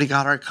 oh, we already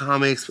got our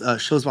comics.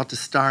 Show's about to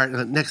start.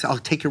 And next, I'll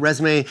take your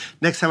resume.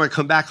 Next time I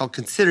come back, I'll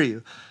consider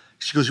you.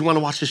 She goes, you want to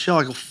watch the show?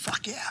 I go,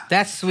 fuck yeah.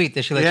 That's sweet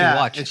that she let you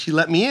watch. And she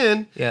let me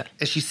in. Yeah.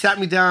 And she sat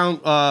me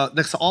down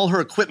next to all her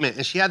equipment.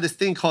 And she had this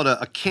thing called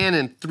a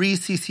Canon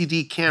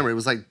 3CCD camera. It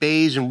was like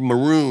beige and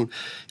maroon.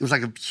 It was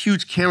like a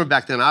huge camera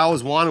back then. I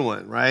always wanted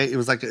one, right? It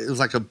was like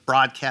a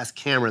broadcast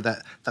camera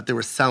that they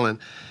were selling.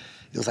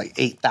 It was like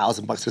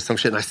 $8,000 or some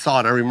shit. And I saw it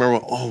and I remember,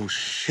 oh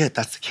shit,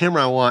 that's the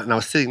camera I want. And I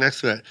was sitting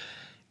next to it.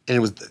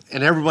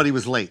 And everybody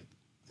was late,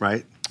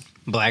 right?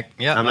 Black.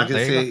 Yeah. I'm not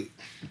going to say...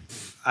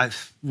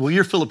 well,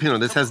 you're Filipino.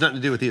 This has nothing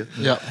to do with you.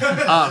 Yeah.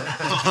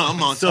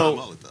 I'm on time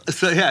all the time.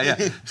 So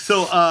yeah.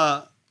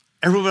 So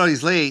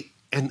everybody's late,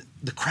 and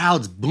the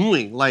crowd's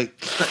booing, like,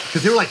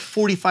 because they were like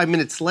 45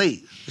 minutes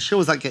late. The show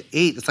was like at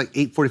 8. It's like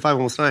 8:45,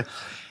 almost 9.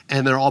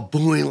 And they're all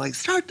booing, like,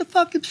 start the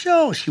fucking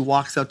show. She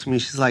walks up to me.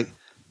 She's like,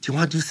 do you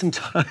want to do some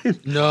time?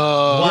 No.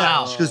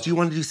 Wow. She goes, do you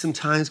want to do some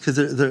times? Because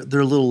they're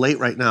a little late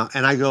right now.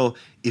 And I go,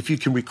 if you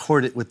can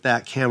record it with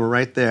that camera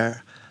right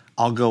there,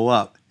 I'll go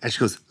up. And she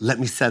goes, let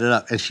me set it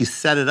up. And she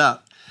set it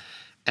up.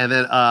 And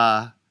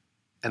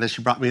then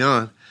she brought me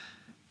on.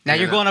 Now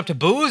you're going up to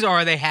booze, or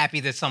are they happy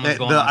that someone's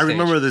going on stage? I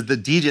remember the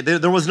DJ.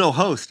 There was no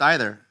host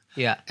either.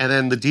 Yeah. And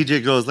then the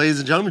DJ goes, ladies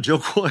and gentlemen, Joe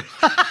Coy.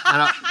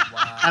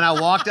 And I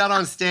walked out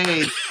on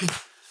stage.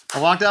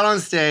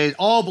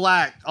 All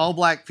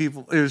black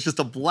people. It was just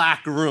a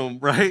black room,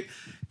 right?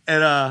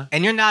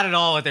 And you're not at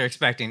all what they're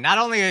expecting. Not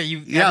only are you...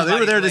 Yeah, they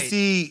were there late. to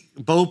see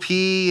Bo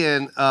P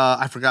and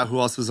I forgot who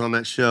else was on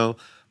that show.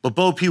 But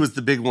Bo P was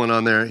the big one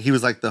on there. He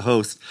was like the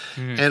host.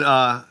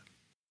 And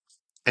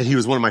he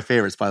was one of my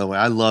favorites, by the way.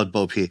 I loved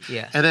Bo P.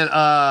 Yeah. And then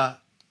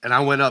and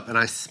I went up and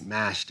I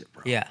smashed it,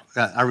 bro. Yeah.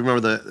 I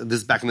remember this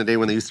is back in the day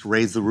when they used to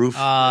raise the roof.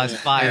 It's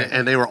fire.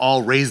 And they were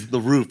all raised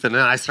the roof. And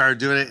then I started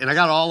doing it. And I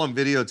got it all on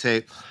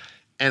videotape.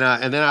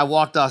 And then I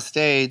walked off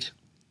stage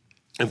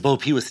and Bo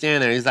P was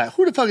standing there. He's like,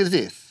 who the fuck is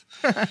this?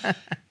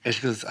 And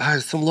she goes,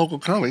 some local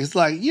comic. He's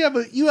like, yeah,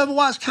 but you ever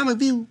watch Comic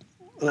View?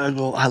 And I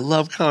go, I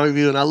love Comic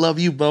View and I love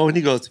you, Bo. And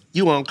he goes,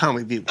 you on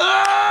Comic View.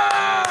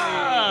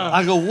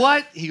 I go,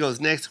 what? He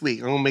goes, next week.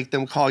 I'm going to make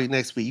them call you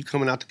next week. You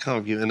coming out to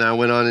Comic View. And I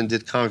went on and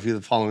did Comic View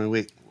the following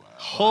week.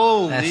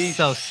 Holy That's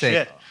so sick.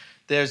 shit.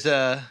 There's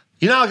a...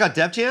 You know how I got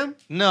Def Jam?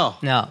 No.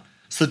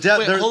 So Wait,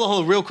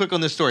 hold on, real quick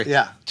on this story.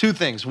 Yeah. Two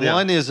things. Yeah.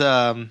 One is...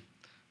 I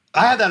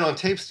have that on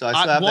tape still. I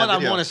still have one, that I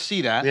video. want to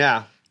see that.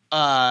 Yeah.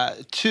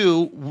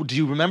 Two, do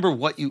you remember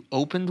what you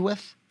opened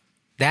with?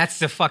 That's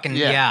the fucking...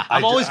 Yeah.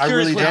 I'm always I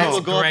curious really when don't.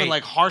 people go up in Great.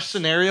 like harsh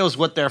scenarios,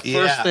 what their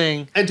first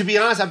thing... And to be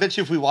honest, I bet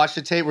you if we watch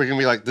the tape, we're going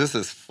to be like, this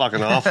is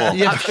fucking awful.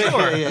 Yeah,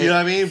 sure. You know what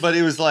I mean? But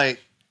it was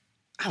like,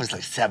 I was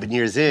like 7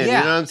 years in. Yeah.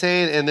 You know what I'm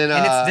saying? And then...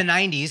 And it's the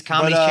 90s.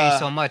 Comedy's changed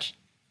so much.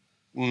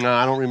 No,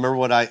 I don't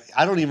remember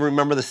I don't even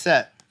remember the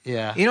set.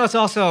 Yeah. You know, it's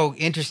also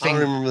interesting. I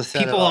don't remember the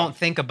set People at all. don't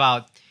think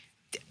about...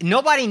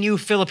 Nobody knew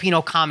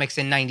Filipino comics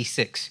in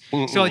 96.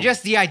 So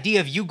just the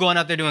idea of you going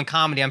up there doing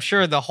comedy, I'm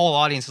sure the whole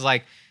audience was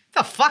like,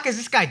 the fuck is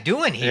this guy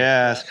doing here?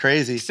 Yeah, it's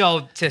crazy.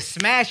 So to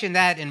smash in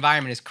that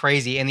environment is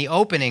crazy. And the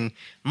opening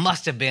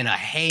must have been a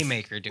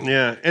haymaker, dude.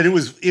 Yeah, and it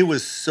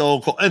was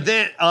so cool. And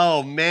then,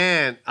 oh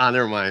man,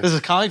 never mind. This is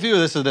Comic View or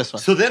this is this one?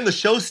 So then the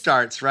show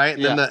starts, right?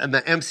 And Yeah. then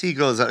the MC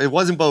goes, it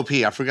wasn't Bo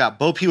P, I forgot.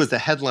 Bo P was the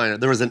headliner.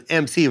 There was an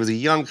MC, it was a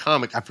young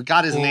comic. I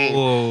forgot his name.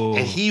 Whoa.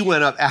 And he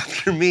went up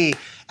after me.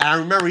 And I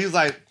remember he was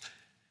like,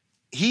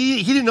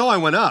 he didn't know I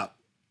went up.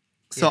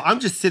 So I'm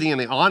just sitting in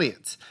the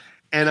audience.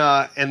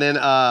 And then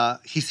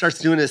he starts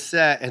doing his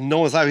set and no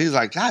one's laughing. He's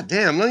like, God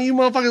damn, none of you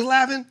motherfuckers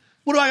laughing?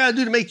 What do I gotta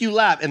do to make you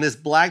laugh? And this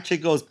black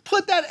chick goes,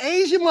 put that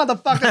Asian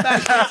motherfucker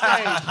back on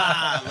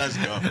stage. Let's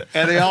go.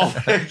 And they all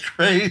went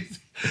crazy.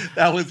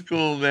 That was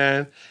cool,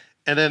 man.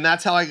 And then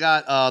that's how I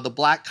got the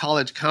Black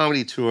College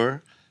Comedy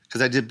Tour,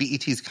 because I did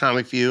BET's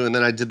Comic View, and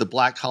then I did the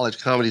Black College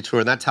Comedy Tour,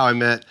 and that's how I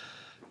met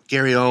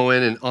Gary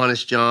Owen and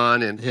Honest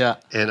John,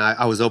 and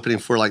I was opening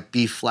for like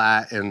B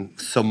Flat and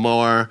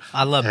Samoa.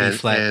 I love B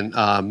Flat.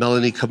 And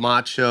Melanie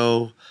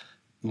Camacho,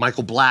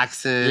 Michael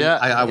Blackson. Yeah.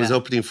 I was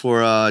opening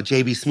for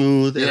JB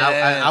Smooth, and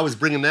Yeah. I was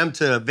bringing them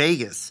to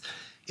Vegas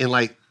in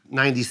like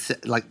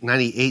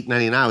 98,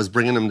 99. I was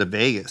bringing them to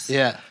Vegas.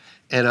 Yeah.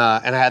 And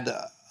I had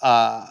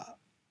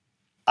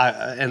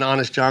and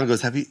Honest John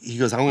goes, he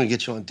goes, I'm going to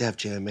get you on Def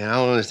Jam, man. I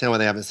don't understand why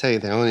they haven't said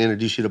anything. I'm going to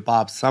introduce you to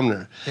Bob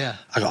Sumner. Yeah.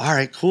 I go, all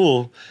right,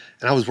 cool.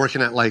 And I was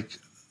working at like,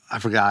 I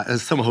forgot, it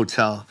was some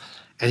hotel.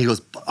 And he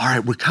goes, all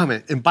right, we're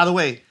coming. And by the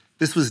way,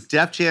 this was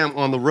Def Jam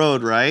on the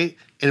road, right?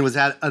 And it was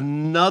at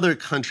another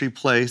country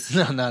place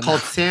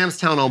called Sam's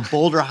Town on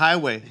Boulder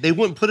Highway. They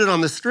wouldn't put it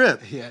on the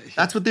strip. Yeah.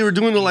 That's what they were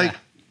doing to like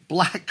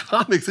black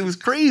comics. It was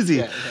crazy.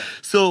 Yeah.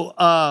 So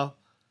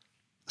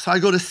I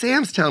go to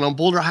Sam's Town on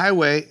Boulder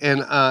Highway,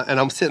 and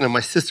I'm sitting, and my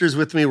sister's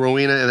with me,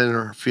 Rowena, and then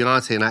her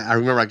fiance. And I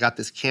remember I got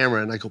this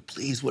camera, and I go,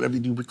 please, whatever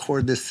you do,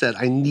 record this set.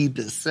 I need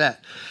this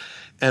set.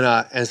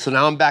 And so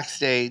now I'm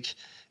backstage,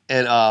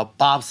 And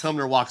Bob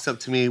Sumner walks up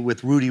to me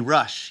with Rudy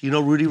Rush. You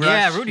know Rudy Rush?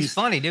 Yeah, Rudy's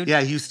funny, dude.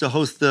 Yeah, he used to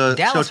host the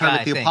Dallas Showtime guy,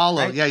 at the I think,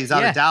 Apollo. right? Yeah, he's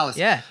out of Dallas.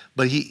 Yeah.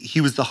 But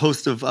he was the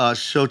host of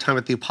Showtime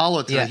at the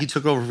Apollo tonight. Yeah. He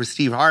took over for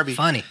Steve Harvey.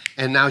 Funny.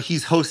 And now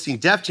he's hosting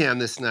Def Jam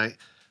this night.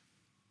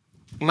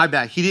 My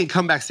bad. He didn't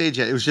come backstage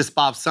yet. It was just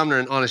Bob Sumner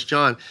and Honest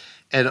John.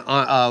 And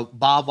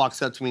Bob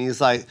walks up to me and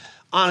he's like,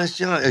 Honest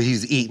John.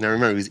 He's eating. I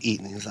remember he was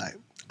eating. He's like,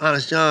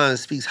 Honest John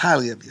speaks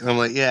highly of you. And I'm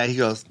like, yeah. He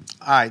goes,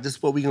 all right, this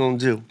is what we're going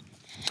to do.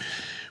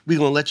 We're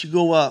going to let you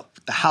go up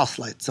with the house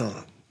lights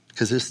on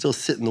because they're still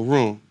sitting in the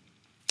room.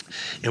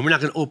 And we're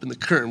not going to open the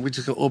curtain. We're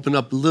just going to open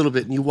up a little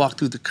bit and you walk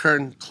through the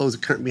curtain, close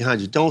the curtain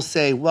behind you. Don't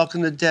say,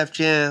 welcome to Def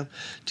Jam.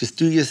 Just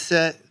do your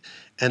set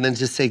and then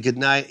just say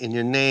goodnight and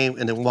your name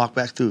and then walk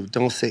back through.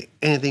 Don't say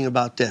anything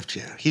about Def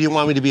Jam. He didn't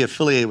want me to be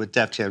affiliated with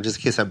Def Jam just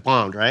in case I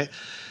bombed, right?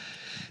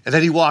 And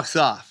then he walks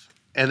off.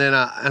 And then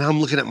and I'm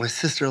looking at my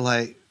sister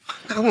like,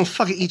 I'm going to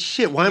fucking eat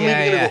shit. Why am I even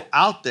going to go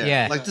out there?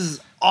 Yeah. Like, this is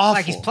awful.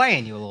 It's like he's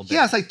playing you a little bit.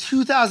 Yeah, it's like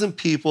 2,000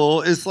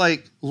 people. It's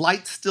like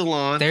lights still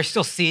on. They're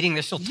still seating.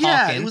 They're still talking.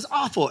 Yeah, it was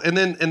awful. And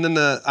then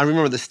I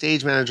remember the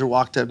stage manager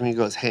walked up and he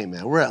goes, hey,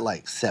 man, we're at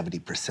like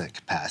 70%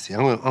 capacity.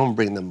 I'm gonna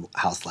bring them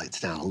house lights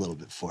down a little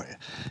bit for you.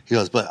 He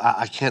goes, but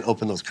I can't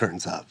open those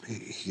curtains up.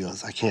 He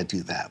goes, I can't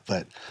do that,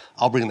 but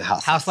I'll bring the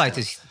house lights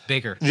down. is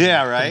bigger.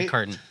 Yeah, than right? the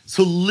curtain.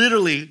 So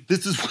literally,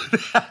 this is what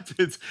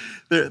happens.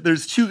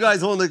 There's two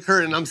guys holding the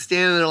curtain. I'm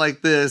standing there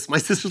like this. My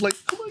sister's like,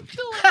 come on,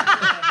 kill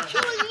it.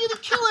 Kill it, you're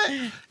gonna kill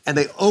it. And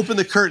they open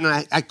the curtain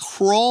and I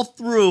crawl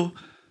through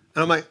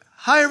and I'm like,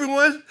 hi,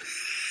 everyone.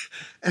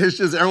 And it's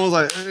just, everyone's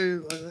like, hey.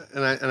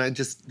 And I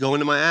just go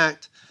into my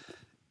act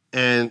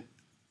and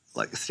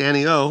like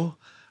standing O,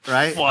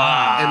 right?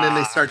 Wow. And then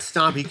they start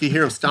stomping. You can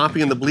hear them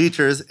stomping in the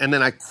bleachers. And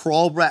then I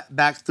crawl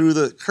back through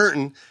the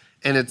curtain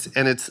and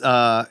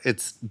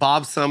it's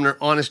Bob Sumner,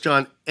 Honest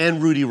John,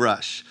 and Rudy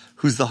Rush,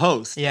 who's the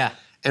host. Yeah.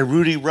 And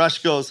Rudy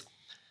Rush goes,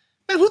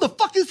 man, who the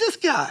fuck is this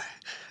guy?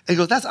 And he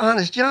goes, that's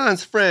Honest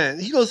John's friend.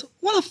 He goes,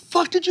 what the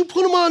fuck did you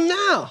put him on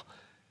now?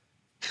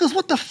 He goes,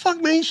 what the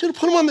fuck, man? You should have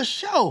put him on the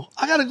show.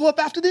 I got to go up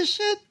after this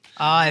shit.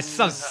 Oh, it's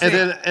so sick.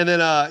 And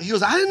then he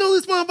goes, I didn't know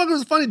this motherfucker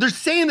was funny. They're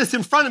saying this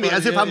in front of me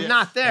as if I'm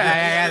not there.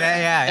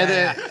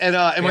 Yeah.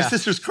 And my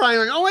sister's crying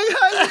like, oh my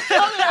God, you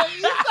killed it.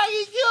 You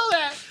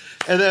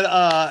fucking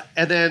killed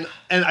it.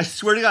 And I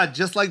swear to God,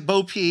 just like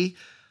Bo P,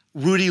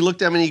 Rudy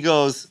looked at me and he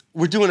goes,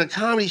 we're doing a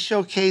comedy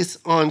showcase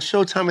on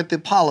Showtime at the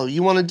Apollo.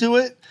 You want to do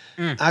it?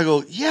 I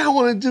go, yeah, I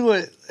want to do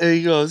it. And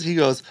he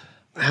goes,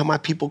 how my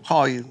people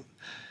call you?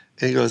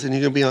 And he goes, and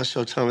you're going to be on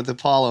Showtime at the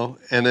Apollo.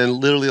 And then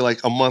literally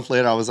like a month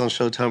later, I was on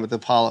Showtime at the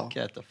Apollo.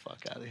 Get the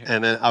fuck out of here.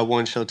 And then I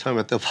won Showtime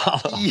at the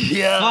Apollo.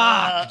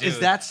 Yeah. Fuck, is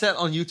that set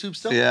on YouTube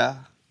still? Yeah.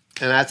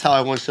 And that's how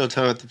I won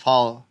Showtime at the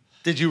Apollo.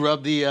 Did you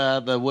rub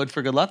the wood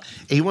for good luck?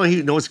 And you want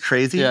to know what's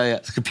crazy? Yeah.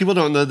 People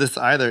don't know this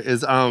either,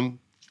 is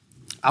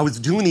I was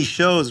doing these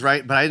shows,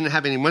 right? But I didn't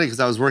have any money because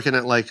I was working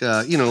at like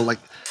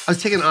I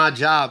was taking odd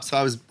jobs. So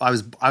I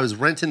was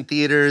renting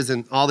theaters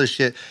and all this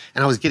shit,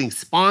 and I was getting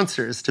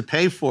sponsors to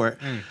pay for it.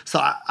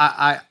 So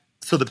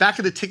so the back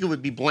of the ticket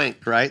would be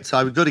blank, right? So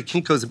I would go to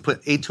Kinko's and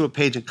put 8 to a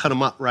page and cut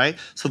them up, right?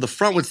 So the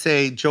front would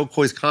say Joe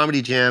Coy's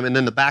Comedy Jam, and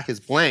then the back is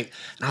blank.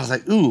 And I was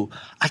like, ooh,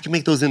 I can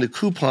make those into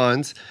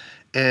coupons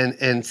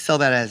and sell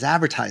that as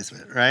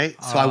advertisement, right?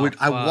 So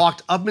I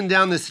walked up and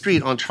down the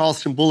street on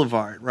Charleston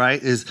Boulevard,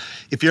 right?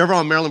 If you're ever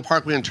on Maryland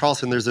Parkway in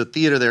Charleston, there's a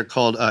theater there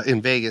called,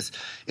 in Vegas,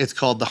 it's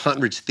called the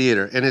Huntridge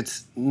Theater, and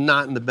it's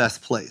not in the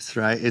best place,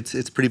 right?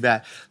 It's pretty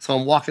bad. So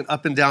I'm walking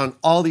up and down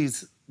all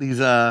these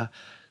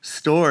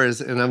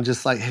stores, and I'm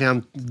just like, hey,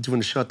 I'm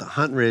doing a show at the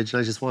Huntridge,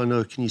 and I just want to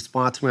know, can you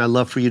sponsor me? I'd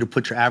love for you to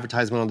put your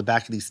advertisement on the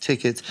back of these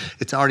tickets.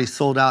 It's already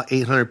sold out,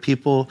 800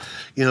 people.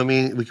 You know what I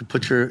mean? We could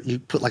you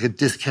put like a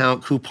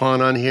discount coupon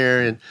on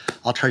here, and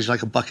I'll charge you like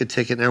 $1 a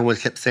ticket. And everyone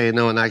kept saying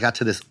no, and I got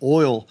to this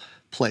oil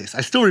place.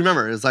 I still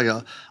remember, it was like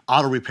a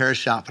auto repair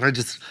shop, and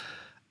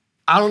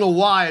I don't know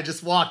why, I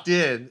just walked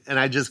in, and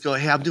I just go,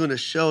 hey, I'm doing a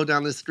show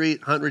down the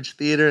street, Huntridge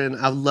Theater, and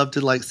I'd love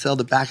to like sell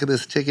the back of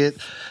this ticket.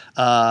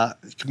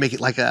 You can make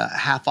it like a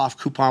half-off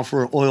coupon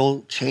for an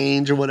oil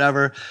change or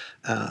whatever.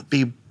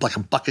 Be like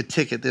 $1 a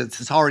ticket.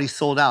 It's already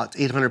sold out.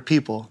 It's 800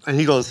 people. And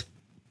he goes,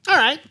 all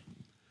right.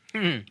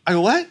 I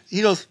go, what?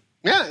 He goes,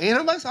 yeah,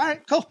 $800? All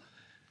right, cool.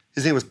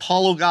 His name was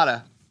Paul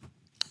Ogata.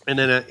 And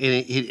then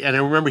and I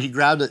remember he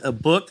grabbed a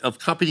book of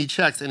company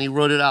checks and he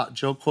wrote it out,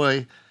 Joe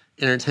Coy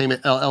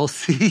Entertainment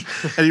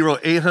LLC, and he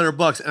wrote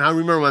 $800. And I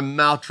remember my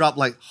mouth dropped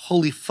like,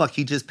 holy fuck,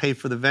 he just paid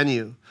for the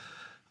venue.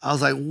 I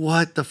was like,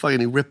 what the fuck?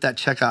 And he ripped that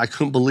check out. I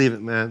couldn't believe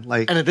it, man.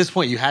 Like, and at this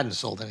point, you hadn't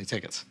sold any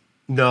tickets.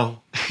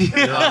 No. No,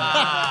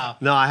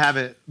 I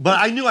haven't. But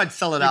I knew I'd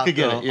sell it out. You could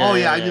get it.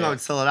 Yeah, I knew I would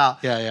sell it out.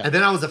 Yeah. And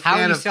then I was a fan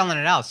How are you selling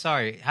it out?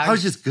 Sorry. I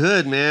was just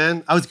good,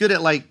 man. I was good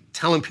at like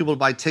telling people to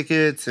buy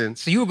tickets. And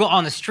So you would go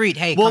on the street,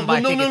 hey, come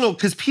buy tickets. No,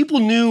 because people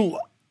knew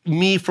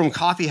me from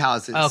coffee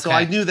houses. Okay. So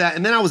I knew that.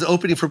 And then I was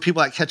opening for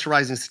people at Catch a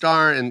Rising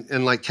Star,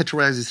 and like Catch a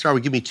Rising Star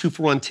would give me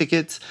 2-for-1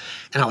 tickets,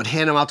 and I would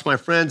hand them out to my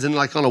friends. And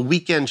like on a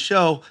weekend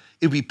show,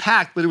 it'd be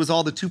packed, but it was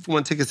all the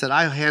 2-for-1 tickets that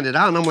I handed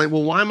out. And I'm like,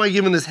 well, why am I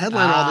giving this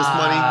headliner all this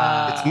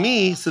money? It's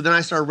me. So then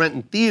I started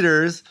renting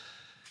theaters.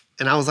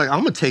 And I was like,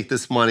 I'm going to take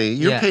this money.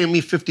 You're paying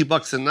me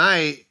 $50 a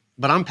night,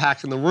 but I'm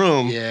packing the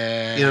room.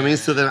 Yeah. You know what I mean?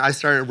 So then I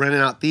started renting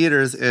out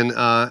theaters, and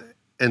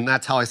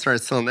that's how I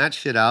started selling that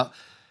shit out.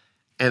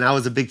 And I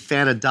was a big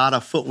fan of Dada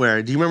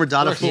footwear. Do you remember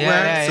Dada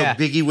footwear? Yeah. So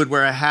Biggie would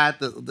wear a hat,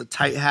 the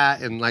tight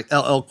hat, and like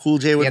LL Cool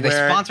J would wear it.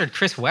 Yeah, they sponsored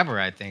Chris Webber,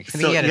 I think. I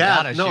think So, he had a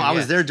Dada shoe. I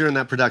was there during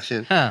that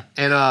production. Huh.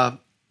 And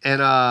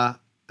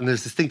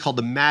there's this thing called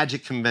the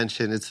Magic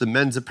Convention. It's the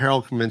men's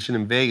apparel convention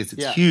in Vegas.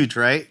 It's huge,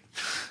 right?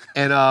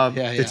 And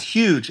it's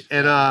huge.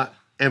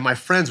 And my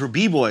friends were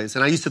b-boys,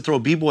 and I used to throw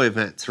b-boy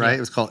events, right? It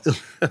was called.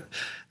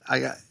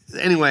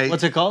 Anyway.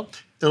 What's it called?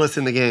 Illest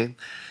in the Game.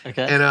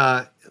 Okay.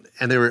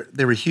 And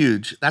they were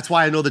huge. That's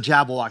why I know the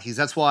Jabberwockies.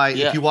 That's why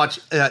if you watch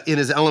In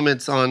His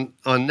Elements on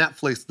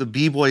Netflix, the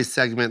b-boy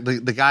segment,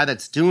 the guy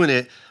that's doing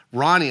it,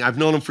 Ronnie, I've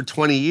known him for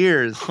 20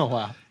 years. Oh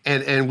wow.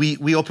 And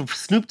we opened for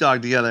Snoop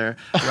Dogg together,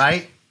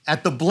 right?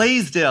 At the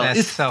Blaisdell. That's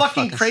It's so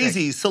fucking fucking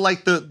crazy. So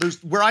like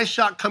there's where I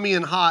shot Coming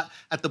In Hot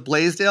at the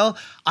Blaisdell,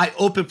 I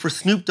opened for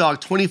Snoop Dogg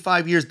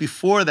 25 years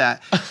before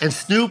that. And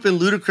Snoop and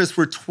Ludacris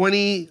were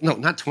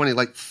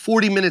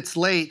 40 minutes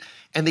late,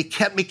 and they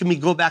kept making me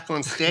go back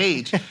on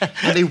stage.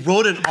 And they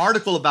wrote an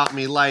article about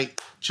me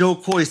like, Joe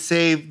Coy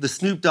saved the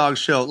Snoop Dogg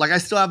show. Like, I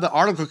still have the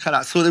article cut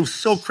out. So it was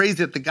so crazy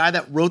that the guy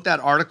that wrote that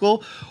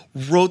article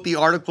wrote the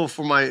article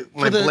for my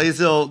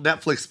Blaisdell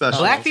Netflix special.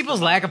 Black people's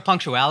lack of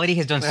punctuality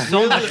has done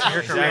so much for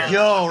your career.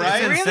 Yo,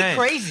 right? It's really insane.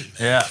 crazy.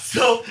 Yeah.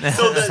 So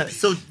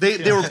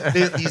they were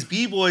these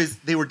b-boys.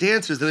 They were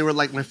dancers, and they were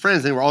like my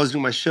friends. They were always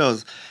doing my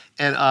shows,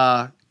 and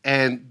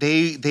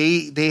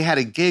they had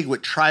a gig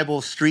with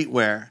Tribal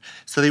Streetwear.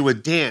 So they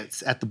would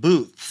dance at the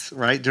booths,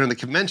 right, during the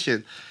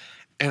convention.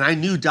 And I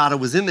knew Dada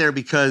was in there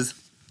because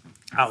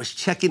I was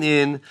checking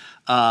in.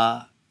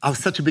 I was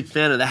such a big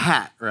fan of the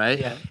hat, right?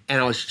 Yeah.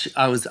 And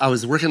I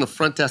was working the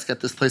front desk at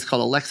this place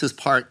called Alexis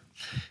Park,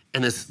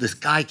 and this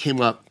guy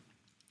came up,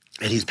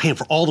 and he's paying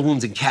for all the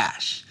rooms in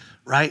cash,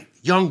 right?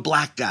 Young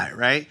black guy,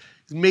 right?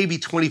 Maybe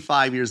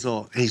 25 years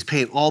old, and he's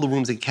paying all the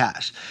rooms in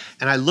cash.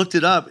 And I looked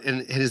it up,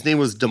 and his name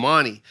was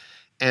Damani.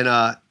 And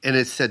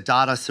it said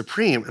Dada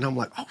Supreme. And I'm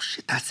like, oh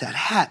shit, that's that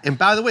hat. And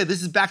by the way,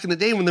 this is back in the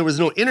day when there was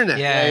no internet.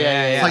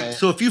 Yeah.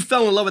 So if you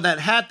fell in love with that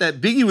hat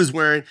that Biggie was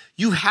wearing,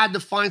 you had to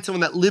find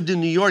someone that lived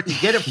in New York to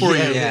get it for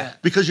you.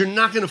 Because you're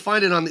not going to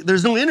find it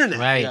there's no internet.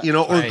 Right. You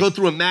know, or Right. go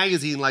through a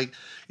magazine like,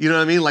 you know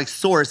what I mean? Like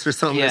Source or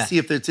something to see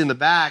if it's in the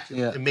back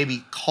and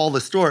maybe call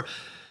the store.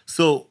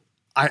 So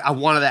I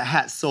wanted that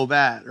hat so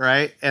bad,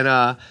 right?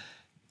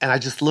 And I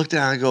just looked at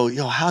it and I go,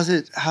 yo, how's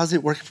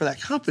it working for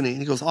that company? And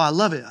he goes, oh, I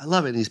love it.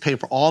 And he's paying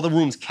for all the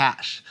rooms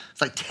cash.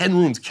 It's like 10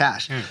 rooms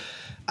cash.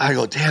 I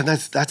go, damn,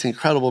 that's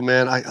incredible,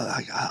 man.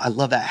 I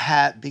love that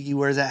hat. Biggie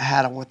wears that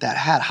hat. I want that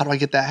hat. How do I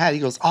get that hat? He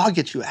goes, oh, I'll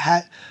get you a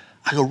hat.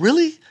 I go,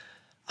 really?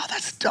 Oh,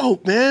 that's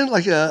dope, man.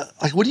 Like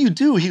what do you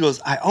do? He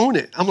goes, I own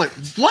it. I'm like,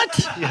 what?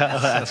 Yeah,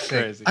 that's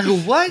crazy. I go,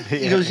 what?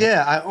 He goes,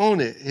 yeah, I own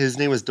it. His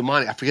name was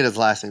Damani. I forget his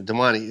last name,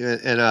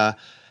 Damani.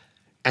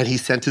 And he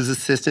sent his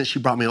assistant. She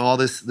brought me all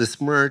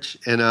this merch,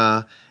 and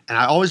I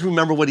always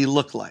remember what he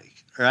looked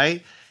like,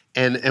 right?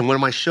 And when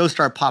my show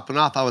started popping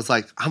off, I was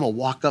like, I'm gonna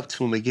walk up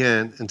to him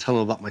again and tell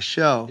him about my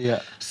show.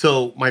 Yeah.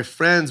 So my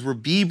friends were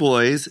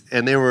b-boys,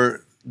 and they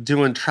were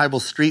doing Tribal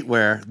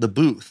Streetwear, the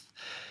booth,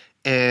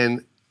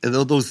 and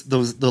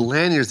the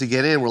lanyards to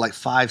get in were like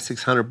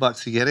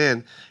 $500-600 to get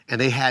in,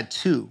 and they had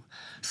 2,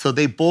 so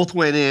they both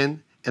went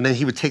in, and then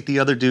he would take the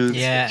other dudes,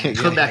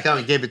 come back out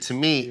and gave it to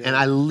me, and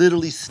I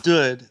literally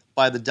stood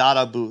by the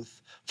Dada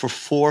booth for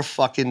 4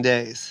 fucking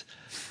days.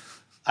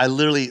 I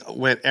literally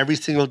went every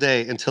single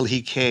day until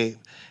he came,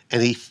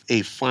 and he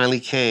finally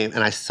came,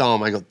 and I saw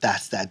him. I go,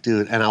 that's that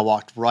dude. And I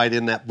walked right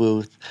in that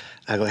booth.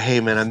 I go, hey,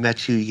 man, I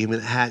met you. You gave me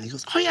the hat. And he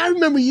goes, oh, yeah, I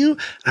remember you. And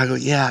I go,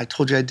 yeah, I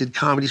told you I did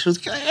comedy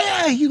shows.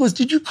 Yeah. He goes,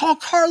 did you call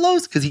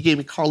Carlos? Because he gave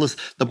me Carlos,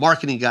 the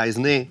marketing guy's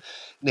name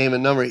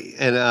and number.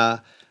 And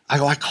I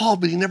go, I called,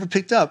 but he never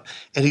picked up.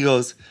 And he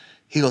goes,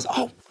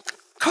 oh,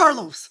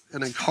 Carlos.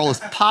 And then Carlos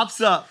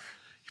pops up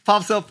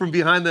from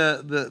behind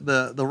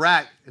the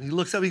rack, and he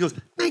looks up. He goes,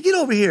 "Man, get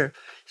over here."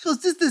 He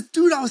goes, "This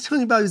dude I was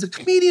telling you about. He's a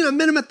comedian. I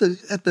met him at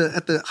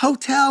the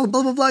hotel.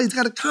 Blah blah blah. He's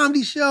got a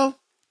comedy show."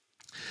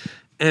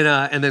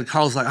 And then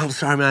Carl's like, "I'm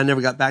sorry, man. I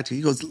never got back to you."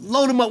 He goes,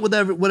 "Load him up with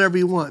whatever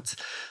he wants."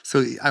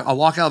 So I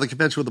walk out of the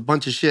convention with a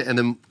bunch of shit, and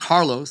then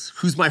Carlos,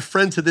 who's my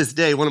friend to this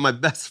day, one of my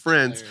best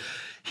friends,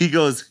 he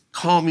goes,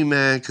 "Call me,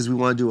 man, because we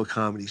want to do a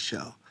comedy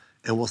show.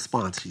 And we'll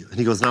sponsor you." And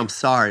he goes, "No, I'm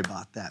sorry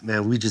about that,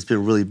 man. We've just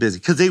been really busy."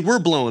 Because they were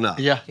blowing up.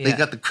 They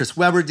got the Chris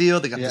Webber deal.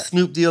 They got the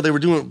Snoop deal. They were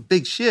doing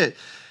big shit.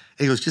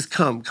 And he goes, just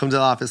come to the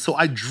office. So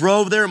I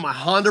drove there in my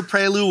Honda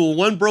Prelude with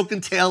 1 broken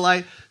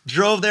taillight,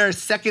 drove there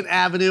 2nd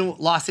Avenue,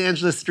 Los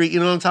Angeles Street. You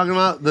know what I'm talking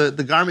about?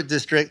 The garment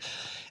district.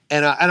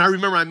 And I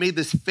remember I made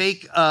this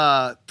fake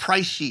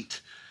price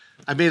sheet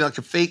I made like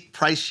a fake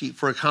price sheet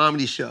for a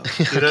comedy show.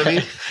 You know what I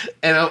mean?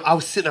 And I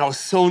was sitting, I was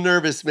so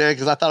nervous, man,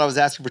 because I thought I was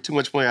asking for too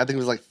much money. I think it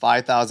was like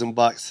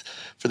 $5,000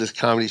 for this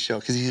comedy show.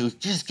 Because he was,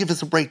 just give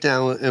us a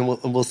breakdown and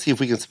we'll see if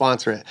we can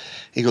sponsor it.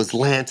 He goes,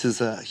 Lance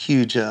is a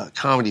huge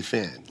comedy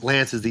fan.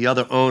 Lance is the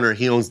other owner.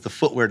 He owns the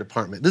footwear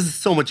department. This is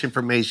so much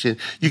information.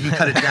 You can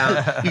cut it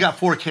down. You got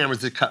 4 cameras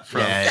to cut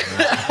from.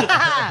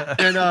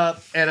 And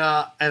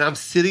I'm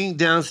sitting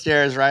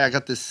downstairs, right? I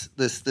got this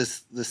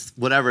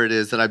whatever it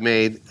is that I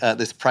made,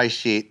 this price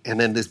sheet, and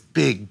then this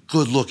big,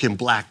 good-looking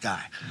black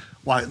guy.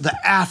 Wow,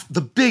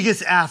 the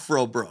biggest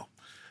afro, bro.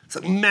 It's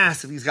like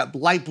massive. He's got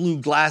light blue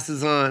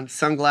glasses on,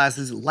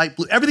 sunglasses, light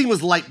blue. Everything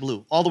was light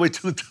blue, all the way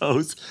to the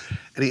toes.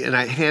 And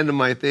I hand him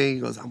my thing.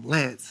 He goes, I'm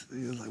Lance.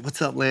 He was like,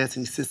 what's up, Lance?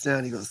 And he sits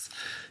down. He goes,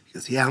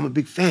 yeah, I'm a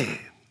big fan.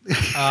 He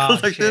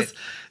goes like this.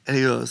 And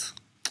he goes,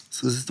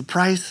 so is this the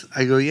price?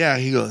 I go, yeah.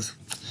 He goes,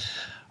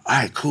 all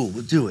right, cool,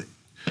 we'll do it.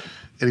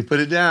 And he put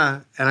it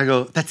down. And I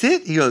go, that's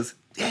it? He goes,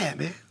 yeah,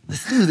 man,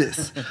 let's do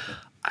this.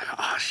 I go,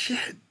 oh,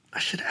 shit. I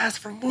should ask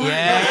for more.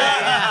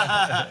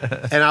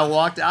 Yeah. And I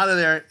walked out of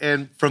there,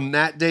 and from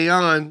that day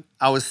on,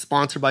 I was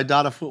sponsored by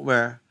Dada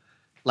Footwear,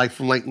 like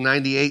from like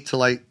 98 to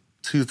like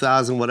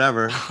 2000,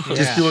 whatever,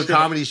 just doing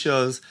comedy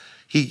shows.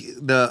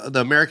 The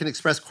American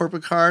Express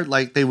corporate card,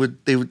 like they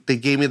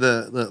gave me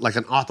the like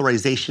an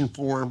authorization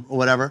form or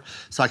whatever,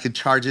 so I could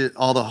charge it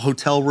all the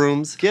hotel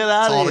rooms. Get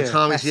out of all here. the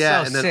comics,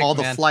 That's so and then sick, all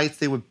the man. flights,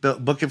 they would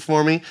book it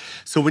for me.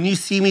 So when you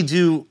see me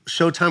do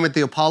Showtime at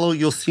the Apollo,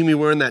 you'll see me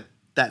wearing that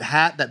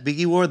hat that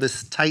Biggie wore,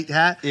 this tight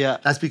hat. Yeah.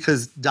 That's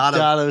because Dada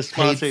Dada's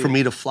paid sponsoring for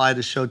me to fly to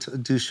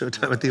do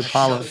Showtime at the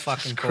Apollo.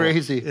 Fucking cool.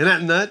 Crazy. Isn't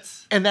that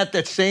nuts? And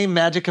that same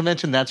magic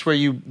convention, that's where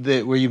you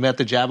met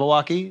the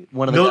Jabberwocky?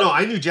 One of the No,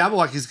 I knew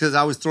Jabberwockies because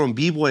I was throwing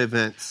B-boy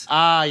events.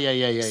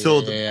 Yeah.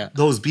 So yeah.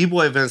 those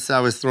B-boy events that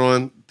I was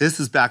throwing, this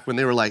is back when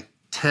they were like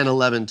 10,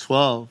 11,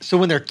 12. So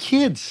when they're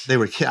kids. They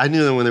were I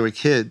knew them when they were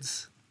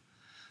kids.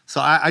 So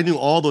I knew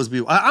all those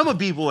B-boys. I'm a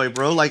B-boy,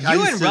 bro. Like I You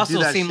used and to do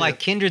Russell that seem shit. like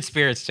kindred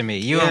spirits to me.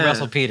 You and Yeah.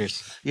 Russell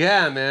Peters.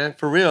 Yeah, man,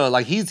 for real.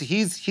 Like he's a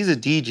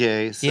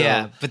DJ. So.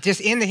 Yeah, but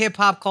just in the hip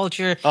hop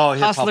culture, Oh,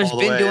 hip-hop Hustler's all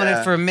the been way, doing yeah.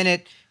 it for a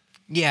minute.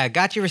 Yeah,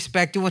 got your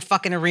respect doing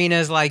fucking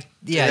arenas. Like,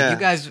 Yeah. you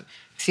guys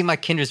seem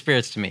like kindred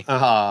spirits to me.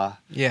 Yeah.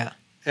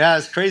 Yeah,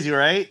 it's crazy,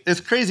 right? It's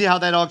crazy how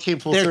that all came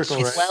full They're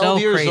circle, right? 12 So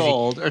years crazy.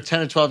 old, or 10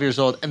 or 12 years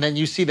old, and then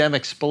you see them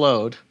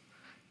explode.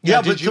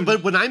 Yeah, did you-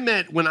 but when I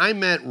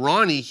met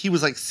Ronnie, he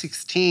was like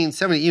 16,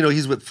 17. You know,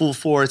 he's with Full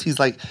Force. He's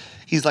like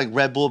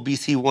Red Bull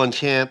BC1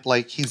 champ.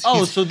 Like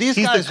so these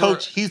he's guys the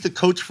coach. He's the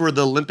coach for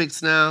the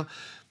Olympics now.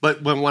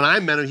 But when I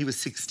met him, he was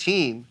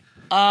 16.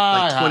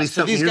 Like 20 so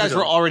something these years guys ago.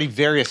 were already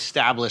very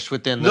established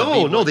within the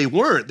No, B-boy. they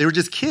weren't. They were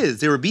just kids.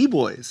 They were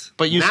B-boys.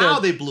 But you now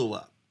said- they blew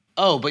up.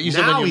 Oh, but you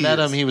said Now when you he met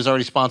is. him, he was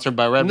already sponsored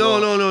by Red Bull.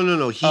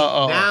 No.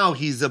 Oh. Now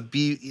he's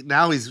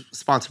Now he's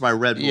sponsored by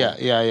Red Bull. Yeah.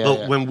 But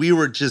yeah. when we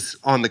were just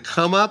on the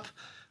come up,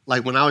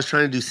 like when I was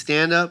trying to do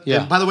stand up.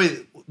 Yeah. And by the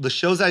way, the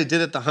shows I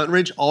did at the Hunt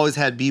Ridge always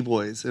had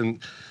B-boys, and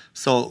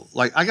so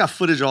like I got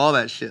footage of all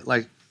that shit.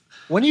 Like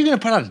When are you going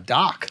to put out a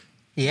doc?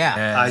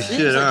 Yeah. I Seems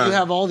should. like you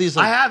have all these.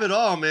 Like, I have it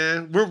all,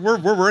 man. We're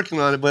working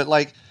on it, but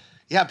like,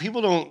 yeah,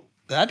 people don't.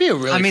 that'd be a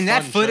really. I mean,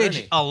 that fun footage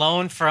journey.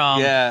 alone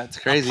from Yeah, it's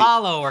crazy.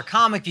 Apollo or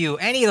Comic View,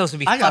 any of those would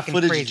be I got fucking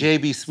footage crazy.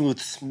 of JB Smooth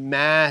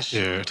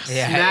smashing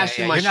Yeah,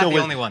 smashing my You're show not the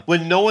when, only one.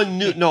 when no one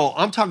knew. No,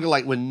 I'm talking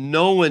like when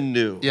no one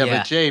knew. Yeah, Yeah.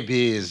 but JB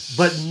is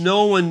But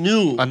no one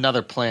knew.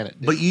 another planet.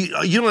 dude. But you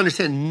don't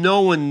understand.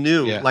 No one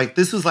knew. Yeah. Like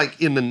this was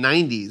like in the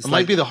 90s. It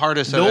might be the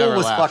hardest No I've one ever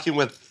was laughed. fucking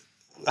with.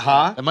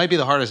 Huh? It might be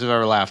the hardest I've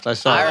ever laughed. I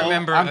saw. I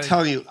remember- I'm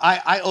telling you,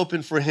 I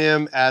opened for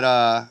him at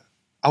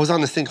I was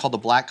on this thing called the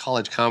Black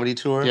College Comedy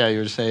Tour. Yeah, you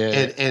were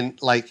saying.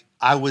 And like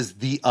I was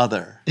the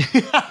other.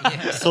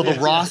 So the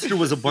roster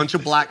was a bunch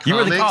of black comics. You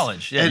were the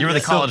college. Yeah, And you were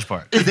the so- college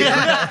part.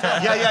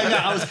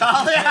 Yeah. I was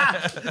college.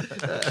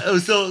 Yeah.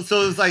 So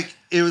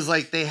it was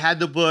like they had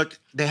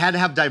to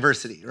have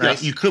diversity, right?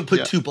 Yes. You couldn't put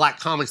Yeah. 2 black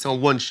comics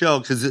on one show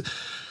because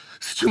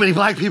it's too many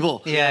black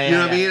people. Yeah, You know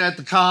yeah, what I mean? At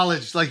the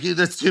college, like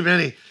that's too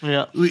many.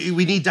 Yeah.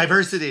 We need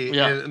diversity.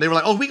 Yeah. And they were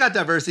like, oh, we got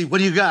diversity. What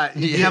do you got?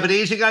 Do you have an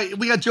Asian guy?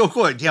 We got Joe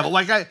Coy. Do you have a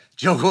white guy?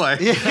 Joe Coy.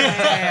 Do you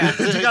got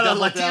a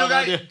Double Latino down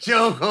guy? on you.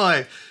 Joe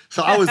Coy.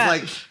 So I was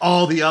like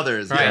all the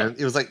others, Right. man.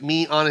 It was like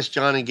me, Honest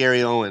John, and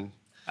Gary Owen.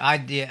 I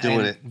did. Doing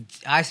and it.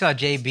 I saw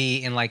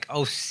JB in like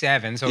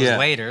 07, so it was Yeah.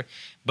 later.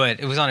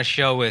 But it was on a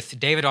show with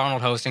David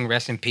Arnold hosting.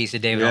 Rest in peace to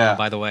David Yeah. Arnold,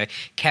 by the way.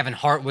 Kevin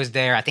Hart was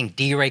there. I think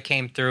D-Ray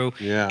came through.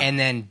 Yeah. And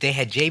then they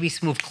had JB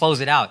Smooth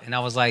close it out. And I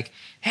was like,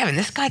 having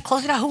this guy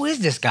close it out? Who is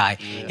this guy?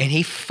 And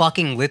he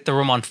fucking lit the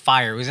room on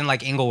fire. It was in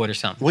like Inglewood or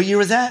something. What year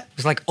was that? It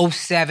was like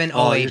 07, 08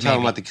 Oh, you're talking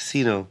maybe. about the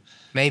casino.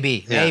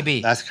 Maybe. Yeah,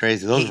 Maybe. That's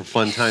crazy. Those were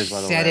fun times,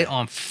 by the way. Set it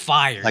on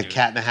fire. Like dude.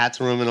 Cat in the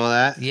Hat's room and all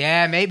that.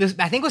 Yeah, maybe.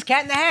 I think it was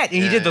Cat in the Hat.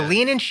 And he did the yeah.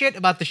 lean-in shit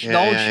about the, the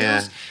old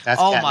shoes. That's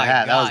oh Cat in my the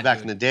Hat. God, That was back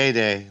dude. in the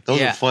day. Those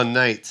Yeah. were fun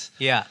nights.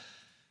 Yeah.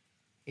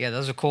 Yeah,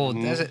 those are cool.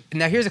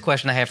 Now, here's a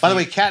question I have for By the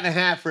you. way, Cat in the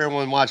Hat, for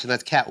everyone watching,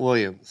 that's Cat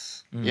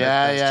Williams.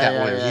 Yeah, That's yeah, Cat yeah,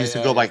 Williams. yeah, He used to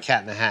yeah, go yeah. by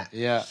Cat in the Hat.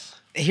 Yeah.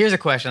 Here's a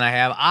question I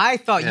have. I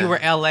thought Yeah. you were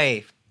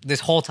LA this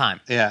whole time.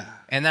 Yeah.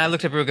 And then I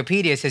looked up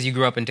Wikipedia. It says you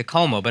grew up in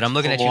Tacoma, but I'm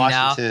looking at you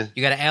now. Washington.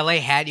 You got an LA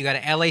hat. You got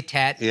an LA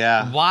tat.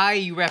 Yeah. Why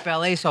you rep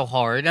LA so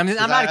hard? I'm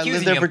not I accusing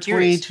lived there you. for I'm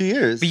curious. 22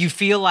 years. But you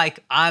feel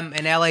like I'm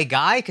an LA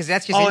guy? Because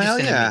that's just Oh, hell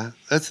interesting to me.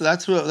 yeah.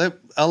 That's what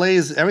LA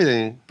is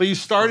everything. But you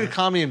started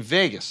comedy in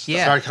Vegas.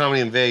 Yeah. Started comedy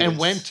in Vegas. And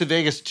went to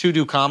Vegas to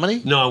do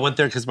comedy? No, I went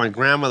there because my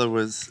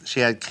grandmother she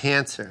had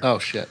cancer. Oh,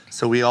 shit.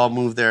 So we all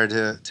moved there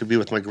to be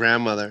with my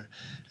grandmother.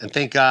 And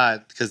thank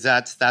God, because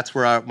that's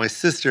where my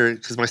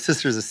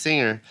sister's a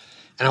singer,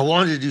 and I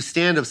wanted to do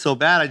stand-up so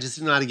bad, I just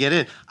didn't know how to get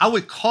in. I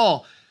would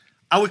call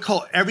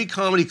every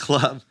comedy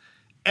club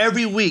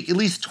every week, at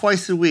least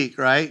twice a week,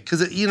 right? Because,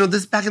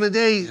 this back in the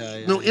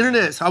day, no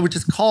internet, so I would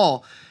just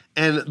call.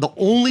 And the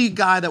only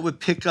guy that would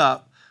pick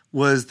up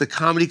was the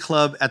comedy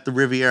club at the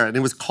Riviera, and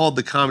it was called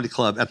the Comedy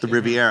Club at the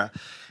Riviera.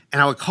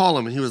 And I would call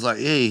him, and he was like,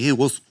 hey,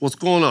 what's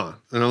going on?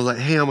 And I was like,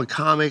 hey, I'm a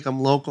comic, I'm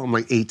local, I'm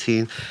like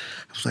 18.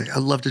 I was like,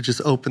 I'd love to just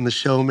open the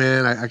show,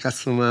 man. I got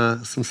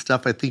some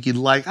stuff I think you'd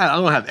like. I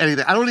don't have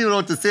anything. I don't even know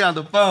what to say on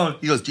the phone.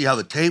 He goes, do you have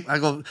a tape? I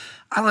go,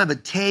 I don't have a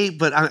tape,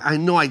 but I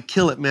know I'd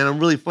kill it, man. I'm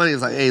really funny.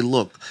 He's like, hey,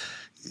 look,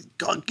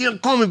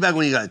 call me back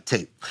when you got a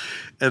tape.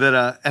 And then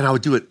and I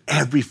would do it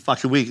every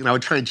fucking week, and I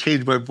would try and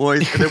change my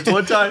voice. And then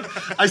one time,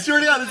 I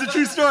swear to God, it's a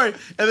true story.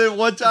 And then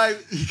one time,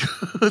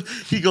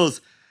 he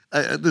goes,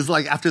 this is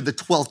like after the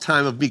 12th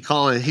time of me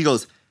calling, he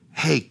goes,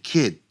 hey,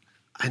 kid,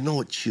 I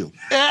know it's you.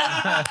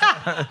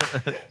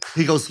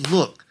 He goes,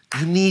 look,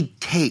 you need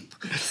tape.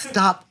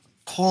 Stop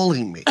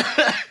calling me.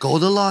 Go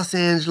to Los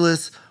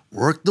Angeles,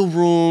 work the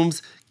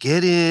rooms,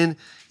 get in.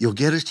 You'll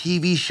get a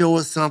TV show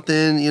or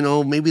something,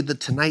 maybe the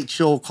Tonight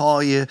Show will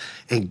call you,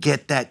 and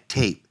get that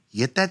tape.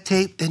 You get that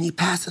tape, then you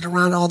pass it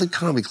around to all the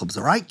comedy clubs.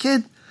 All right,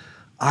 kid?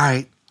 All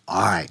right.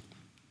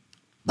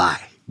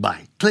 Bye.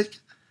 Click.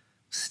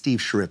 Steve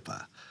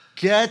Sharippa.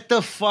 Get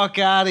the fuck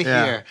out of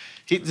Yeah.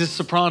 here. The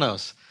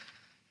Sopranos.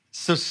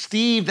 So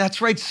Steve, that's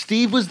right.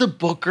 Steve was the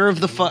booker of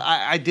the.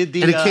 I did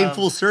the. And it came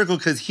full circle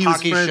because he was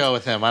hockey friends. show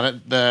with him.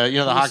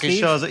 The hockey Steve?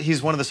 shows.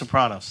 He's one of the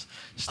Sopranos.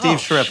 Steve Oh,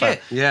 Sharippa.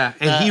 shit. Yeah,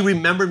 and he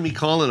remembered me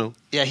calling him.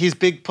 Yeah, he's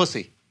big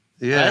pussy.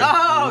 Yeah.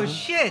 Oh,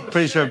 shit.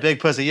 Pretty sure big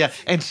pussy. Yeah,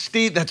 and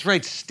Steve. That's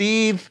right.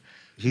 Steve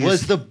He's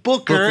was the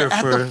booker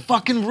at for- the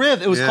fucking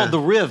Riv. It was Yeah. called the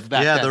Riv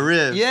back then. Yeah, the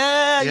Riv.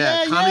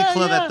 Yeah. Comedy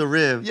club at the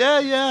Riv.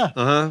 Yeah.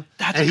 Uh-huh.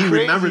 That's and he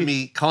crazy. remembered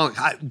me calling.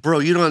 Bro,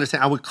 you don't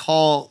understand. I would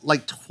call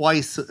like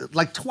twice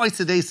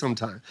a day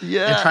sometime.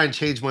 Yeah. And try and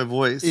change my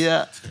voice.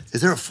 Yeah. Is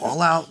there a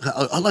fallout?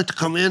 I'd like to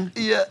come in.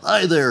 Yeah.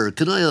 Hi there.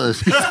 Can I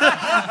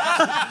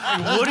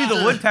Woody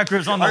the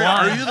Woodpecker's on the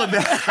line. Are you the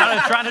man?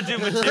 trying to do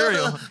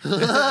material?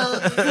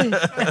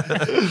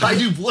 I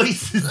do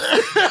voices.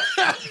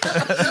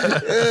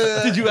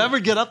 Did you ever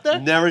get up there?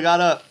 Never got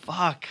up.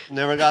 Fuck.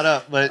 Never got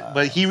up.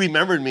 But he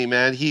remembered me,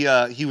 man. He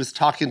was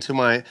talking to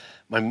my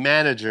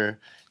manager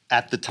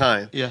at the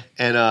time. Yeah.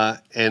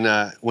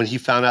 And when he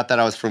found out that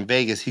I was from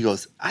Vegas, he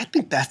goes, I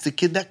think that's the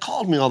kid that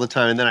called me all the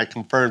time. And then I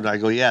confirmed. I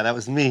go, yeah, that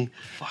was me.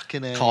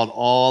 Fucking A. Called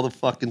all the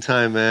fucking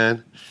time,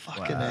 man.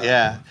 Fucking A.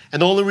 Yeah.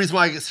 And the only reason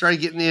why I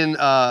started getting in,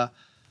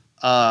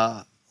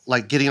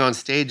 like getting on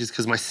stage is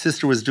because my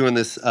sister was doing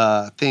this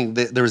thing.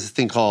 There was this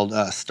thing called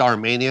Star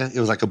Mania. It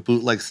was like a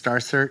bootleg Star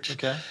Search.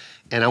 Okay.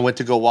 And I went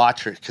to go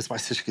watch her because my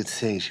sister could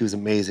sing. She was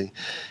amazing.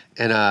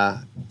 And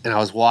I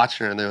was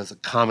watching her, and there was a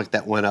comic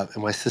that went up.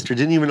 And my sister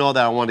didn't even know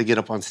that I wanted to get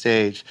up on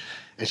stage.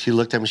 And she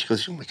looked at me, she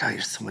goes, oh my God,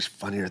 you're so much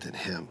funnier than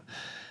him.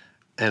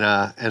 And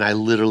I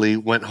literally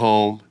went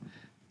home,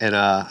 and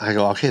I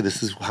go, okay,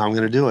 this is how I'm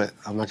going to do it.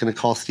 I'm not going to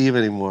call Steve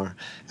anymore.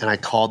 And I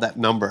called that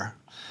number.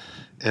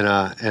 And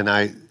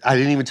I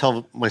didn't even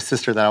tell my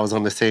sister that I was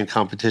on the same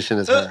competition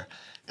as her.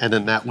 And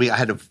then that week, I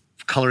had to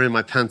color in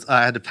my pencil.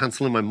 I had to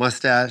pencil in my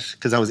mustache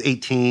because I was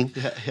 18.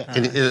 Yeah.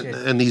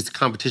 And these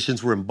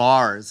competitions were in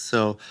bars.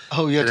 So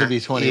Oh, you had to be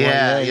 21.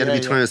 Yeah, you had to be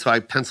yeah. 21. So I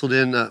penciled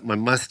in my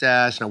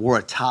mustache, and I wore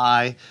a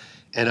tie.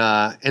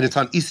 And it's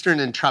on Eastern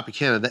and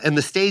Tropicana. And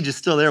the stage is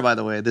still there, by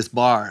the way, this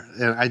bar.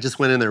 And I just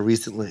went in there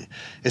recently.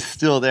 It's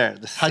still there.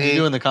 How'd you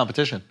do in the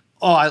competition?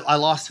 Oh, I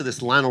lost to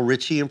this Lionel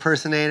Richie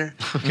impersonator.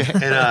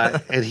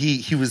 Okay. And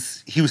he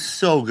was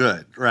so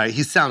good, right?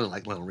 He sounded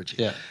like Lionel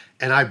Richie. Yeah.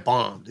 And I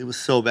bombed. It was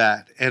so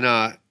bad. And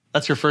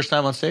That's your first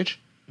time on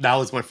stage? that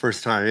was my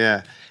first time,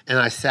 yeah. And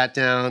I sat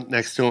down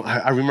next to him.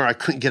 I remember I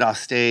couldn't get off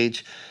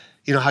stage.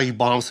 You know how you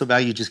bomb so bad,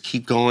 you just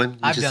keep going?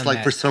 I've just done like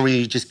that. for some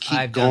reason, you just keep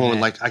I've done going.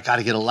 that. Like, I got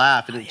to get a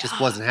laugh, and it just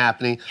wasn't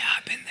happening. Yeah,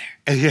 I've been there.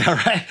 And yeah,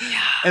 right.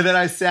 Yeah. And then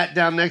I sat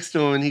down next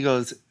to him, and he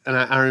goes, and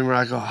I remember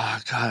I go, oh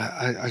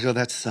God, I go,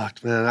 that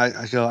sucked, man.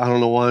 I go, I don't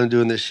know why I'm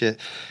doing this shit.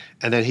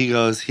 And then he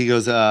goes,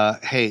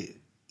 hey,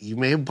 you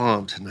may have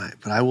bombed tonight,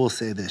 but I will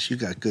say this: you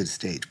got good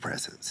stage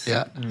presence.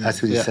 Yeah.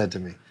 That's what he said to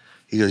me.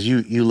 He goes,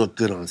 you look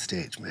good on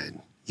stage,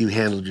 man. You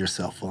handled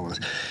yourself well.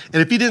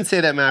 And if he didn't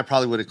say that, man, I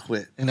probably would have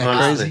quit. Isn't that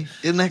honestly. crazy?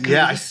 Isn't that crazy?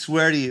 Yeah, I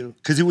swear to you,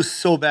 because it was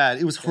so bad.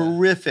 It was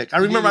horrific. I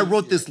remember I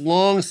wrote this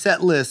long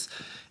set list,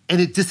 and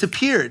it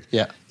disappeared.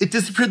 Yeah. It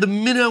disappeared the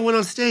minute I went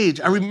on stage.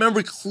 I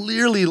remember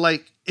clearly,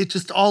 like, it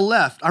just all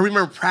left. I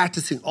remember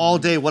practicing all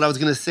day what I was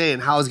going to say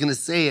and how I was going to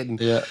say it.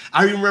 And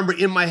I remember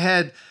in my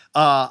head,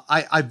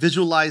 I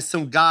visualized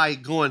some guy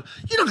going,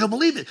 "You're not going to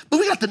believe it, but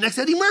we got the next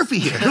Eddie Murphy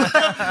here."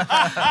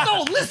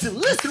 No, listen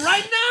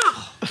right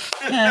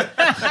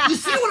now. You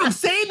see what I'm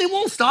saying? They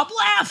won't stop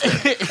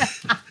laughing.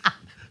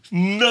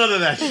 None of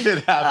that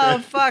shit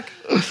happened. Oh, fuck.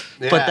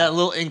 Yeah. But that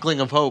little inkling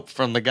of hope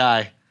from the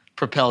guy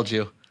propelled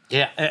you.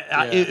 Yeah,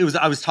 it was.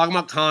 I was talking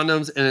about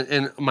condoms,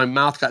 and my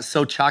mouth got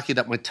so chalky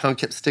that my tongue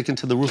kept sticking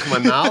to the roof of my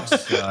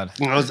mouth. God.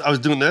 And I was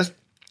doing this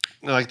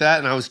like that,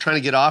 and I was trying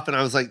to get off, and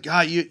I was like,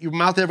 God, your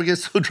mouth ever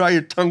gets so dry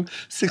your tongue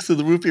sticks to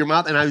the roof of your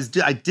mouth? And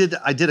I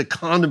did a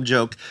condom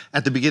joke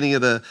at the beginning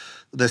of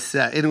the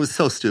set, and it was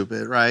so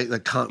stupid, right?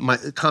 Like my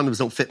condoms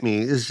don't fit me.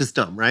 It's just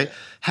dumb, right?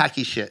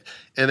 Hacky shit.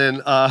 And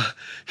then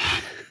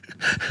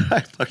I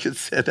fucking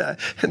said that,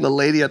 and the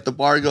lady at the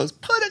bar goes,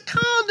 "Put a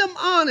condom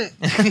on it,"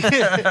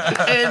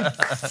 and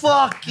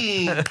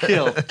fucking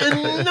Kill.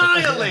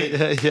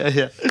 annihilate,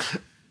 Yeah.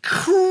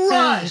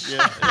 crush.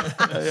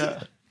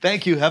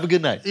 Thank you. Have a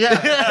good night. Yeah,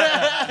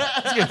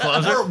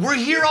 we're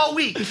here all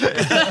week.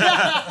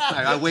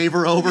 I wave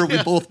her over.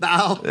 We both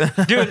bow.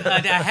 Dude, a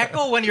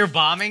heckle when you're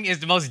bombing is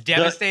the most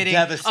devastating.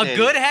 devastating. A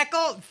good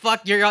heckle,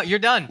 fuck, you're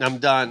done. I'm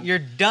done. You're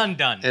done.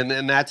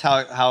 And that's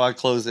how I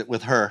close it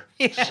with her.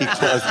 She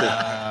closed it.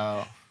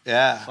 Wow.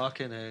 Yeah.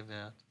 Fucking A,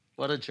 man.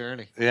 What a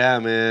journey. Yeah,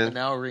 And man.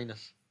 now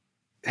arenas.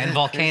 And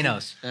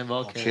volcanoes. And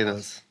volcanoes.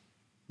 Volcanoes.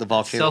 The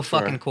volcano. So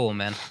fucking cool,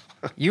 man.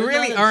 You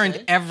really that earned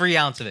insane? every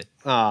ounce of it.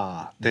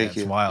 Thank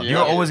you. It's wild. Yeah. You're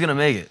always gonna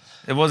make it.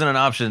 It wasn't an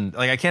option.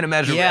 Like I can't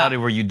imagine a Yeah. reality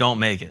where you don't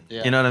make it.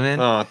 Yeah. You know what I mean?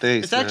 Oh,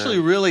 thanks. It's actually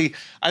man. really.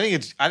 I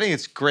think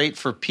it's great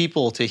for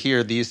people to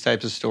hear these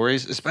types of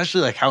stories,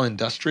 especially like how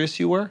industrious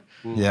you were,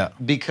 Yeah.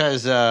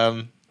 because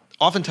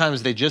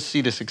oftentimes they just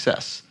see the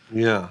success,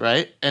 Yeah.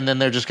 right? And then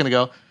they're just going to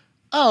go,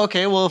 "Oh,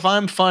 okay. Well, if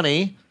I'm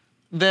funny,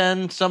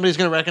 then somebody's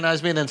going to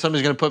recognize me, and then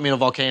somebody's going to put me in a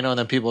volcano, and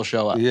then people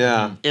show up."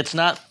 Yeah. It's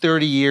not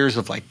 30 years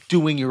of like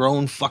doing your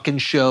own fucking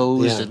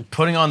shows Yeah. and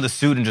Putting on the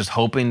suit and just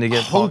hoping to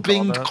get called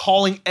up.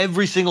 calling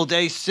every single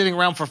day, sitting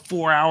around for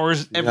 4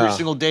 hours every Yeah.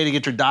 single day to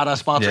get your Dada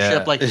sponsorship.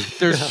 Yeah. Like,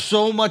 there's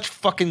so much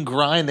fucking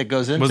grind that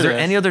goes into Was there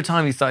this. any other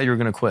time you thought you were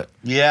gonna quit?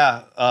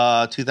 Yeah.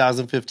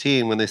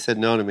 2015 when they said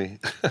no to me.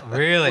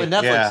 Really? When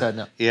Netflix yeah. said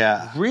no?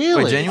 Yeah.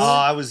 Really? Wait,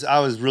 genuinely? I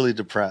was really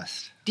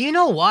depressed. Do you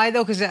know why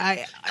though? Because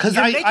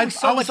you're making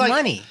so I was much like-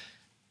 money.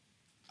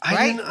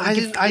 Right?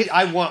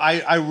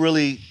 I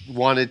really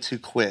wanted to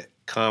quit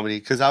comedy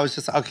because I was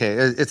just okay.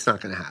 It's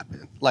not going to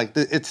happen. Like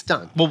it's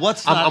done. Well,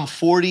 what's I'm, not- I'm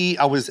 40.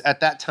 I was at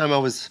that time. I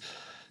was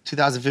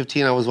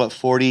 2015. I was what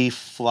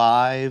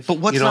 45. But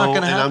what's not gonna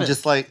And happen? I'm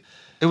just like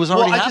It was well,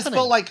 already I happening. just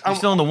felt like You're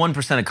still in the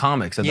 1% of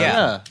comics. At that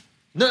Yeah. point. Yeah.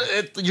 No,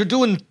 you're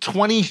doing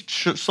 20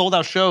 sold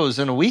out shows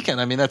in a weekend.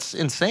 I mean, that's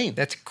insane.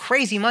 That's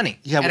crazy money.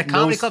 yeah, At a but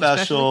comedy no club,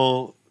 especially.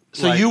 special.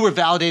 So like, you were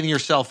validating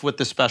yourself with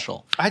the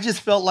special. I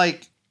just felt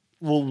like,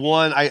 well,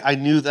 one, I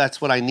knew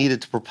that's what I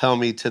needed to propel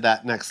me to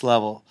that next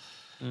level.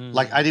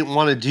 Like, I didn't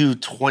want to do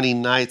 20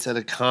 nights at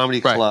a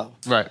comedy club.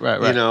 Right.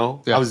 You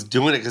know, Yeah. I was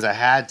doing it because I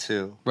had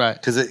to. Right.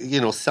 Because,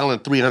 selling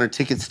 300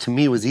 tickets to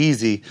me was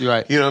easy.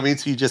 Right. You know what I mean?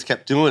 So you just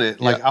kept doing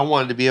it. Like, Yeah. I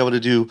wanted to be able to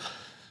do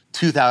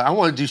 2,000. I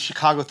wanted to do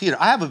Chicago theater.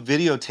 I have a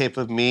videotape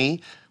of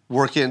me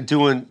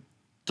doing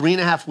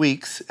 3.5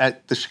 weeks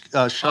at the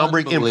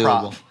Schaumburg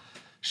Unbelievable. Improv.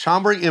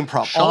 Schaumburg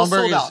Improv. All sold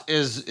Schaumburg out.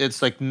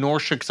 it's like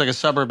it's like a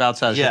suburb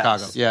outside of Yes.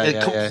 Chicago. Yeah, It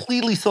yeah.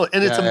 completely sold.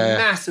 And it's a Yeah.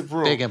 massive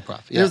room. Big improv,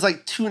 And it was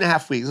like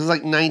 2.5 weeks. It was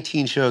like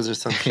 19 shows or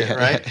some shit,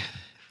 right?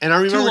 And I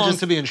Too remember long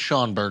just to be in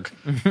Schaumburg.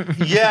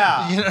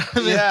 yeah, You know what I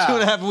mean? yeah.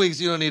 2.5 weeks,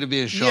 you don't need to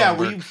be in Yeah,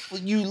 Schaumburg.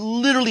 where you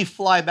literally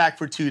fly back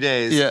for 2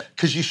 days Yeah.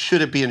 because you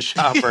shouldn't be in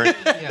Schaumburg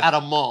at a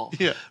mall,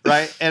 Yeah.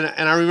 right? And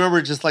I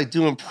remember just like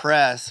doing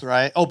press,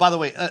 right? Oh, by the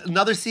way,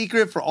 another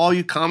secret for all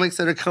you comics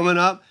that are coming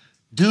up,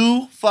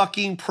 do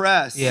fucking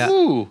press. Yeah.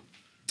 Ooh.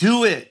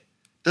 Do it.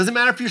 Doesn't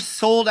matter if you're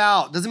sold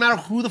out. Doesn't matter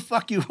who the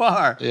fuck you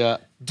are. Yeah.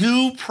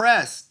 Do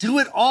press. Do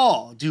it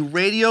all. Do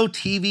radio,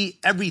 TV,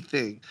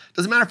 everything.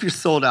 Doesn't matter if you're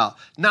sold out.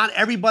 Not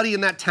everybody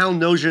in that town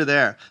knows you're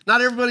there. Not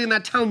everybody in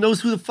that town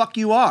knows who the fuck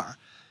you are.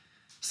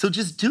 So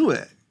just do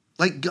it.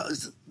 Like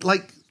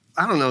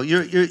I don't know.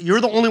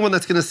 You're the only one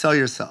that's gonna sell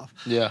yourself.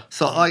 Yeah.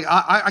 So like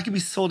I could be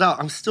sold out.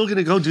 I'm still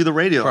gonna go do the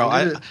radio. Bro,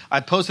 I'm gonna- I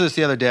posted this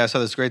the other day. I saw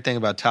this great thing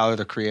about Tyler,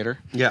 the Creator.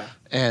 yeah.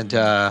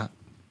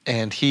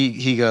 And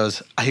he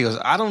goes,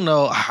 I don't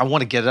know. I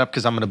want to get it up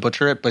because I'm going to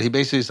butcher it. But he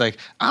basically is like,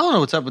 I don't know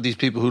what's up with these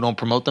people who don't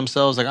promote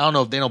themselves. Like, I don't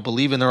know if they don't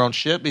believe in their own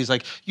shit. But he's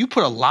like, you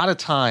put a lot of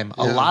time,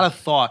 a lot of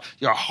thought,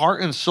 your heart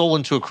and soul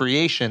into a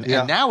creation. Yeah.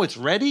 And now it's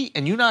ready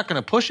and you're not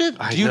going to push it?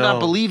 I Do you not know.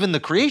 believe in the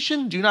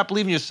creation? Do you not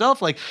believe in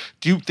yourself? Like,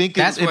 do you think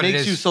That's it what it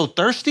makes is. you so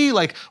thirsty?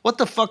 Like, what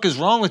the fuck is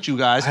wrong with you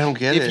guys? I don't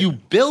get If it. you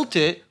built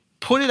it,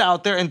 put it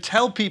out there and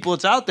tell people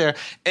it's out there.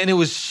 And it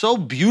was so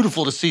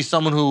beautiful to see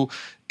someone who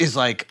is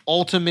like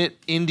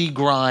ultimate indie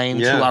grind,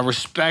 Yeah. who I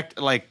respect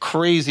like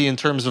crazy in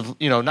terms of,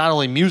 not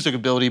only music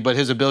ability, but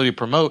his ability to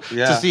promote,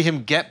 Yeah. to see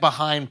him get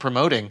behind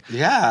promoting.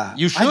 Yeah.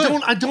 You should.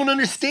 I don't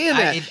understand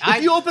that.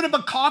 If you open up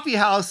a coffee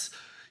house,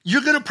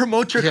 you're gonna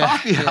promote your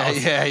coffee house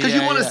because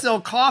you want to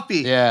sell coffee.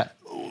 Yeah.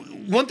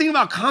 One thing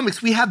about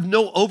comics, we have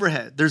no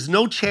overhead. There's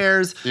no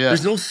chairs.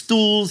 There's no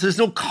stools. There's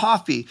no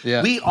coffee.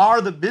 We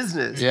are the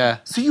business.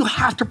 So you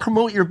have to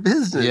promote your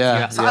business.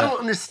 So I don't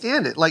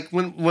understand it. Like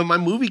when my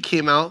movie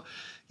came out,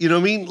 you know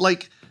what I mean?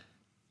 Like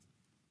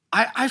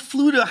I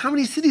flew to, how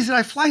many cities did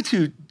I fly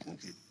to?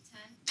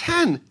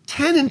 10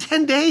 in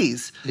 10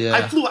 days.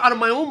 I flew out of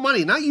my own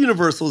money, not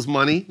Universal's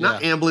money,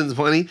 not Amblin's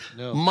money,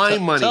 my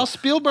money. Tell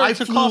Spielberg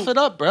to cough it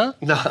up, bro.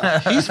 No.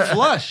 He's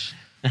flush.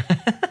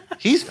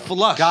 He's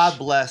flush. God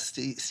bless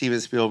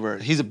Steven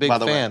Spielberg. He's a big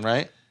fan,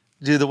 right?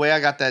 Dude, the way I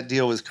got that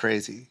deal was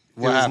crazy. It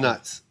was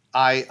nuts.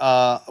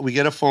 We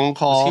get a phone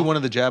call. Was he one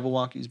of the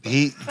Jabberwockies? Bro?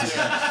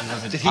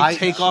 Did he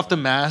take off the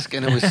mask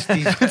and it was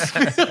Steven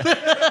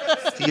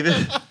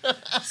Spielberg?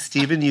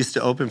 Steven used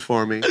to open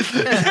for me.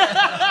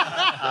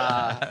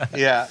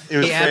 Yeah, it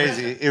was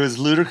crazy. It was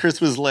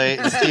Ludacris was late,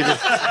 and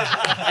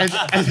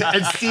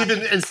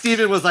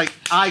Steven was like,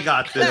 "I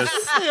got this,"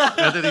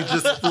 and then he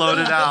just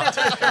floated out.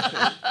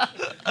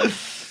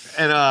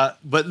 And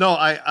but no,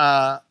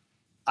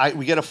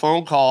 we get a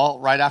phone call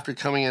right after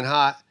coming in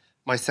hot,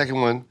 my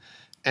second one,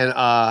 and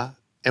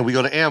we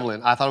go to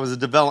Amblin. I thought it was a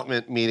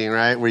development meeting,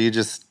 right, where you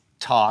just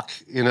talk,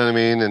 you know what I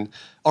mean,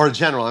 or a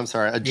general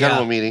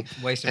meeting,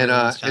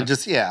 and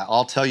just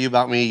I'll tell you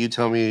about me, you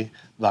tell me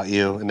about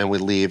you, and then we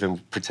leave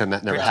and pretend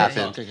that never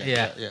happened.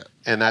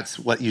 And that's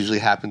what usually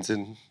happens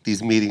in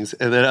these meetings.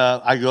 And then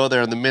I go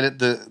there, and the minute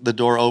the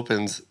door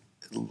opens,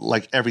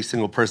 like every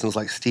single person's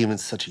like,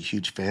 "Steven's such a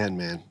huge fan,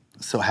 man.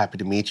 So happy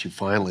to meet you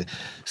finally.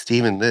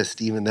 Steven this,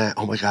 Steven that.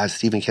 Oh my God,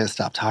 Steven can't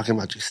stop talking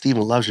about you.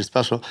 Steven loves your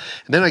special."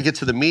 And then I get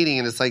to the meeting,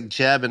 and it's like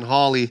Jeb and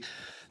Holly,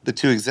 the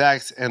two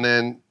execs, and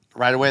then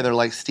right away they're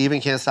like,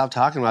 "Steven can't stop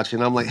talking about you."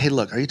 And I'm like, "Hey,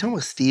 look, are you talking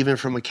about Steven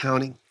from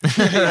accounting?" Which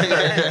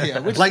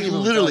like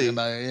Steven literally,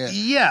 about,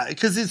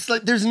 because it's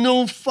like there's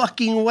no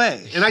fucking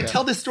way. And I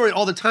tell this story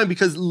all the time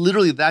because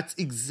literally that's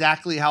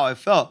exactly how I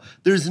felt.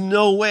 There's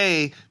no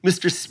way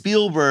Mr.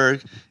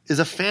 Spielberg is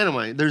a fan of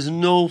mine. There's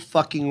no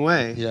fucking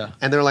way.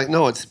 And they're like,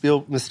 "No, it's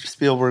Mr.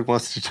 Spielberg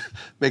wants to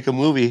make a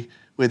movie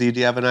with you.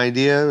 Do you have an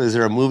idea? Is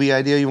there a movie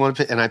idea you want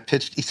to pitch?" And I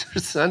pitched Easter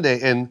Sunday,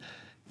 and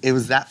it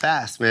was that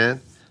fast,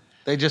 man.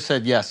 They just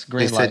said yes,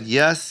 green light. They said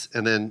yes,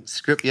 and then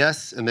script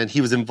yes, and then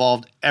he was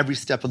involved every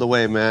step of the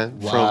way,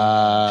 man.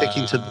 From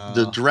picking to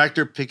the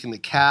director, picking the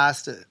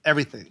cast,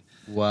 everything.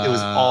 Wow. It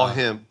was all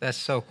him. That's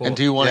so cool. And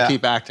do you want to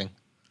keep acting?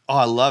 Oh,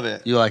 I love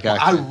it. You like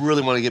acting? I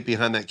really want to get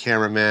behind that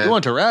camera, man. You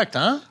want to direct,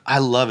 huh? I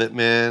love it,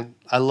 man.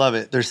 I love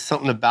it. There's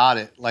something about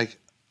it. Like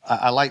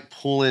I like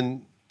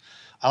pulling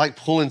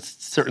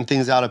certain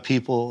things out of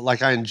people.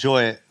 Like I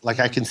enjoy it.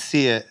 Like I can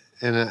see it,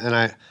 and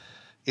I,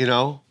 you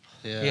know.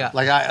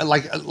 Like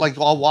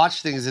I'll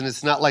watch things, and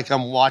it's not like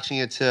I'm watching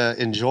it to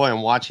enjoy.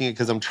 I'm watching it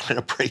because I'm trying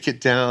to break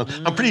it down.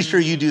 I'm pretty sure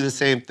you do the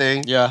same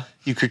thing.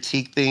 You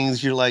critique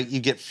things. You're like, you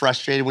get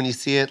frustrated when you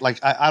see it.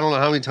 Like I don't know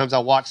how many times I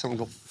watch something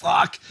and go,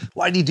 "Fuck,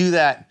 why did he do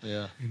that?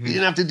 You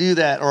didn't have to do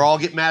that." Or I'll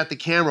get mad at the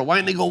camera. Why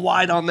didn't they go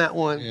wide on that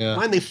one? Why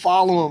didn't they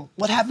follow him?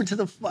 What happened to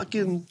the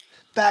fucking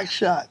back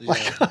shot?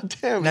 Like, God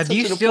damn. Now, do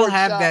you still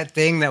have that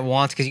thing that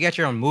wants, because you got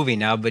your own movie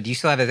now, but do you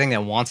still have that thing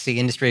that wants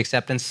the industry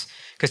acceptance?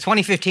 Because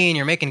 2015,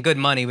 you're making good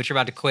money, but you're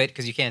about to quit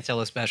because you can't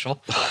sell a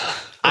special.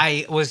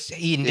 I was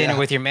eating dinner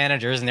with your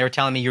managers, and they were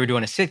telling me you were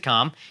doing a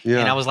sitcom.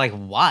 And I was like,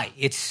 why?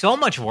 It's so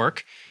much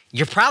work.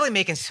 You're probably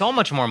making so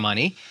much more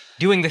money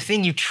doing the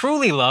thing you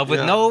truly love with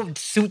no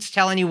suits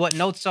telling you what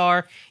notes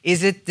are.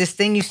 Is it this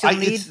thing you still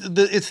need?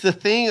 It's the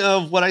thing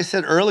of what I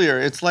said earlier.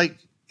 It's like,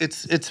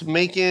 it's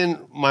making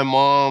my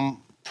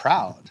mom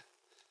proud.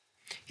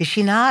 Is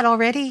she not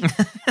already?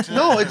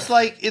 No, it's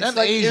like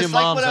Asian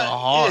moms are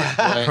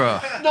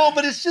hard. No,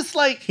 but it's just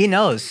like he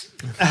knows.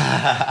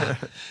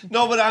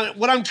 No, but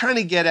what I'm trying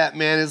to get at,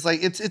 man, is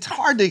like it's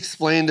hard to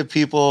explain to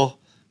people.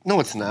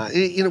 No, it's not.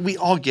 We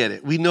all get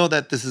it. We know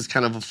that this is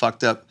kind of a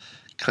fucked up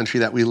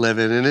country that we live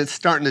in, and it's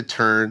starting to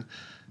turn,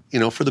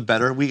 for the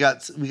better. We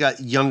got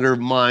younger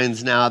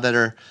minds now that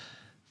are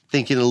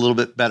thinking a little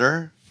bit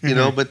better.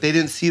 But they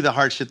didn't see the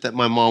hardship that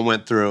my mom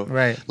went through.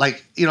 Right.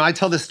 Like, I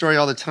tell this story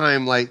all the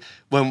time. Like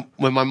when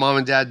my mom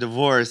and dad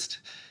divorced,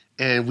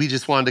 and we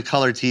just wanted to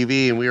color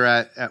TV, and we were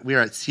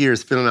at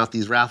Sears filling out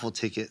these raffle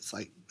tickets.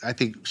 Like I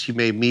think she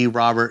made me,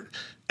 Robert,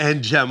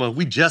 and Gemma.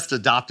 We just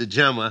adopted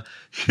Gemma.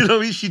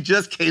 She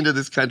just came to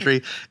this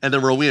country, and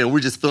then Rowena. We're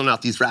just filling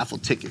out these raffle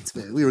tickets,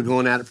 man. We were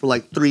going at it for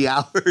like 3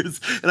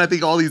 hours, and I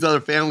think all these other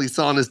families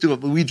saw us do it,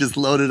 but we just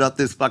loaded up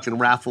this fucking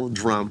raffle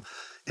drum.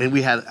 And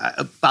we had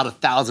about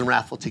 1,000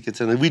 raffle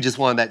tickets, and we just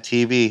wanted that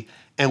TV,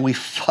 and we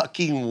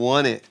fucking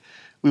won it.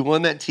 We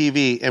won that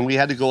TV, and we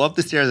had to go up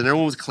the stairs, and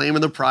everyone was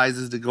claiming the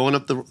prizes to going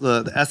up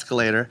the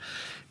escalator.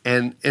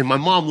 And my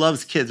mom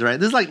loves kids, right?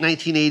 This is like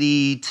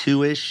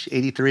 1982-ish,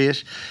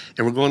 83-ish,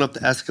 and we're going up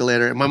the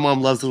escalator, and my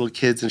mom loves little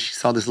kids, and she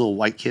saw this little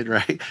white kid,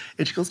 right?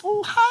 And she goes,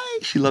 "Oh, hi."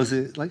 She loves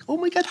it. Like, "Oh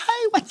my God,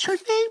 hi, what's your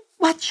name?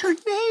 What's your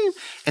name?"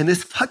 And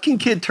this fucking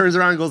kid turns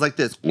around and goes like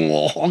this.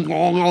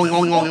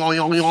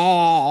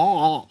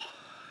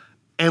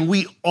 And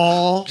we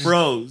all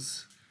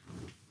froze.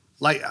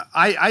 Like,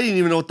 I didn't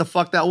even know what the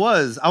fuck that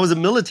was. I was a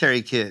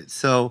military kid.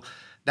 So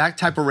that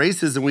type of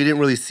racism we didn't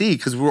really see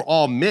because we were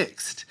all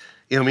mixed.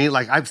 You know what I mean?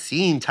 Like, I've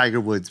seen Tiger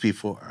Woods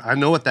before. I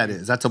know what that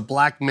is. That's a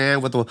black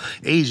man with an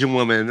Asian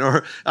woman.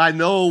 Or I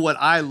know what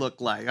I look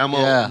like. I'm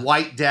a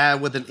white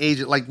dad with an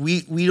Asian. Like,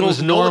 we don't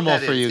was know normal what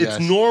that for is. you guys.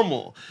 It's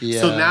normal.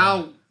 Yeah. So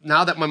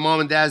now that my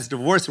mom and dad's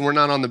divorced and we're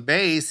not on the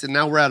base and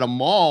now we're at a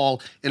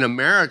mall in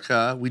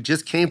America, we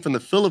just came from the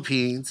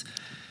Philippines,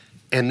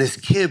 and this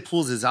kid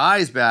pulls his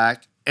eyes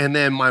back, and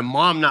then my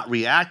mom not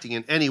reacting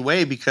in any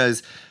way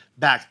because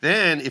back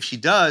then, if she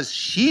does,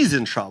 she's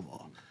in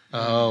trouble.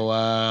 Oh,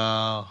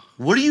 wow.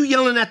 What are you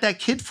yelling at that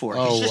kid for?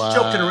 Oh, He's just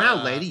joking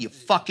around, lady. You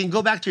fucking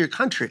go back to your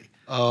country.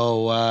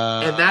 Oh,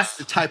 wow. And that's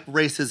the type of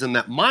racism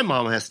that my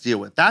mom has to deal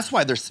with. That's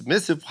why they're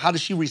submissive. How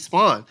does she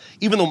respond?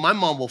 Even though my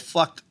mom will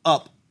fuck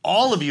up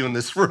all of you in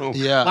this room.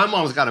 Yeah. My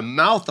mom's got a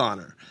mouth on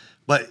her.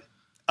 But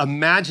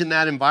imagine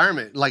that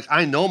environment. Like,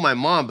 I know my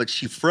mom, but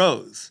she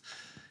froze.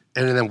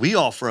 And then we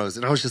all froze.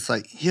 And I was just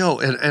like, yo.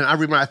 And I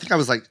remember, I think I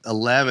was like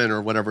 11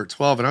 or whatever,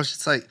 12. And I was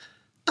just like,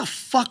 the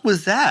fuck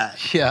was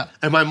that? Yeah.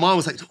 And my mom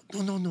was like,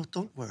 no,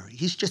 don't worry.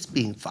 He's just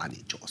being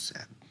funny,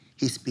 Joseph.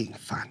 He's being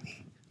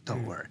funny.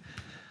 Don't worry.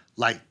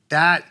 Like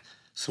that.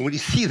 So when you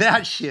see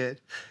that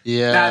shit,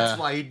 that's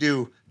why you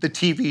do the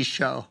TV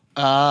show.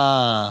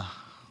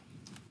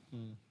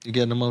 You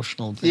get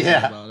emotional thinking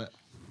about it.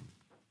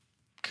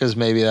 Because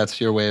maybe that's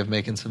your way of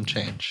making some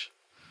change.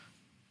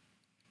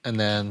 And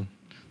then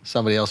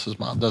somebody else's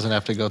mom doesn't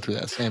have to go through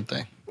that same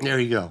thing. There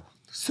you go.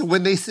 So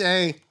when they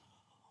say,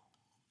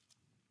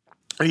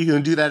 are you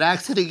going to do that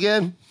accent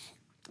again?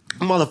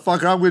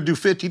 Motherfucker, I'm going to do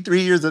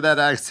 53 years of that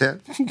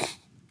accent.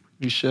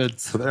 You should.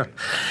 So there.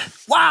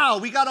 Wow,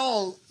 we got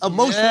all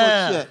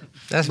emotional shit.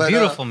 That's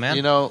beautiful, man.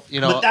 You know.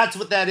 But that's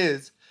what that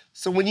is.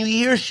 So when you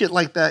hear shit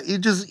like that, you're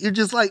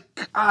just like,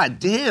 God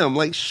damn,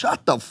 like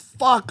shut the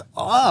fuck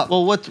up.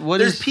 Well, what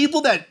There's is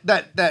people that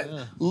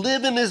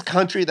live in this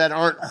country that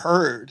aren't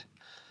heard.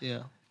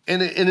 Yeah.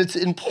 And it's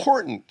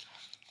important.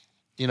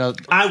 You know.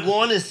 I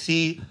want to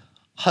see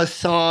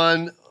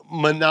Hassan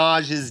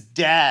Minaj's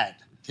dad.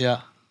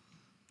 Yeah.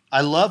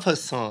 I love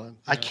Hassan.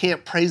 I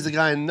can't praise the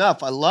guy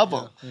enough. I love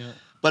him. Yeah.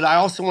 But I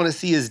also want to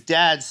see his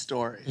dad's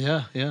story.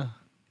 Yeah.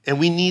 And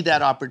we need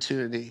that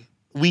opportunity.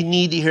 We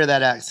need to hear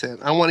that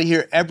accent. I want to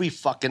hear every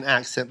fucking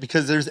accent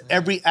because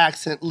every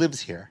accent lives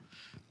here.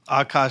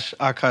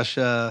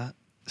 Akash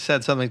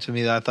said something to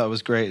me that I thought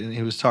was great, and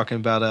he was talking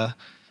about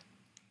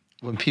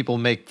when people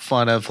make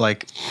fun of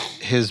like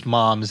his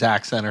mom's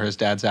accent or his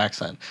dad's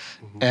accent,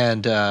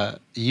 and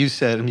you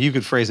said, and you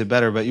could phrase it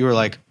better, but you were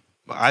like,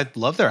 I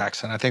love their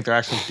accent. I think their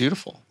accent's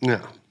beautiful.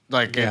 Yeah.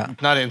 Like,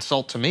 not an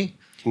insult to me.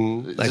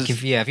 Like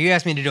if you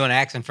ask me to do an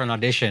accent for an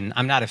audition,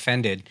 I'm not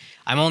offended.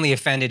 I'm only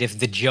offended if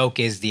the joke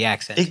is the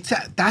accent.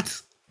 Exactly.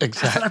 That's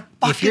what I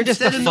fucking If you're just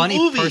said a in the funny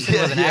movie. person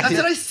with an That's accent.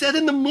 what I said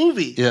in the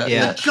movie.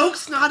 Yeah. The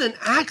joke's not an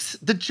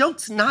accent. The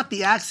joke's not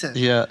the accent.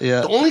 Yeah.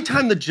 The only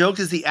time the joke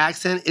is the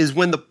accent is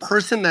when the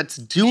person that's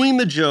doing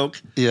the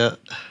joke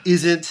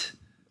isn't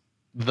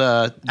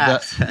The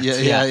accent.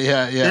 Yeah.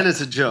 Then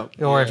it's a joke.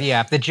 Or if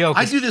the joke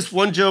I is do this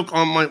one joke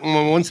on my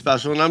one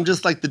special, and I'm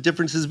just like the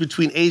differences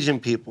between Asian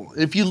people.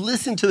 If you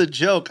listen to the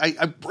joke,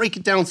 I break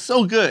it down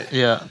so good.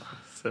 Yeah.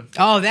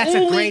 oh, that's a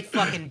Only- great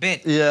fucking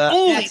bit. Yeah.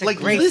 Only That's a like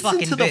great listen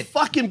fucking to the bit.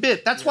 fucking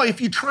bit. That's why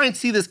if you try and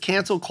see this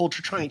cancel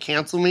culture try and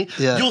cancel me,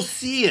 Yeah. you'll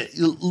see it.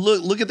 You'll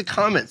look at the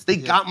comments. They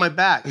got my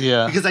back.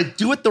 Yeah. Because I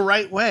do it the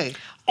right way.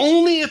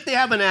 Only if they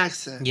have an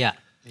accent. Yeah.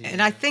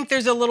 And I think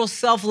there's a little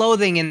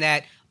self-loathing in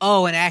that,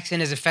 an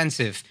accent is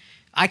offensive.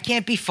 I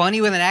can't be funny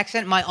with an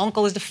accent. My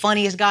uncle is the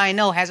funniest guy I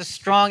know, has a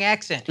strong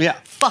accent. Yeah.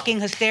 Fucking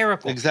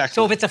hysterical. Exactly.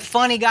 So if it's a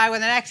funny guy with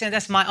an accent,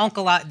 that's my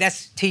uncle.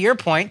 That's, to your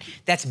point,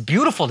 that's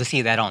beautiful to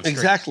see that on screen.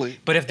 Exactly.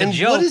 But if the and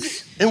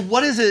jokes...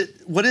 what is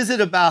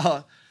it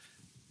about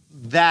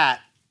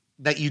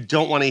that you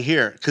don't want to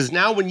hear? Because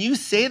now when you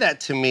say that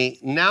to me,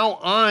 now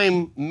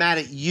I'm mad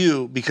at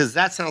you because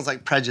that sounds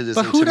like prejudice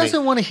But to who me.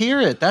 doesn't want to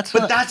hear it? That's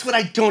But that's what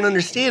I don't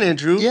understand,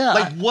 Andrew. Yeah,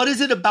 Like, what is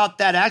it about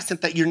that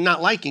accent that you're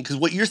not liking? Because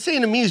what you're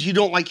saying to me is you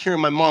don't like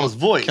hearing my mom's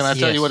voice. Can I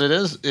tell Yes. you what it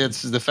is?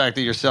 It's the fact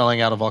that you're selling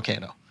out a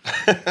volcano.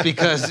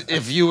 Because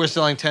if you were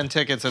selling 10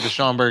 tickets at the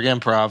Schaumburg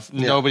Improv,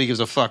 nobody gives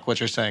a fuck what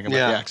you're saying about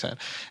the accent.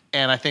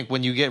 And I think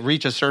when you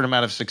reach a certain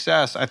amount of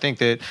success, I think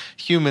that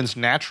humans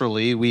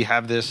naturally, we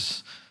have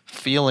this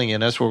feeling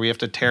in us where we have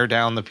to tear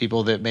down the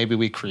people that maybe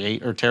we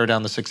create or tear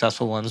down the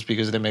successful ones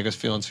because they make us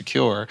feel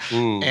insecure.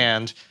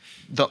 And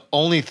the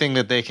only thing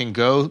that they can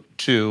go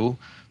to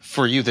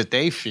for you that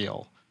they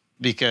feel,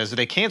 because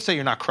they can't say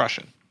you're not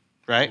crushing.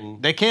 Right?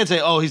 They can't say,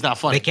 "Oh, he's not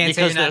funny." They can't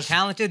say because you're not there's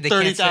talented. They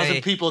can't 30,000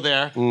 say- people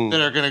there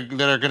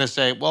that are gonna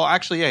say, "Well,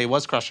 actually, yeah, he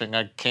was crushing.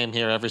 I came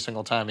here every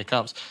single time he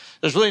comes."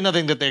 There's really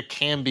nothing that they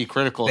can be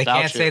critical They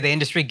about. can't say the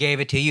industry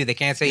gave it to you. They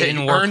can't say you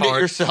didn't you work earned hard.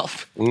 it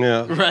yourself.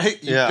 Yeah.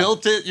 Right? You Yeah.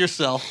 built it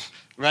yourself.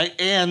 Right?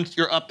 And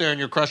you're up there and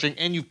you're crushing.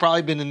 And you've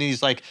probably been in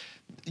these like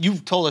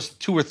you've told us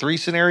 2 or 3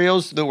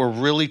 scenarios that were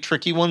really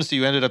tricky ones that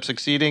you ended up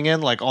succeeding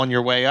in, like on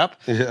your way up.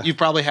 Yeah. You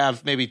probably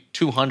have maybe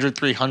 200,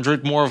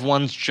 300 more of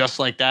ones just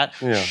like that.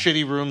 Yeah.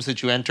 Shitty rooms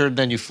that you entered,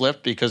 then you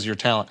flipped because of your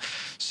talent.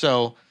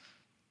 So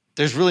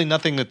there's really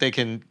nothing that they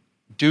can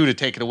do to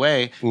take it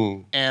away.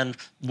 And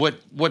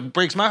what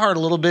breaks my heart a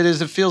little bit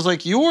is it feels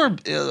like you're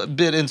a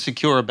bit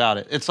insecure about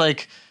it. It's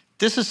like,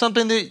 this is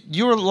something that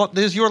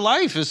is your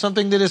life, is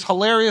something that is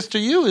hilarious to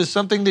you, is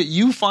something that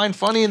you find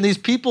funny, and these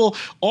people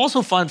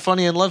also find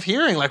funny and love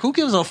hearing. Like, who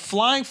gives a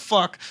flying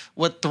fuck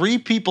what 3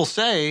 people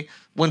say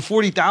when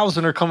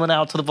 40,000 are coming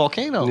out to the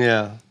volcano?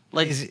 Yeah.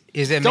 Like,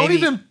 Is it don't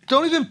maybe,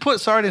 even put,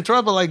 sorry to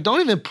interrupt, but like,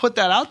 don't even put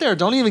that out there.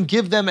 Don't even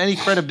give them any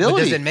credibility.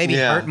 but does it maybe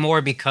Yeah. hurt more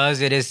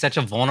because it is such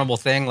a vulnerable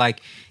thing?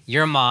 Like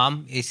your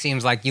mom, it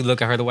seems like you look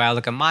at her the way I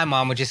look at my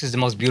mom, which just is the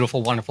most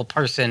beautiful, wonderful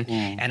person.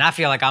 And I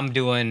feel like I'm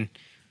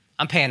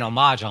paying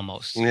homage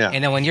almost. Yeah.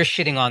 And then when you're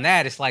shitting on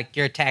that, it's like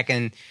you're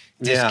attacking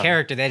this Yeah.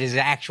 character that is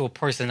the actual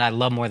person I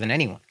love more than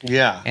anyone.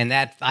 Yeah. And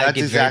I That's get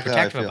exactly how I very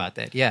protective feel. about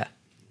that. Yeah.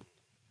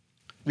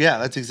 Yeah,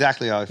 that's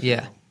exactly how I feel.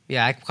 Yeah.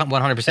 Yeah, I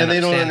 100% And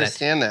they don't understand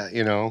understand that,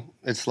 you know?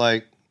 It's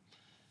like,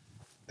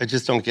 I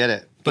just don't get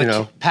it. But- you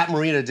know, Pat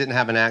Morita didn't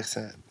have an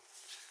accent. that.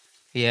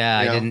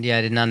 Yeah, You know?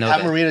 I did not know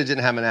Pat that. Morita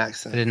didn't have an I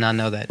accent. did not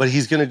know that. But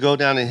he's going to go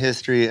down in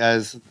history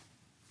as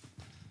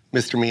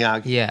Mr.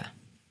 Miyagi. yeah.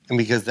 And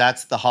because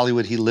that's the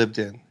Hollywood he lived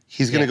in.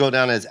 He's going to go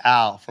down as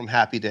Al from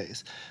Happy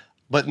Days.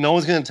 But no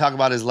one's going to talk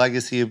about his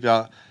legacy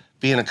about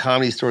being a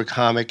Comedy Store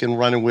comic and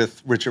running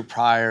with Richard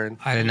Pryor and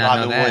I did not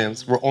know Robin that.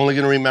 Williams. We're only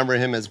going to remember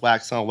him as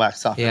Wax On,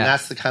 Wax Off. Yeah. And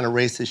that's the kind of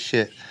racist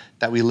shit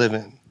that we live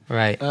in.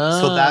 Right.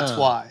 So that's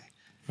why.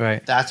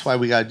 right. That's why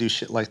we got to do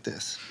shit like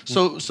this.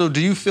 So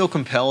do you feel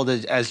compelled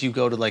as you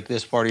go to like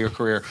this part of your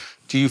career?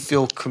 Do you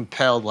feel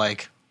compelled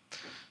like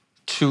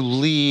to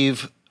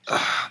leave?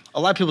 A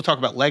lot of people talk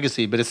about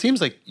legacy, but it seems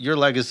like your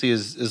legacy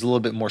is a little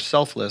bit more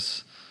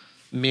selfless,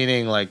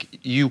 meaning like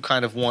you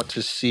kind of want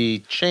to see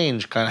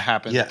change kind of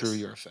happen Yes. through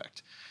your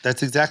effect.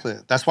 That's exactly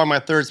it. That's why my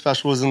third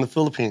special was in the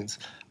Philippines.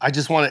 I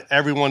just wanted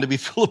everyone to be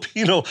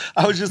Filipino.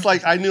 I was just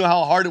like, I knew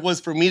how hard it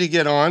was for me to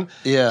get on.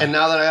 Yeah. And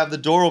now that I have the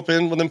door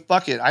open, well, then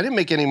fuck it. I didn't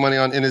make any money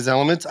on In His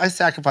Elements. I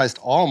sacrificed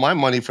all my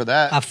money for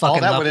that. I fucking all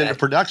that love went into that.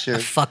 production. I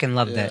fucking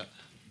love that.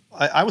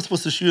 I was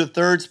supposed to shoot a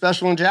third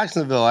special in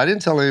Jacksonville. I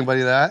didn't tell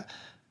anybody that.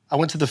 I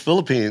went to the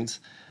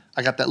Philippines.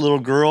 I got that little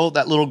girl.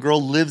 That little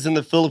girl lives in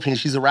the Philippines.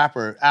 She's a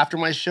rapper. After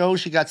my show,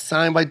 she got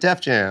signed by Def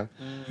Jam.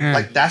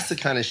 Like, that's the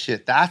kind of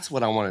shit. That's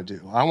what I want to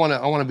do. I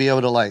want to be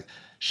able to, like,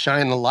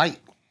 shine the light.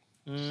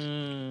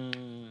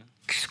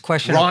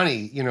 Question.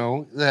 Ronnie, you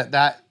know,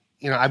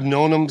 I've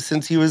known him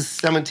since he was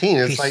 17.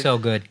 It's He's like so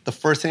good. the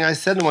first thing I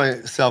said to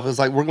myself is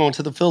like, we're going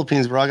to the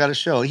Philippines, bro. I got a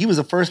show. He was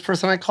the first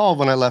person I called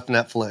when I left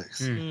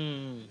Netflix.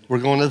 We're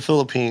going to the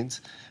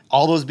Philippines.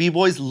 All those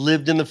B-boys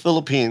lived in the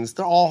Philippines.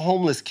 They're all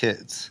homeless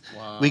kids.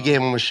 Wow. We gave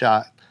them a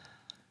shot.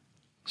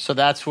 So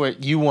that's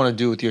what you want to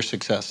do with your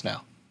success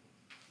now.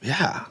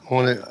 Yeah.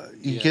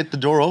 You get the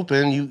door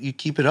open, you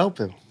keep it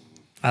open.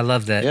 I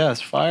love that. Yeah,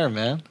 it's fire,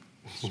 man.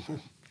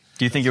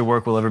 Do you think your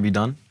work will ever be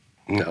done?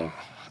 No.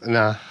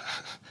 Nah.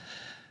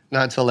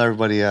 Not until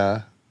everybody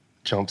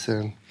jumps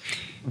in.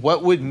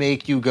 What would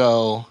make you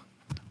go,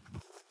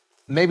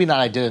 maybe not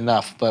I did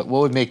enough, but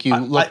what would make you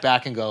look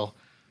back and go,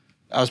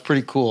 that was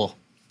pretty cool?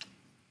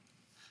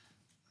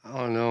 I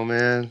don't know,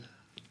 man.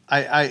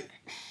 I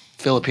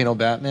Filipino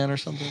Batman or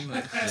something?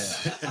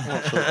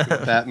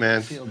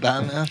 Batman.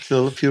 Batman?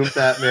 Filipino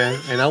Batman.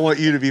 And I want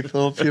you to be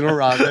Filipino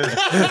Robin.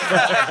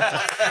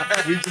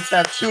 We just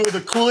have two of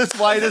the coolest,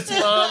 whitest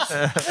moms.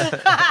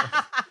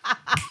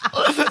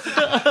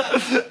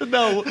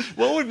 No,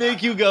 what would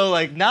make you go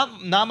like,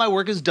 not my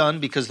work is done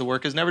because the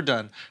work is never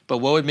done, but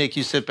what would make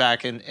you sit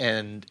back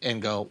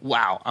and go,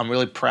 wow, I'm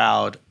really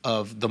proud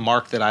of the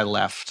mark that I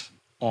left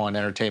on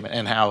entertainment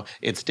and how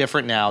it's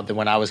different now than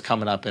when I was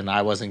coming up and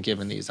I wasn't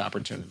given these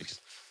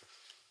opportunities?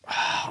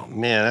 Oh,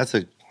 man,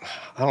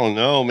 I don't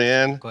know,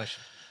 man.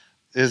 Question.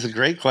 It's a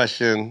great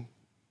question.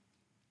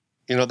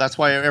 You know, that's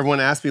why everyone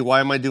asked me, why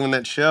am I doing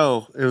that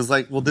show? It was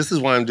like, well, this is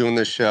why I'm doing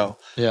this show.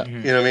 Yeah. You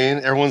know what I mean?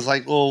 Everyone's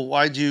like, well,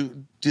 why'd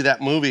you do that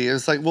movie?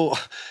 It's like, well,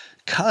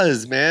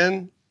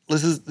 man,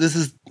 this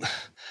is,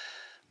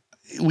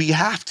 we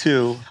have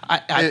to.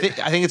 I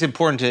think it's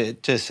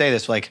important to say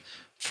this, like,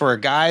 for a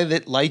guy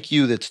that like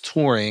you that's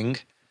touring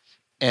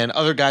and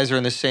other guys are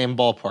in the same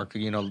ballpark,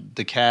 you know,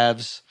 the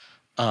Cavs,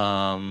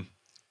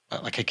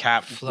 like a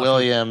Cat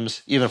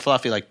Williams, even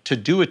Fluffy, like to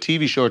do a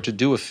TV show or to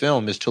do a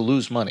film is to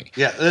lose money.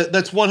 Yeah,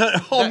 that's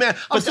 100. Oh, man,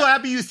 I'm so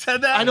happy you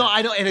said that. I know,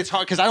 and it's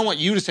hard because I don't want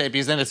you to say it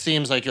because then it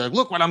seems like you're like,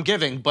 look what I'm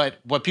giving. But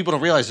what people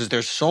don't realize is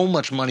there's so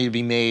much money to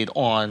be made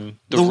on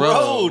the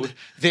road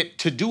that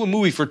to do a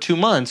movie for 2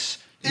 months,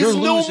 There's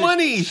you're no losing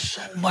money.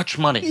 so much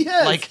money.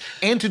 Yes. Like,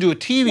 and to do a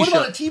TV What show.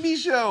 about a TV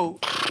show?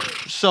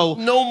 So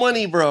No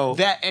money, bro.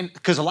 that, and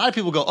because a lot of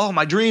people go, oh,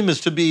 my dream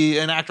is to be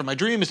an actor. My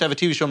dream is to have a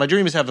TV show. My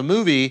dream is to have a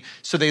movie.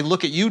 So they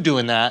look at you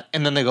doing that,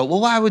 and then they go, well,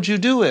 why would you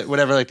do it?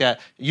 Whatever like that.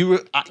 You're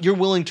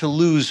willing to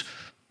lose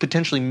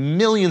potentially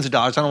millions of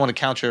dollars. I don't want to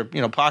count your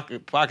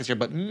pockets here,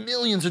 but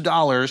millions of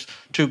dollars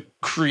to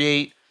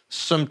create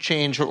some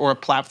change or a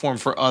platform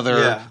for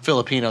other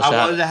Filipinos. I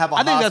wanted to have a I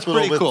think that's hospital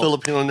pretty with cool.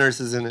 Filipino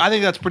nurses in it. I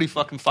think that's pretty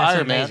fucking fire,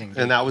 That's amazing, man.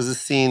 dude. And that was a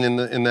scene in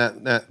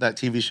that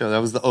TV show. That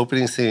was the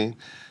opening scene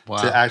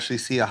to actually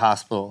see a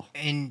hospital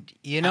And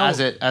you know, As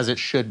it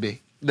should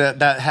be.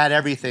 that had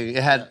everything.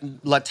 It had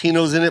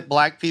Latinos in it,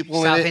 black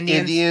people South in it,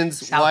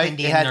 Indians, South white.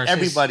 Indian it had nurses.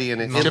 everybody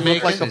in it. It Jamaican,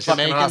 looked like a fucking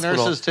Jamaican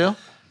hospital. nurses too.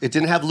 It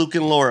didn't have Luke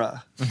and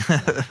Laura.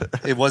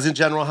 It wasn't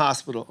General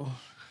Hospital.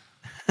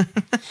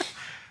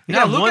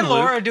 no, Luke one and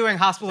Laura Luke. are doing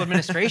hospital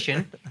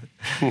administration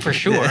for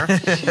sure.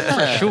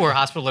 For sure,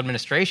 hospital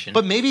administration.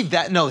 But maybe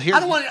that here. I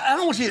don't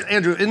want you,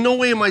 Andrew. In no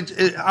way am I.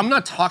 I'm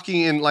not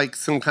talking in like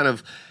some kind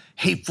of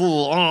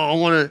hateful. Oh, I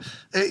want to.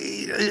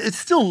 It's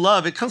still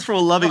love. It comes from a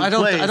loving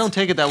place. I don't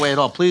take it that way at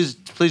all. Please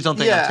don't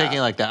think Yeah. I'm taking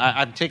it like that.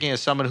 I'm taking it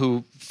as someone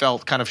who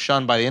felt kind of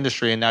shunned by the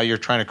industry, and now you're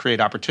trying to create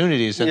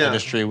opportunities in the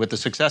industry with the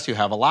success you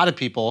have. A lot of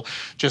people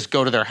just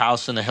go to their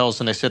house in the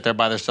hills and they sit there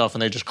by themselves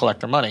and they just collect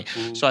their money.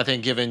 So I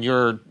think, given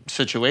your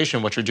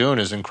situation, what you're doing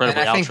is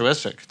incredibly And I think-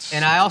 altruistic.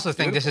 And I also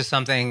think this is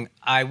something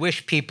I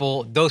wish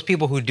those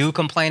people who do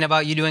complain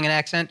about you doing an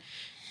accent,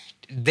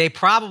 they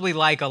probably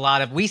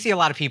we see a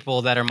lot of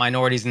people that are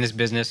minorities in this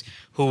business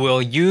who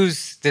will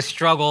use the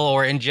struggle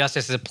or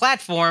injustice as a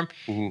platform,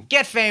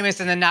 get famous,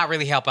 and then not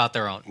really help out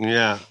their own.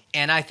 Yeah,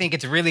 And I think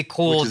it's really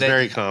cool which is that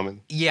very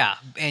common. yeah,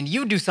 and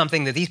you do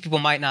something that these people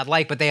might not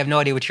like, but they have no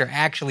idea what you're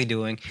actually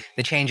doing,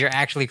 the change you're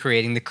actually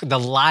creating, the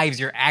lives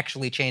you're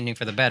actually changing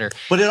for the better.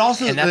 But it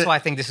also, And that's why I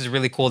think this is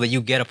really cool that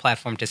you get a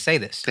platform to say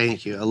this.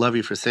 Thank you. I love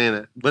you for saying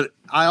that. But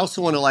I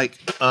also want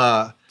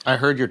to I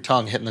heard your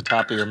tongue hitting the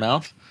top of your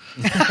mouth.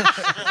 Should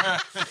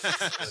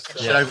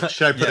I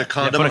put a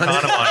condom Put a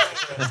on condom on.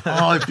 it?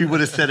 Oh, if you would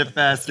have said it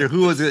faster.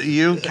 Who was it?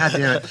 You? God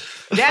damn it.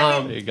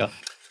 Damn it. There you go.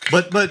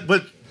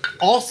 But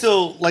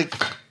also, like,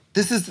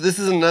 this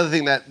is another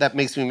thing that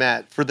makes me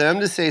mad. For them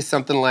to say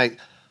something like,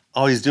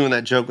 oh, he's doing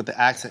that joke with the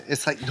accent.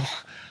 It's like, no,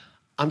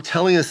 I'm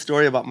telling a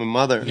story about my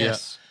mother.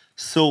 Yes.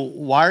 So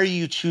why are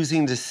you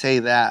choosing to say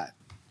that?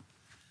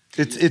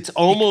 It's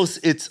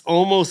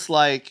almost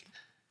like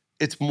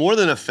it's more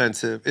than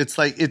offensive. It's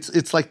like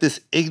this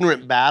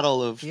ignorant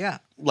battle of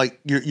like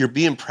you're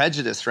being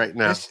prejudiced right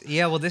now.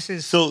 This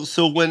is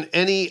So when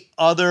any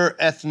other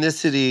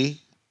ethnicity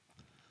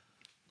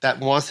that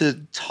wants to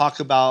talk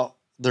about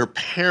their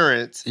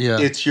parents,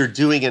 it's you're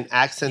doing an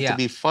accent to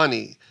be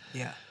funny.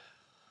 yeah.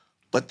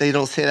 But they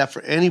don't say that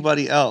for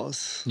anybody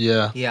else.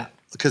 Yeah. Yeah.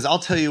 Because I'll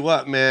tell you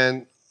what,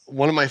 man,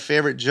 one of my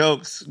favorite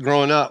jokes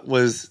growing up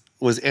was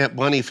Aunt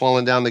Bunny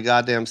falling down the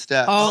goddamn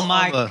steps. Oh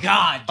my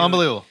God. Dude.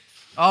 Unbelievable.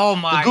 Oh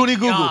my Goody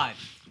Goo Goo. God.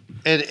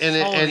 And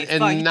Holy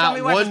fuck. You not tell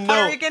me what one this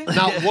part note,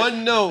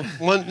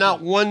 again?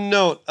 not one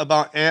note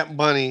about Aunt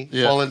Bunny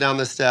falling down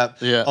the step.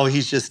 Yeah. Oh,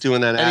 he's just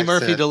doing that Eddie accent.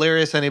 Murphy,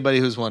 delirious. Anybody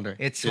who's wondering,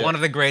 It's one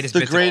of the greatest the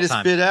bits of all greatest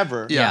time. bit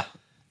ever. Yeah.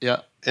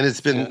 And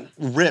it's been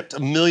ripped a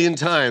million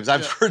times.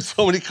 I've heard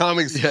so many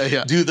comics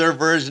do their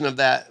version of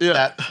that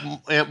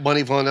Aunt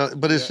Bunny falling down.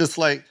 But it's just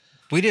like,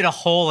 We did a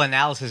whole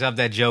analysis of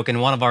that joke in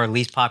one of our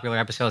least popular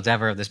episodes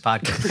ever of this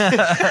podcast.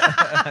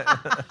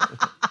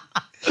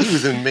 he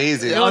was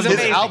amazing. It was His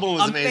amazing. album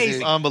was Amazing.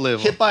 amazing.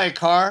 Unbelievable. Hit by a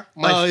car.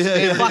 My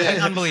favorite.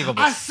 Fucking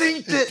unbelievable. I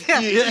synced it.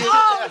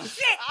 Oh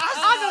shit!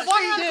 I was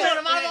walking on the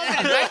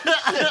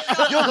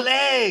corner, Your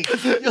leg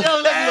look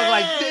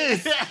like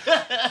this.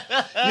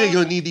 You ain't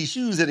gonna need these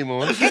shoes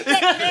anymore.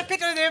 That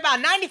picture there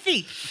about 90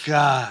 feet.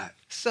 God.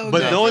 So But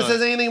good. no one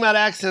says anything about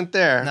accent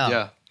there. No.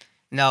 Yeah.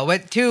 No,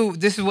 but two,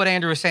 this is what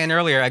Andrew was saying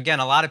earlier. Again,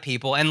 a lot of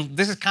people, and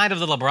this is kind of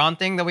the LeBron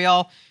thing that we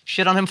all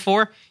shit on him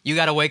for. You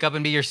got to wake up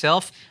and be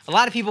yourself. A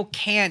lot of people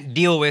can't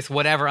deal with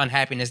whatever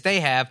unhappiness they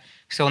have.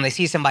 So when they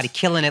see somebody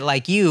killing it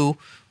like you,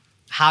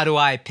 how do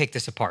I pick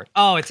this apart?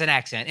 Oh, it's an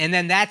accent. And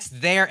then that's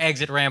their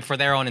exit ramp for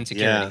their own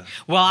insecurity. Yeah.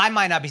 Well, I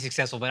might not be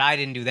successful, but I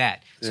didn't do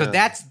that. So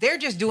they're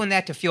just doing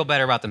that to feel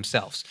better about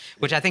themselves,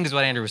 which I think is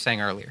what Andrew was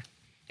saying earlier.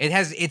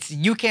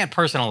 You can't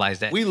personalize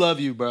that. We love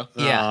you, bro.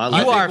 Yeah. I You I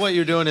think are what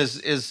you're doing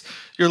is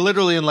you're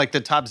literally in like the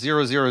top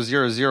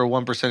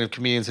 0.0001% of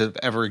comedians that have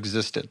ever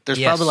existed. There's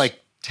Yes. probably like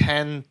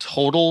 10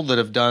 total that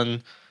have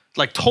done,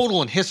 like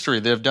total in history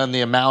that have done the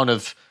amount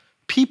of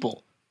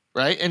people,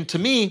 right? And to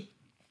me,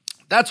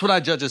 that's what I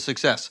judge as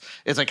success.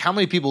 It's like how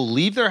many people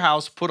leave their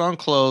house, put on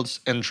clothes,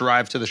 and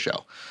drive to the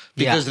show.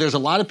 Because there's a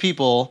lot of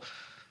people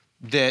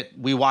that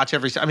we watch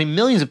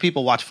millions of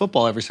people watch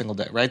football every single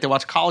day, right? They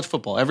watch college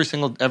football every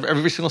single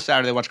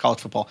Saturday. They watch college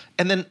football,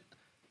 and then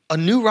a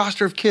new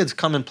roster of kids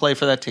come and play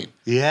for that team,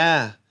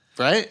 Yeah.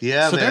 right?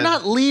 Yeah, so they're man.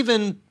 not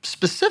leaving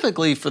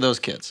specifically for those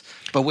kids,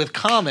 but with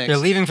comics, They're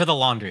leaving for the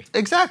laundry.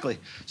 exactly.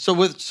 So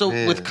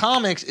with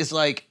comics, it's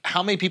like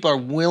how many people are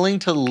willing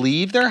to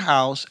leave their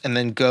house and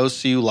then go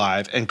see you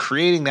live, and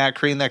creating that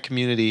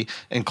community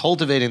and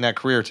cultivating that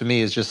career to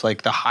me is just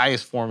like the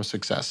highest form of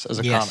success as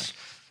a comic.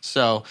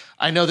 So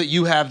I know that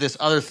you have this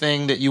other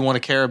thing that you want to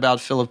care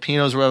about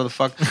Filipinos or whatever the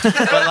fuck.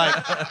 But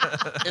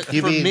like,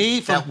 You for mean me,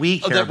 that we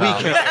care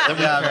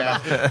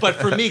about. But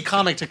for me,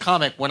 comic to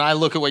comic, when I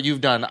look at what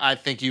you've done, I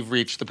think you've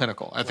reached the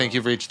pinnacle. I think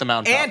you've reached the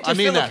mountaintop. And to I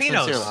mean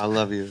Filipinos. that sincerely. I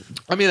love you.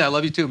 I mean, I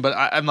love you too, but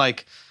I'm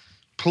like,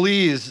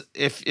 please,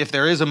 if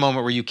there is a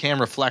moment where you can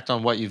reflect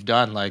on what you've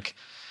done, like,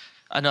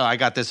 I know I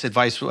got this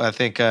advice. I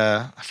think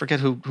I forget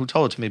who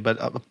told it to me, but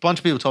a bunch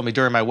of people told me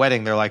during my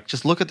wedding. They're like,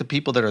 just look at the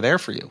people that are there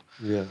for you.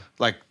 Yeah.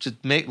 Like, just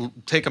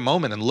take a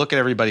moment and look at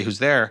everybody who's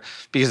there,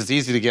 because it's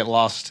easy to get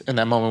lost in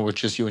that moment with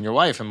just you and your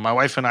wife. And my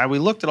wife and I, we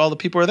looked at all the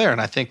people who are there, and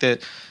I think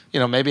that, you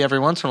know, maybe every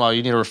once in a while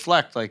you need to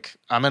reflect. Like,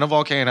 I'm in a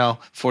volcano,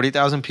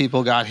 40,000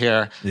 people got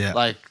here. Yeah.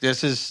 Like,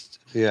 this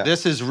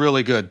is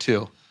really good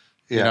too.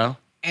 Yeah. You know.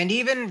 And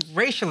even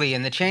racially,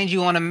 and the change you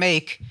want to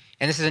make,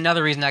 and this is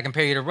another reason I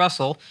compare you to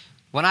Russell.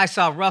 When I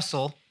saw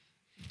Russell,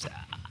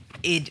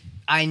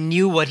 I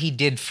knew what he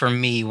did for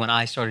me when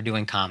I started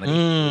doing comedy.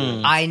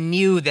 I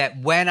knew that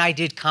when I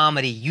did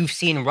comedy, you've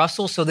seen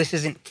Russell, so this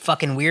isn't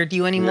fucking weird to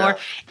you anymore.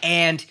 Yeah.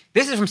 And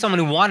this is from someone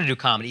who wanted to do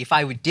comedy. If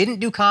I didn't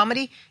do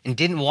comedy and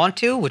didn't want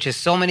to, which is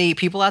so many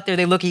people out there,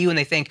 they look at you and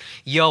they think,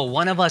 yo,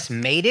 one of us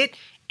made it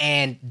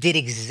and did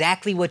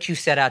exactly what you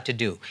set out to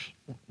do.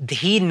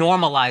 He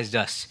normalized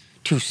us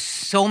to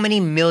so many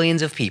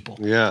millions of people.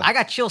 Yeah. I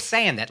got chills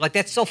saying that. Like,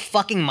 that's so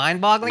fucking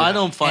mind-boggling. I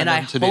don't find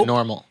them to be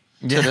normal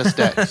to this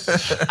day.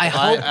 I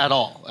hope at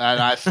all. And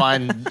I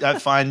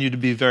find you to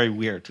be very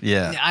weird.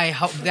 Yeah. I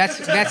hope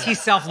that's he's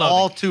self-loathing.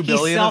 All 2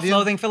 billion He's of you?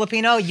 self-loathing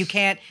Filipino. You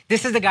can't.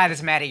 This is the guy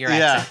that's mad at your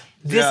accent.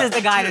 This is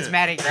the guy that's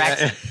mad at your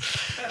accent.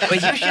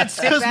 But you should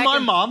sit Because back my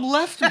and, mom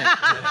left me.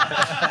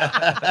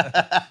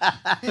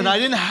 And I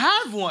didn't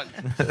have one.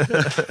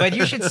 But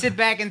you should sit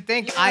back and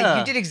think.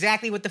 You did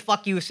exactly what the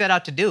fuck you set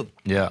out to do.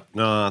 Yeah.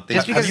 No,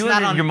 Just because Have you it's not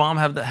and on. your mom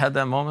had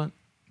that moment?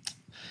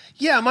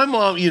 yeah, my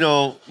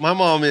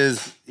mom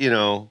is,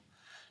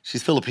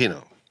 she's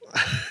Filipino.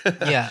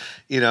 Yeah.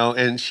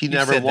 And she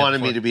never said that wanted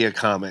me before. to be a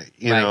comic.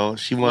 Right.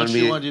 She What wanted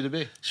she me. wanted you to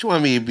be? She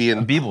wanted me to be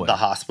in B-boy. the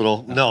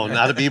hospital. No,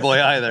 not a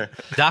b-boy either.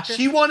 Doctor?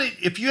 She wanted.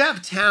 If you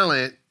have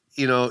talent,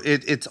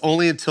 it's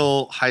only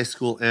until high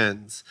school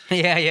ends,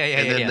 Yeah.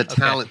 and then the Okay.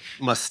 talent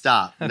must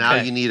stop. Now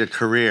Okay. you need a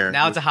career.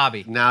 Now it's a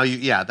hobby. Now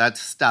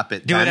that's stop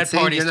it. Do it at dancing,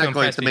 parties you're to not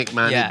going impress to make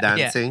people. money Yeah, yeah.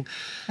 dancing.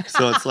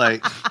 So it's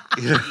like,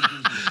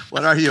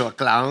 what are you, a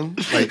clown?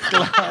 Like,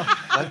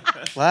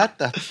 what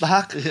the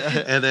fuck?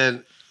 And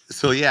then.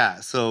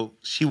 So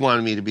she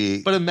wanted me to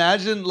be. But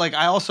imagine, like,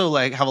 I also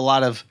like have a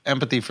lot of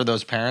empathy for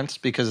those parents,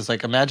 because it's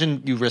like,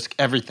 imagine you risk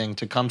everything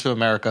to come to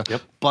America,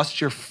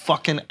 bust your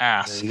fucking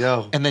ass, There you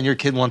go. and then your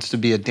kid wants to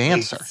be a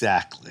dancer.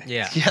 Exactly.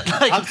 Yeah. Yeah,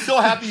 like, I'm so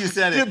happy you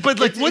said it. But,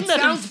 like, it wouldn't that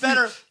sounds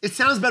better? It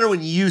sounds better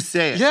when you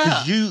say it.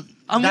 'cause Yeah.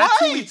 I'm that's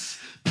who white.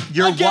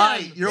 You're Again.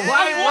 white. You're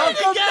white.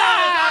 Welcome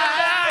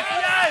back.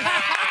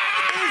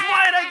 He's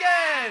white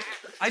again.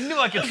 I knew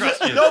I could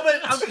trust you. No, but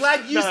I'm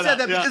glad you said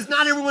that because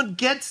not everyone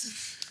gets.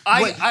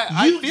 I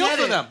feel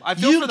for them. I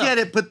feel you for them. get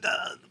it, but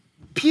the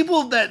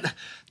people that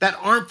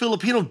aren't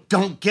Filipino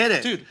don't get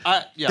it, Dude,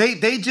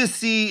 They just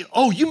see,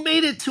 oh, you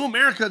made it to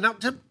America. Now,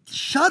 just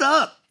shut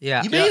up.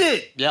 Yeah. You made Yeah.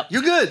 it. Yep.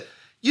 You're good.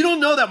 You don't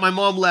know that my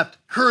mom left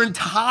her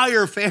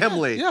entire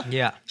family. Yeah.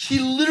 Yeah. She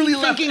literally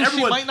left Thinking she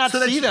everyone. might not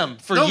that see them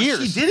for no, years.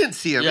 she didn't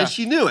see them, Yeah. and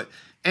she knew it.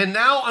 And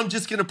now I'm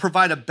just going to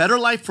provide a better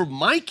life for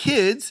my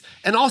kids,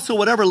 and also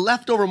whatever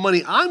leftover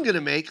money I'm going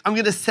to make, I'm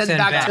going to send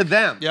back to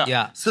them. Yeah.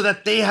 Yeah. So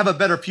that they have a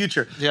better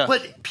future. Yeah.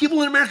 But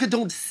people in America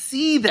don't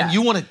see that. And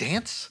you want to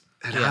dance?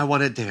 And I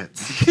want to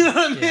dance. You know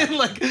what I mean?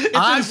 Like, it's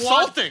I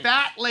insulting. want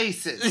fat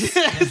laces. Isn't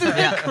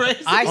that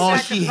crazy? I Oh,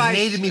 she sacrificed-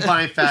 hated me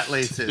buying fat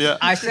laces. Yeah.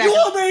 I You sacrificed.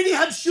 already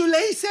have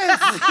shoelaces.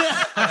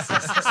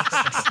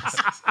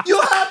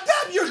 You have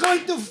them. You're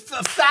going to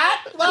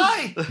fat?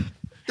 Why?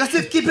 Does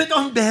it keep it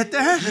on better?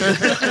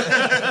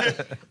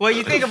 Well,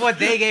 you think of what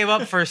they gave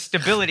up for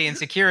stability and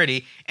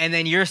security, and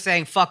then you're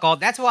saying fuck all.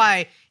 That's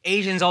why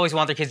Asians always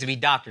want their kids to be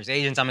doctors.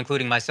 Asians, I'm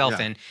including myself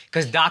Yeah. in,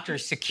 because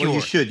doctors secure. Well,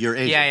 you should. You're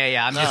Asian.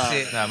 Yeah. I'm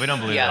just. No, we don't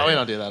believe Yeah. that. Oh, we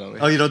don't do that over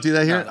here. Oh, you don't do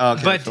that here? Oh,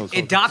 okay, But cool.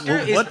 a doctor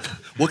is-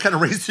 What kind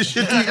of racist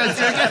shit do you guys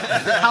do again?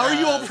 How are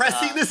you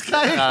oppressing this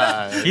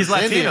guy? He's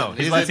Latino.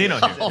 He's Latino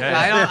here.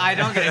 Yeah. I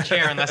don't get a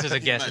chair unless there's a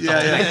guest.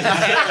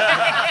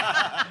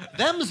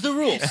 Them's the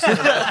rules.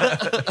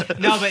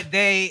 No, but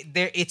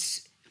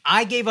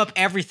I gave up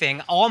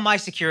everything, all my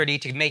security,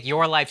 to make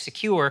your life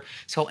secure.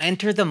 So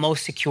enter the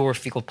most secure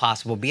field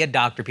possible. Be a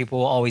doctor. People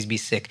will always be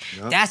sick.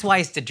 That's why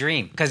it's the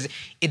dream. Because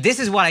this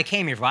is what I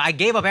came here for. I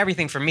gave up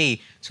everything for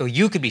me so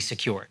you could be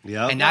secure.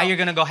 Yep. And now you're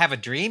going to go have a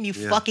dream? You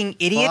fucking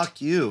idiot.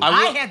 Fuck you.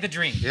 I had the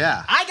dream.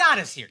 Yeah. I got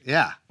us here.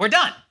 Yeah. We're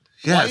done.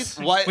 Yes.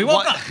 We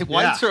woke up.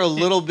 Whites Yeah. are a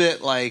little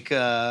bit like,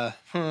 how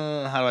do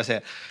I say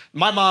it?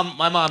 My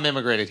mom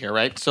immigrated here,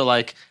 right? So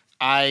like,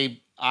 I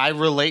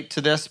relate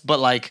to this,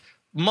 but like,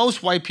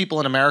 most white people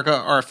in America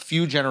are a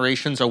few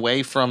generations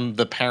away from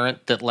the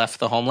parent that left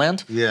the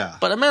homeland. Yeah.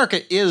 But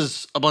America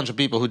is a bunch of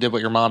people who did what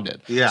your mom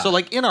did. Yeah. So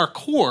like in our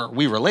core,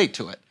 we relate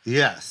to it.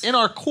 Yes. In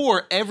our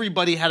core,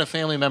 everybody had a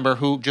family member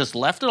who just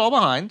left it all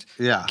behind.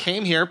 Yeah.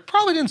 Came here,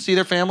 probably didn't see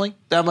their family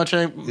that much,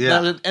 and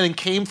then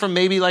came from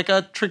maybe like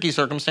a tricky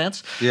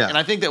circumstance. Yeah. And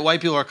I think that white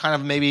people are kind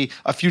of maybe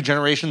a few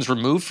generations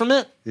removed from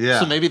it.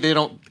 Yeah. So maybe they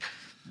don't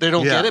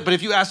get it. But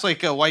if you ask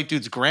like a white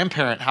dude's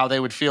grandparent how they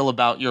would feel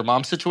about your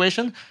mom's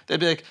situation, they'd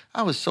be like,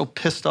 I was so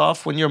pissed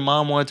off when your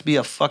mom wanted to be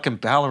a fucking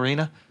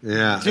ballerina.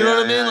 Yeah. Do you know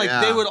what I mean? Yeah, Like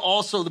yeah. they would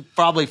also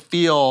probably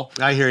feel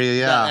I hear you,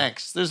 yeah. that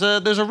angst.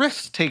 There's a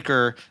risk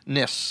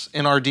taker-ness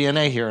in our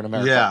DNA here in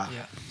America.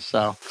 Yeah.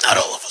 So Not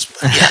all of us,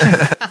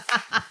 but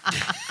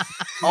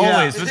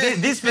Always. But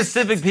these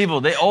specific people,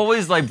 they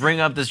always like bring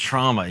up this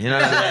trauma. You know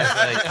what I mean? It's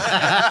like,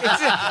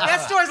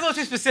 That story's a little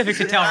too specific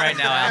to tell right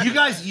now, Al. You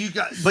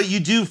guys, but you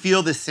do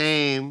feel the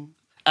same.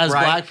 as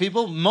Right. black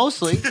people,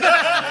 mostly.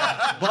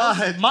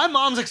 But My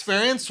mom's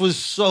experience was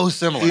so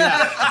similar.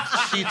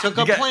 She took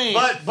a plane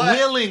but-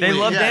 willingly. they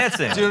love Yeah.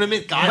 dancing. Do you know what I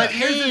mean? Got But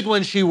here's paid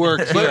when she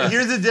worked But here.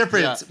 here's the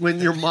difference. Yeah. When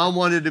your mom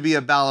wanted to be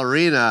a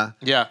ballerina,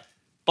 Yeah.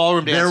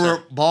 Ballroom dancer. there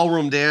were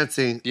ballroom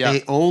dancing. Yeah.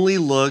 They only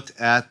looked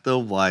at the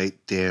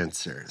white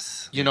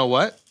dancers. You know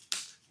what?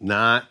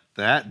 Not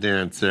that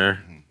dancer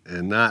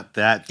and not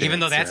that dancer. Even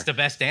though that's the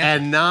best dancer.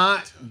 And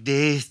not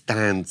this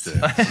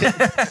dancer.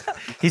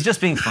 he's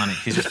just being funny.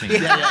 He's just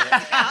being funny.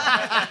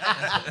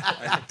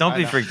 Don't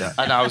be freaked out.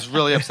 I know. I was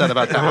really upset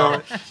about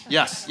that.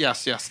 Yes.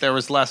 There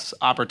was less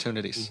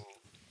opportunities.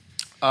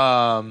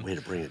 Way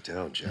to bring it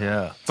down, Joe.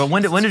 Yeah. But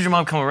when did your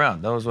mom come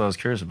around? That was what I was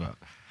curious about.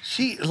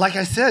 She, like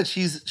I said,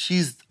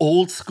 she's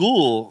old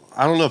school.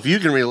 I don't know if you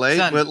can relate,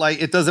 Son. but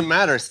like it doesn't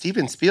matter.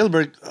 Steven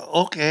Spielberg,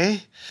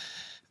 okay.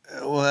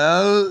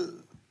 Well,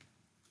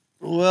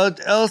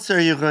 what else are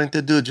you going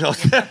to do,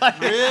 Joseph?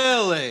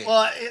 Really?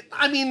 Well,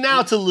 I mean,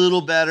 now it's a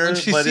little better. When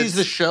she but sees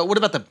the it's- show, what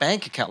about the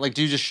bank account? Like,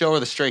 do you just show her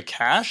the straight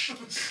cash?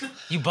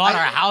 You bought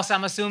our house,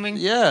 I'm assuming?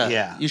 Yeah.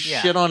 Yeah. You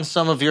Yeah. shit on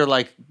some of your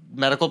like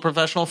medical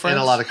professional friends.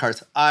 and a lot of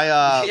cars.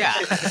 Yeah.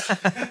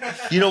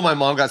 You know, my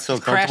mom got so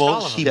crashed comfortable. all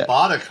of them. She Yeah.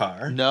 bought a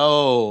car,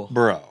 No.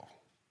 bro.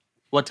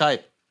 What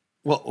type?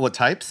 What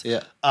types?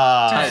 Yeah.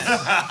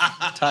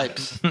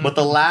 Types. But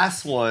the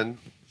last one,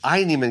 I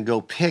didn't even go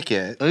pick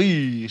it.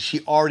 Ay. She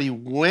already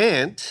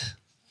went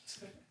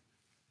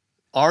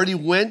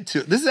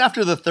to. This is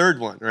after the third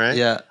one, right?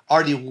 Yeah.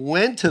 Already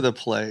went to the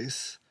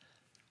place.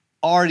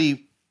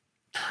 Already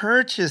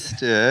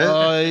purchased it.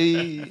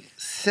 Ay.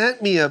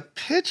 Sent me a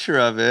picture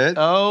of it.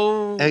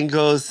 Oh. And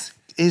goes,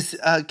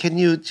 can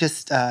you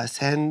just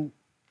send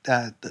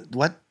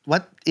what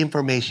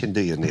information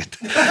do you need?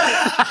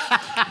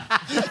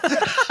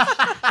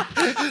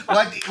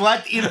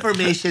 What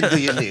information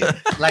do you need?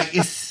 Like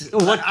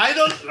I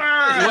don't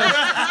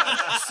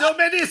so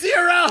many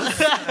zeros.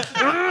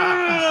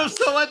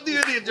 So what do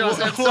you need,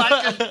 Joseph? So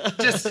I can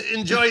just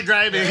enjoy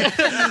driving.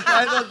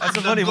 That's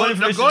so funny. What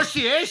information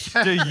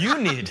Negotiation. do you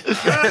need?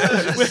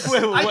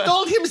 I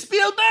told him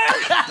Spielberg.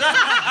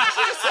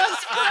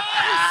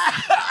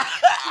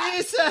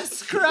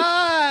 Jesus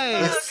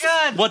Christ.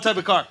 Good. What type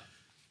of car?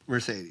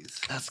 Mercedes.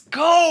 Let's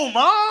go,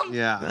 mom.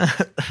 Yeah.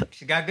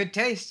 She got good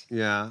taste.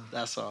 Yeah.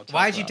 That's all.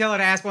 Why'd you tell her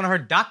to ask one of her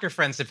doctor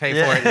friends to pay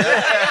Yeah. for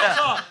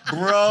it?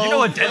 Bro. You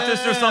know, a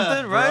dentist or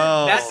something, right?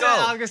 Bro. That's what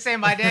I was gonna say.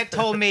 My dad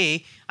told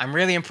me, "I'm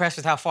really impressed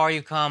with how far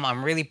you come.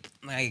 I'm really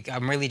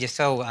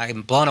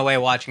I'm blown away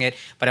watching it.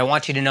 But I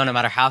want you to know, no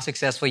matter how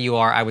successful you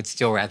are, I would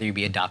still rather you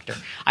be a doctor."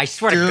 I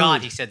swear to Dude,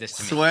 God, he said this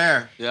to me.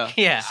 Swear. Yeah.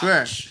 Yeah.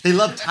 Swear. They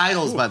love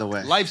titles, by the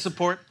way. Life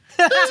support.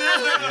 Yes,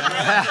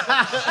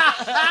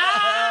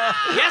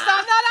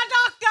 I'm not a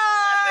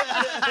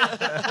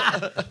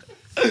doctor.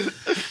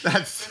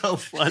 That's so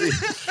funny.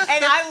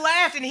 And I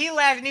laughed, and he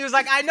laughed, and he was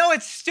like, "I know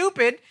it's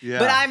stupid, Yeah.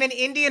 but I'm an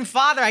Indian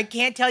father. I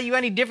can't tell you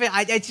any different.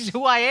 It's just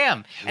who I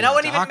am." And I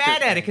wasn't even Doctor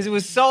mad at it because it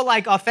was so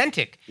like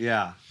authentic.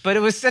 Yeah. But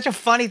it was such a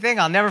funny thing.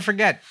 I'll never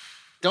forget.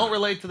 Don't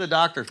relate to the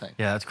doctor thing.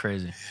 Yeah, that's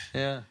crazy.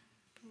 Yeah.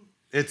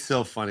 It's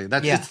so funny.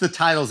 That's Yeah. It's the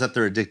titles that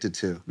they're addicted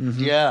to.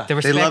 Yeah. The They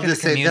respect love in to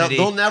the say community.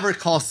 they'll never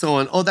call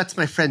someone, "Oh, that's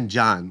my friend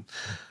John."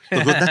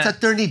 They'll go, "That's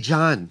Attorney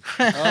John."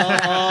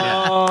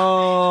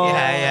 Oh.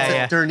 Yeah.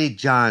 That's Attorney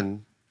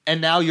John. And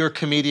now you're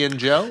comedian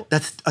Joe.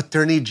 That's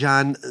Attorney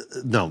John.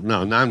 No,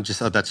 I'm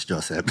just. Oh, that's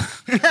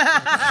Joseph.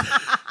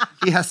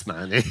 He has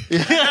money.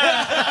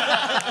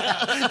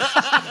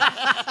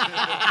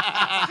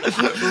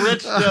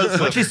 Rich does.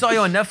 When she saw you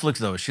on Netflix,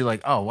 though, she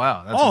like, oh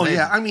wow, that's Oh amazing.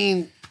 yeah, I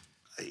mean,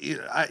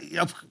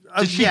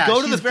 Did she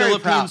go to the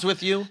Philippines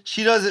with you?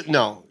 She doesn't.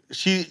 No,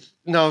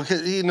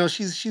 because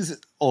she's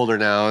older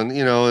now, and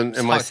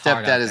and my it's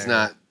hard out stepdad is there.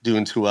 not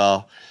doing too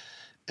well,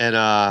 and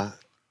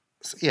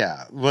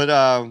yeah,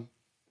 but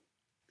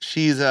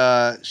she's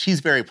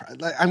very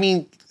proud. Like, I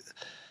mean,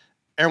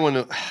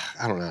 everyone.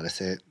 I don't know how to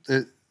say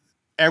it.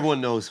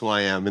 Everyone knows who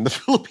I am in the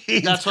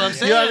Philippines. That's what I'm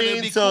saying. You know what I It'd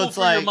mean? be So cool it's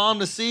for like, your mom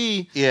to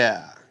see.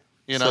 yeah,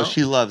 You know? So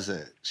she loves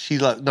it. She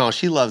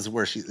loves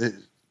where she.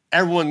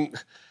 Everyone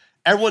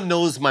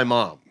knows my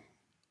mom.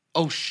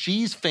 Oh,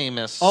 she's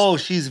famous. Oh,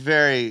 she's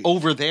very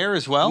over there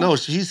as well. No,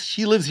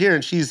 she lives here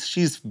and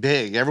she's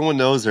big. Everyone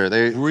knows her.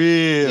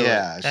 Really?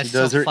 Yeah, That's she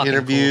does so her fucking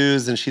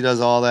interviews and she does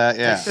all that.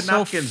 Yeah. Take the So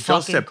napkins, fucking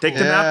Joseph. Take the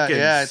cool. napkins.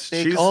 Yeah,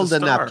 take She's all the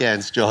star.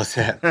 napkins,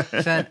 Joseph.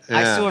 Son,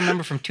 I still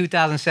remember from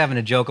 2007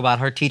 a joke about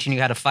her teaching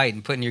you how to fight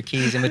and putting your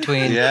keys in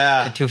between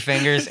Yeah. the two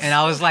fingers. And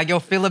I was like, yo,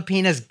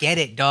 Filipinas get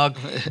it, dog.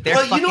 They're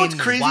Well, you know what's fucking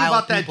crazy wild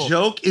about that people.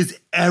 joke is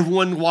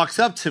everyone walks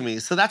up to me.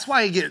 So that's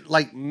why I get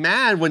like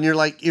mad when you're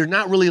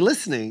not really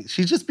listening.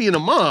 She's just being a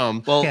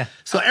mom. Well, Yeah.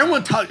 So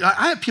everyone talk.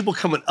 I have people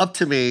coming up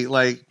to me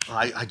like,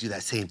 I do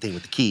that same thing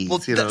with the keys. Well,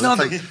 you know, no,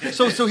 it's like,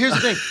 so here's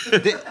the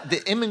thing: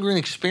 the immigrant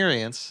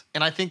experience,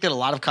 and I think that a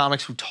lot of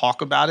comics who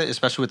talk about it,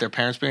 especially with their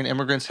parents being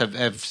immigrants,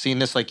 have seen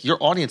this. Like your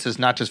audience is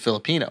not just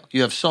Filipino;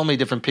 you have so many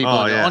different people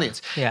in your yeah.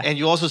 audience, Yeah. and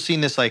you also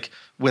seen this like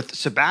with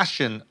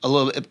Sebastian a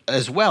little bit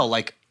as well,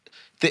 like.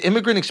 The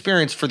immigrant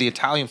experience for the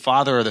Italian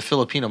father or the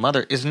Filipino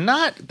mother is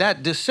not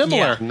that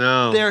dissimilar. Yeah.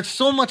 No. There's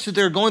so much that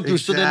they're going through.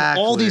 So then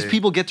all these Exactly.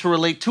 people get to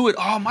relate to it.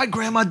 Oh, my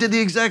grandma did the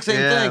exact same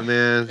Yeah, thing.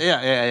 man.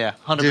 Yeah.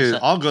 100%. dude,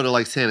 I'll go to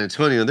like San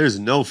Antonio. There's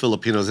no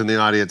Filipinos in the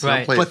audience. Right.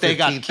 I'll play But they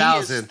got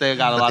 15,000. keys. They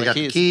got a But lot they of got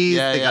the keys. keys.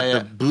 Yeah, they yeah, got yeah.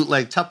 the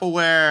bootleg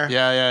Tupperware.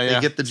 Yeah. They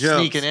get the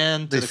jokes. Sneaking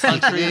in to They the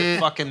sneak country, in.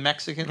 fucking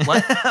Mexican.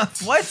 What?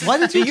 What? What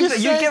did you just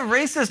You say? get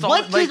racist.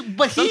 What Like, did-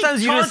 but he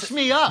sometimes you charged just,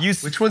 me up. You,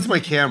 Which one's my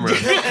camera?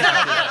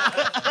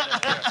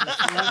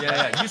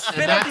 yeah. You spit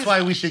And out that's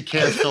why we should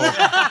cancel.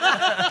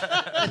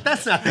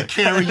 That's not the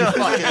camera, you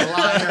fucking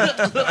liar.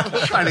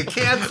 I'm trying to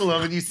cancel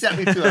him, and you set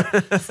me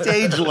to a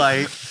stage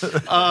light.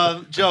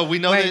 Joe, we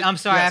know Wait, that. I'm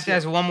sorry. I have to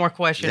ask one more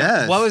question.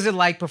 Yes. What was it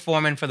like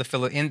performing for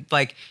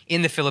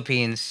in the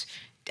Philippines?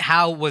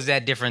 How was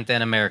that different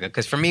than America?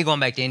 Because for me, going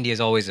back to India is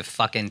always a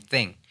fucking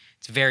thing.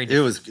 It's very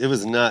different. It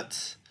was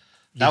nuts.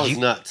 That was you-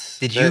 nuts.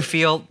 Did you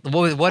feel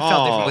what felt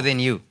different Oh. within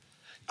you?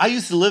 I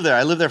used to live there.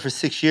 I lived there for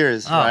 6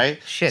 years, Oh, right?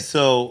 shit.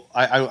 So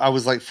I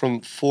was like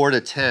from 4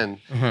 to 10,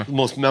 the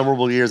most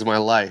memorable years of my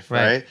life,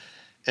 Right. right?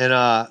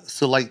 And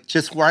so like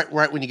just right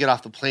when you get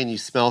off the plane, you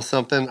smell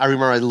something. I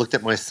remember I looked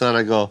at my son.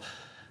 I go,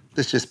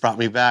 this just brought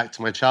me back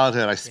to my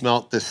childhood. I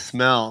smelt this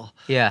smell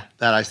Yeah.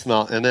 that I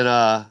smelled, and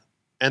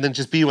then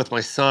just being with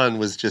my son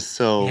was just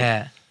so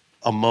Yeah.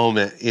 a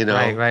moment, you know.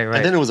 Right.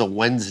 And then it was a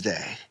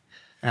Wednesday.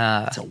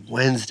 It's a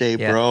Wednesday,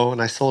 yeah. bro, and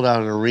I sold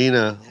out an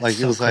arena. Like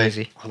so it was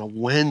crazy. like on a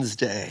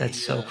Wednesday.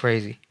 That's so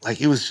crazy.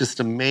 Like it was just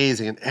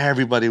amazing, and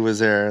everybody was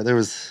there. There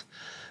was.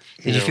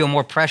 Did you feel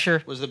more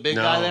pressure? Was the big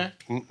No. guy there?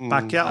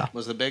 Pacquiao.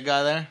 Was the big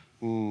guy there?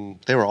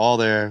 They were all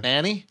there.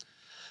 Manny?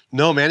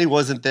 No, Manny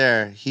wasn't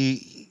there.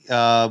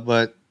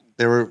 But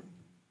there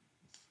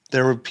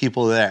were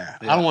people there.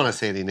 I don't want to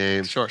say any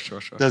names. Sure.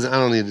 I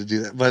don't need to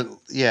do that.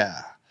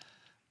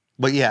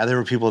 But yeah, there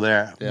were people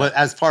there. Yeah. But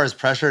as far as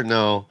pressure,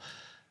 no,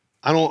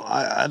 I don't.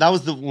 That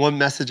was the one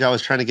message I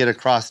was trying to get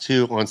across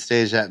too on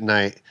stage that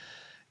night.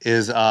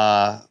 Is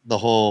the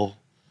whole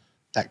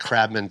that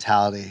crab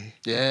mentality.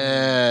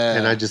 Yeah.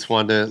 And I just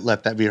wanted to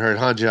let that be heard,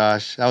 huh,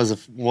 Josh? That was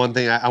the one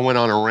thing. I went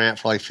on a rant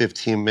for like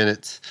 15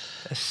 minutes.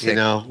 That's You sick.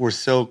 know, we're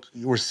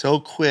so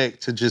quick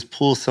to just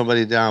pull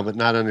somebody down, but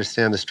not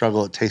understand the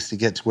struggle it takes to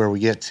get to where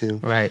we get to,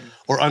 Right.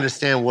 or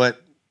understand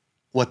what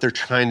they're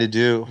trying to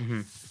do.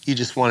 You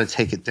just want to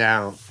take it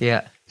down,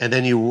 Yeah. and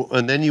then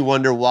you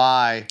wonder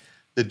why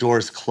the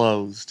door's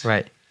closed,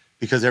 Right.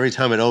 because every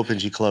time it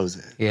opens, you close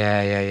it.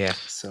 Yeah.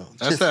 So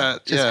That's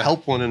just yeah.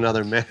 help one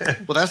another, man.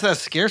 Well, that's that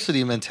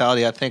scarcity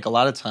mentality. I think a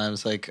lot of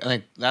times, like, I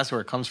think that's where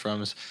it comes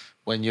from is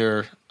when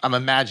I'm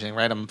imagining,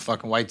 right? I'm a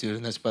fucking white dude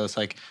in this, but it's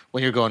like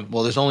when you're going,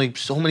 well, there's only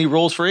so many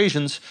roles for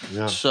Asians.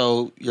 Yeah.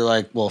 So you're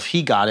like, well, if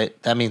he got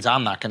it, that means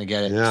I'm not going to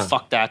get it. Yeah.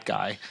 Fuck that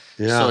guy.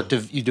 Yeah. So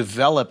you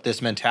develop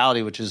this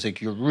mentality, which is like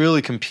you're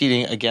really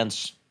competing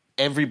against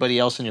everybody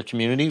else in your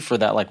community for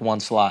that like one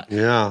slot.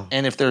 Yeah.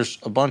 And if there's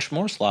a bunch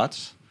more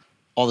slots,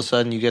 all of a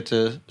sudden you get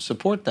to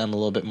support them a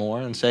little bit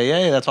more and say,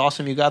 hey, that's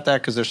awesome you got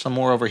that because there's some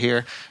more over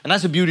here. And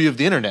that's the beauty of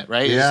the internet,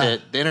 right? Yeah. Is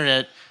that the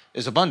internet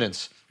is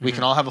abundance. We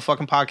can all have a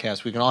fucking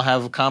podcast. We can all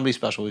have a comedy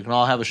special. We can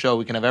all have a show.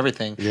 We can have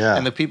everything. Yeah.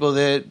 And the people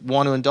that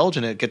want to indulge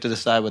in it get to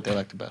decide what they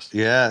like the best.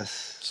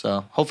 Yes.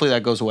 So hopefully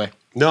that goes away.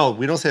 No,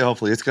 we don't say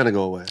hopefully. It's gonna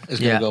go away. It's going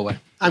to Yeah. go away.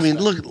 I mean,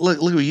 look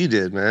what you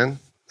did, man.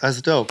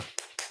 That's dope.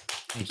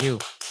 Thank you.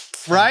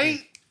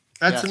 Right?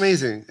 That's Yes.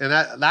 amazing. And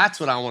that's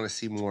what I want to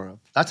see more of.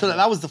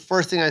 That was the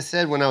first thing I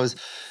said when I was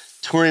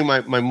touring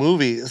my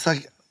movie. It's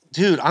like,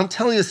 dude, I'm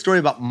telling you a story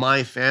about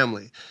my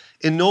family.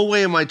 In no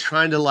way am I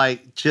trying to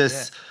like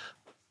just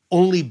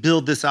only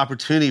build this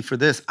opportunity for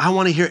this. I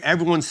want to hear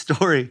everyone's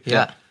story.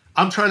 Yeah.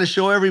 I'm trying to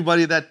show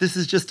everybody that this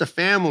is just a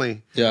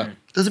family. Yeah.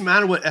 Doesn't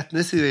matter what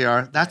ethnicity they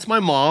are. That's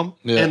my mom,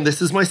 Yeah. and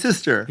this is my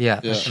sister.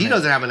 Yeah. She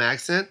doesn't have an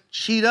accent.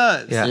 She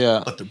does. Yeah.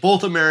 Yeah. But they're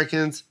both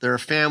Americans. They're a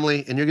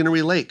family, and you're going to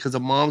relate because a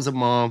mom's a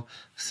mom,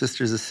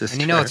 sister's a sister.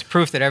 And you know, it's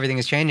proof that everything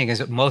is changing.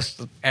 Is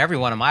every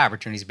one of my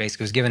opportunities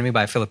basically was given to me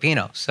by a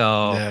Filipino.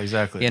 So Yeah,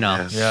 exactly. You know,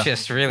 Yeah. it's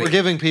just really. We're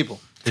giving people.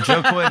 The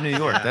Joe Coy of New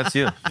York. That's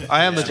you.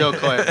 I am the Joe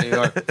Coy of New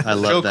York. I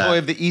love Joe that. Coy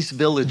of the East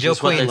Village Joe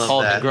is what Coy they loves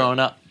called that. me growing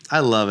up. I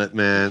love it,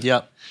 man.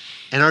 Yep.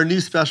 And our new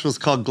special is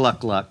called Gluck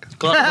Gluck.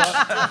 Gluck, gluck.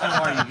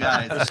 How are you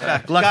guys?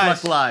 Gluck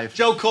Guys, Gluck Live.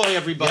 Joe Coy,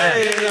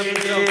 everybody. Give it up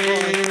for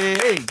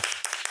Joe Coy.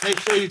 Make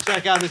sure you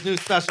check out his new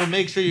special.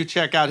 Make sure you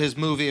check out his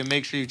movie, and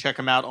make sure you check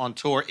him out on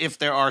tour if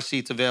there are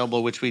seats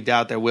available, which we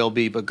doubt there will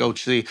be. But go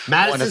see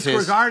Madison one of Square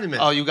his. Garden, man.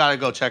 Oh, you got to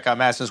go check out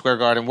Madison Square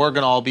Garden. We're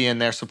gonna all be in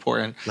there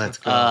supporting. Let's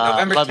go.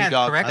 November love you, 10th,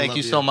 dog. correct? Thank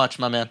you so much,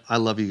 my man. I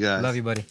love you guys. Love you, buddy.